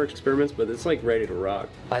couple more experiments, but it's like ready to rock.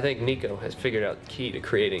 I think Nico has figured out the key to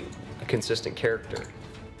creating a consistent character.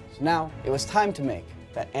 So now it was time to make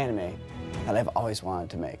that anime that I've always wanted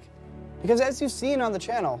to make. Because as you've seen on the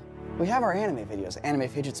channel, we have our anime videos, anime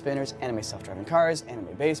fidget spinners, anime self-driving cars,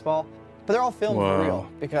 anime baseball, but they're all filmed for real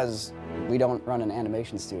because we don't run an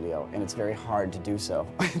animation studio and it's very hard to do so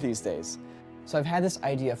these days. So I've had this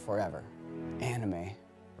idea forever. Anime,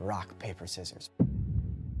 rock, paper, scissors.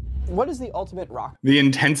 What is the ultimate rock? The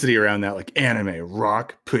intensity around that, like anime,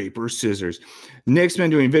 rock, paper, scissors. Nick's been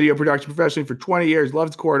doing video production professionally for 20 years,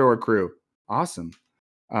 loves Corridor Crew. Awesome.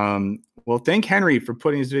 Well, thank Henry for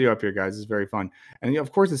putting his video up here, guys. It's very fun. And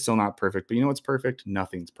of course, it's still not perfect, but you know what's perfect?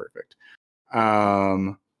 Nothing's perfect.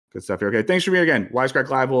 Good stuff here. Okay, thanks for being here again. Wisecrack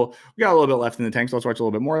Live. We got a little bit left in the tank, so let's watch a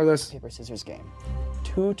little bit more of this. Paper, scissors game.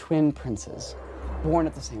 Two twin princes, born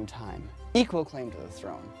at the same time, equal claim to the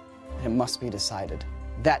throne. And it must be decided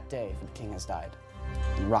that day if the king has died.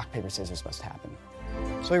 And rock, paper, scissors must happen.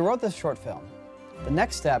 So we wrote this short film. The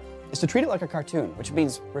next step is to treat it like a cartoon, which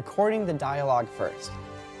means recording the dialogue first.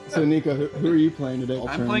 So Nico, who are you playing today?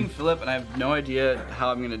 I'm playing Philip, and I have no idea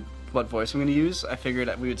what voice I'm gonna use. I figured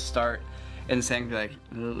that we would start and saying like,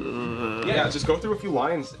 yeah, just go through a few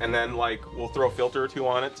lines, and then like we'll throw a filter or two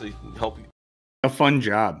on it to help you. A fun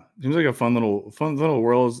job. Seems like a fun little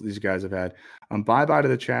worlds these guys have had. Bye to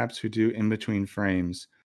the chaps who do in between frames.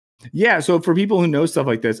 Yeah, so for people who know stuff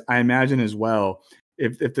like this, I imagine as well,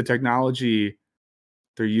 if the technology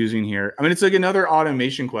they're using here, I mean, it's like another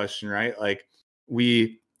automation question, right? Like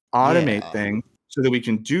we automate things so that we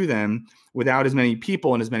can do them without as many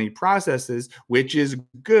people and as many processes, which is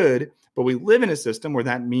good. But we live in a system where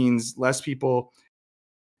that means less people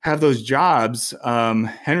have those jobs.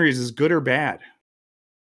 Henry, is this good or bad?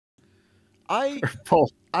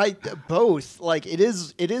 Both. Like it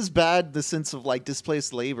is bad the sense of like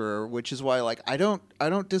displaced labor, which is why like I don't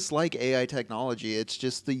dislike AI technology. It's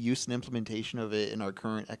just the use and implementation of it in our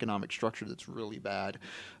current economic structure that's really bad.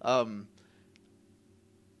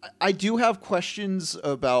 I do have questions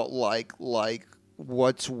about like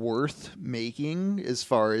what's worth making as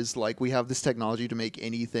far as like we have this technology to make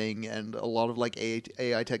anything, and a lot of like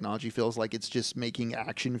AI technology feels like it's just making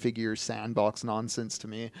action figure sandbox nonsense to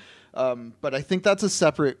me. But I think that's a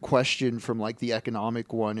separate question from like the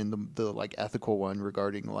economic one and the like ethical one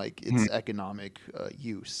regarding like its economic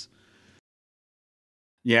use.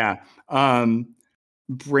 Yeah.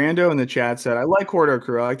 Brando in the chat said, I like Corridor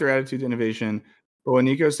Crew. I like their attitude to innovation. But what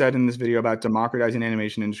Nico said in this video about democratizing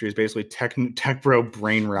animation industry is basically tech bro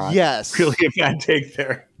brain rot. Yes. Really a bad take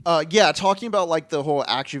there. Yeah, talking about like the whole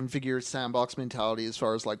action figure sandbox mentality as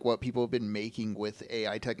far as like what people have been making with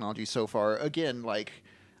AI technology so far. Again, like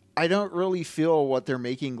I don't really feel what they're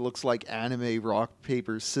making looks like anime rock,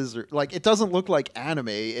 paper, scissors. Like it doesn't look like anime.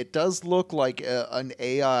 It does look like an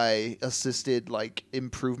AI assisted like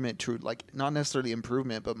improvement to like not necessarily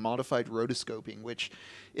improvement, but modified rotoscoping, which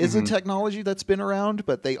is a technology that's been around,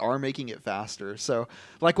 but they are making it faster. So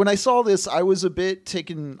like when I saw this, I was a bit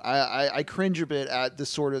taken. I cringe a bit at the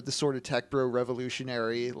sort of tech bro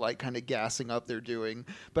revolutionary like kind of gassing up they're doing.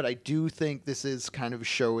 But I do think this is kind of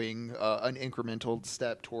showing an incremental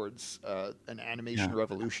step towards an animation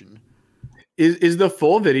revolution. Is the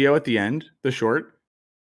full video at the end the short?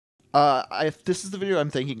 If this is the video I'm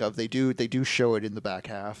thinking of, they do show it in the back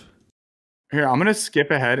half. Here, I'm gonna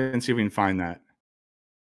skip ahead and see if we can find that.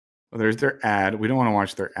 Well, there's their ad. We don't want to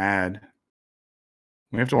watch their ad.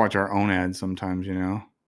 We have to watch our own ad sometimes, you know.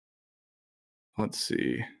 Let's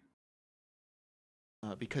see.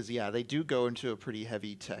 Because yeah, they do go into a pretty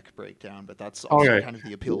heavy tech breakdown, but that's also kind of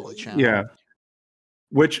the appeal of the channel. Yeah,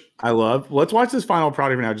 which I love. Let's watch this final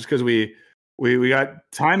product now, just because we got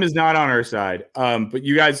time is not on our side. But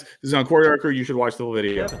you guys, this is on Corridor Crew. You should watch the whole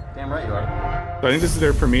video. Damn right you are. So I think this is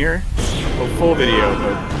their premiere. A full video,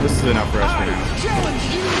 but this is enough for us for now.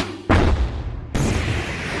 Challenge you.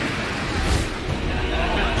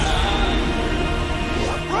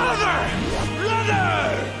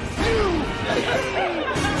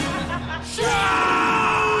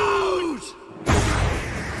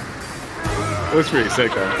 Looks pretty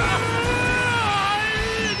sick though.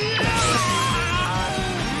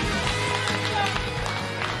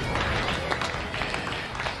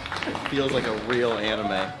 Feels like a real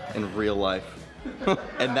anime in real life.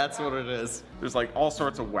 And that's what it is. There's like all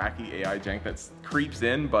sorts of wacky AI jank that creeps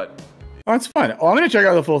in, but Oh, it's fun. Oh, I'm going to check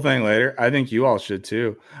out the full thing later. I think you all should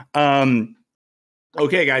too.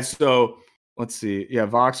 Okay, guys. So let's see. Yeah,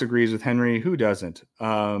 Vox agrees with Henry. Who doesn't?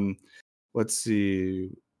 Let's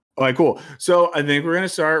see. All right, cool. So I think we're going to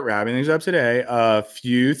start wrapping things up today. A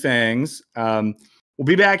few things. We'll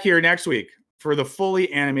be back here next week for the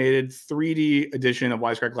fully animated 3D edition of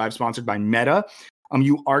Wisecrack Live, sponsored by Meta.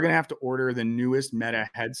 You are going to have to order the newest Meta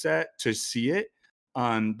headset to see it.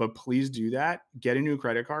 But please do that. Get a new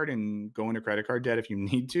credit card and go into credit card debt if you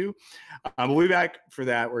need to. We'll be back for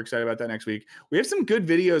that. We're excited about that next week. We have some good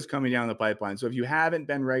videos coming down the pipeline. So if you haven't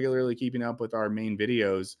been regularly keeping up with our main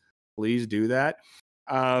videos, please do that.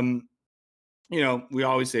 you know, we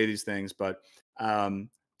always say these things, but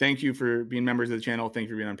thank you for being members of the channel. Thank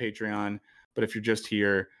you for being on Patreon. But if you're just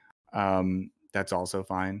here, that's also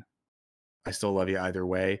fine. I still love you either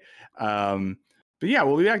way. But yeah,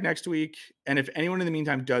 we'll be back next week. And if anyone in the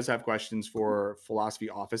meantime does have questions for philosophy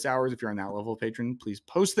office hours, if you're on that level of patron, please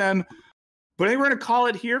post them. But I think we're going to call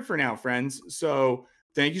it here for now, friends. So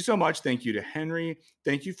thank you so much. Thank you to Henry.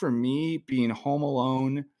 Thank you for me being home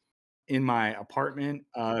alone in my apartment.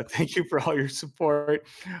 Thank you for all your support.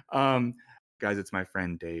 Guys, it's my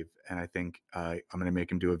friend Dave, and I think I'm going to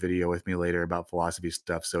make him do a video with me later about philosophy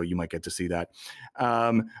stuff, so you might get to see that.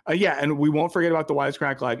 Yeah, and we won't forget about the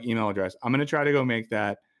Wisecrack Live email address. I'm going to try to go make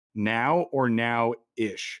that now or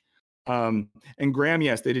now-ish. And Graham,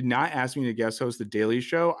 yes, they did not ask me to guest host the Daily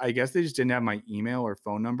Show. I guess they just didn't have my email or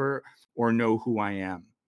phone number or know who I am.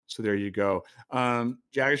 So there you go.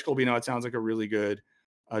 Jaggish Colbino, it sounds like a really good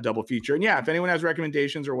double feature. And yeah, if anyone has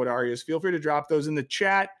recommendations or what arias, feel free to drop those in the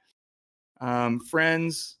chat.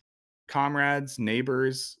 Friends, comrades,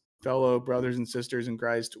 neighbors, fellow brothers and sisters in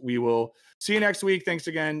Christ, we will see you next week. Thanks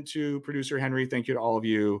again to producer Henry. Thank you to all of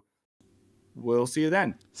you. We'll see you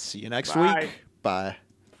then. See you next Bye. week. Bye.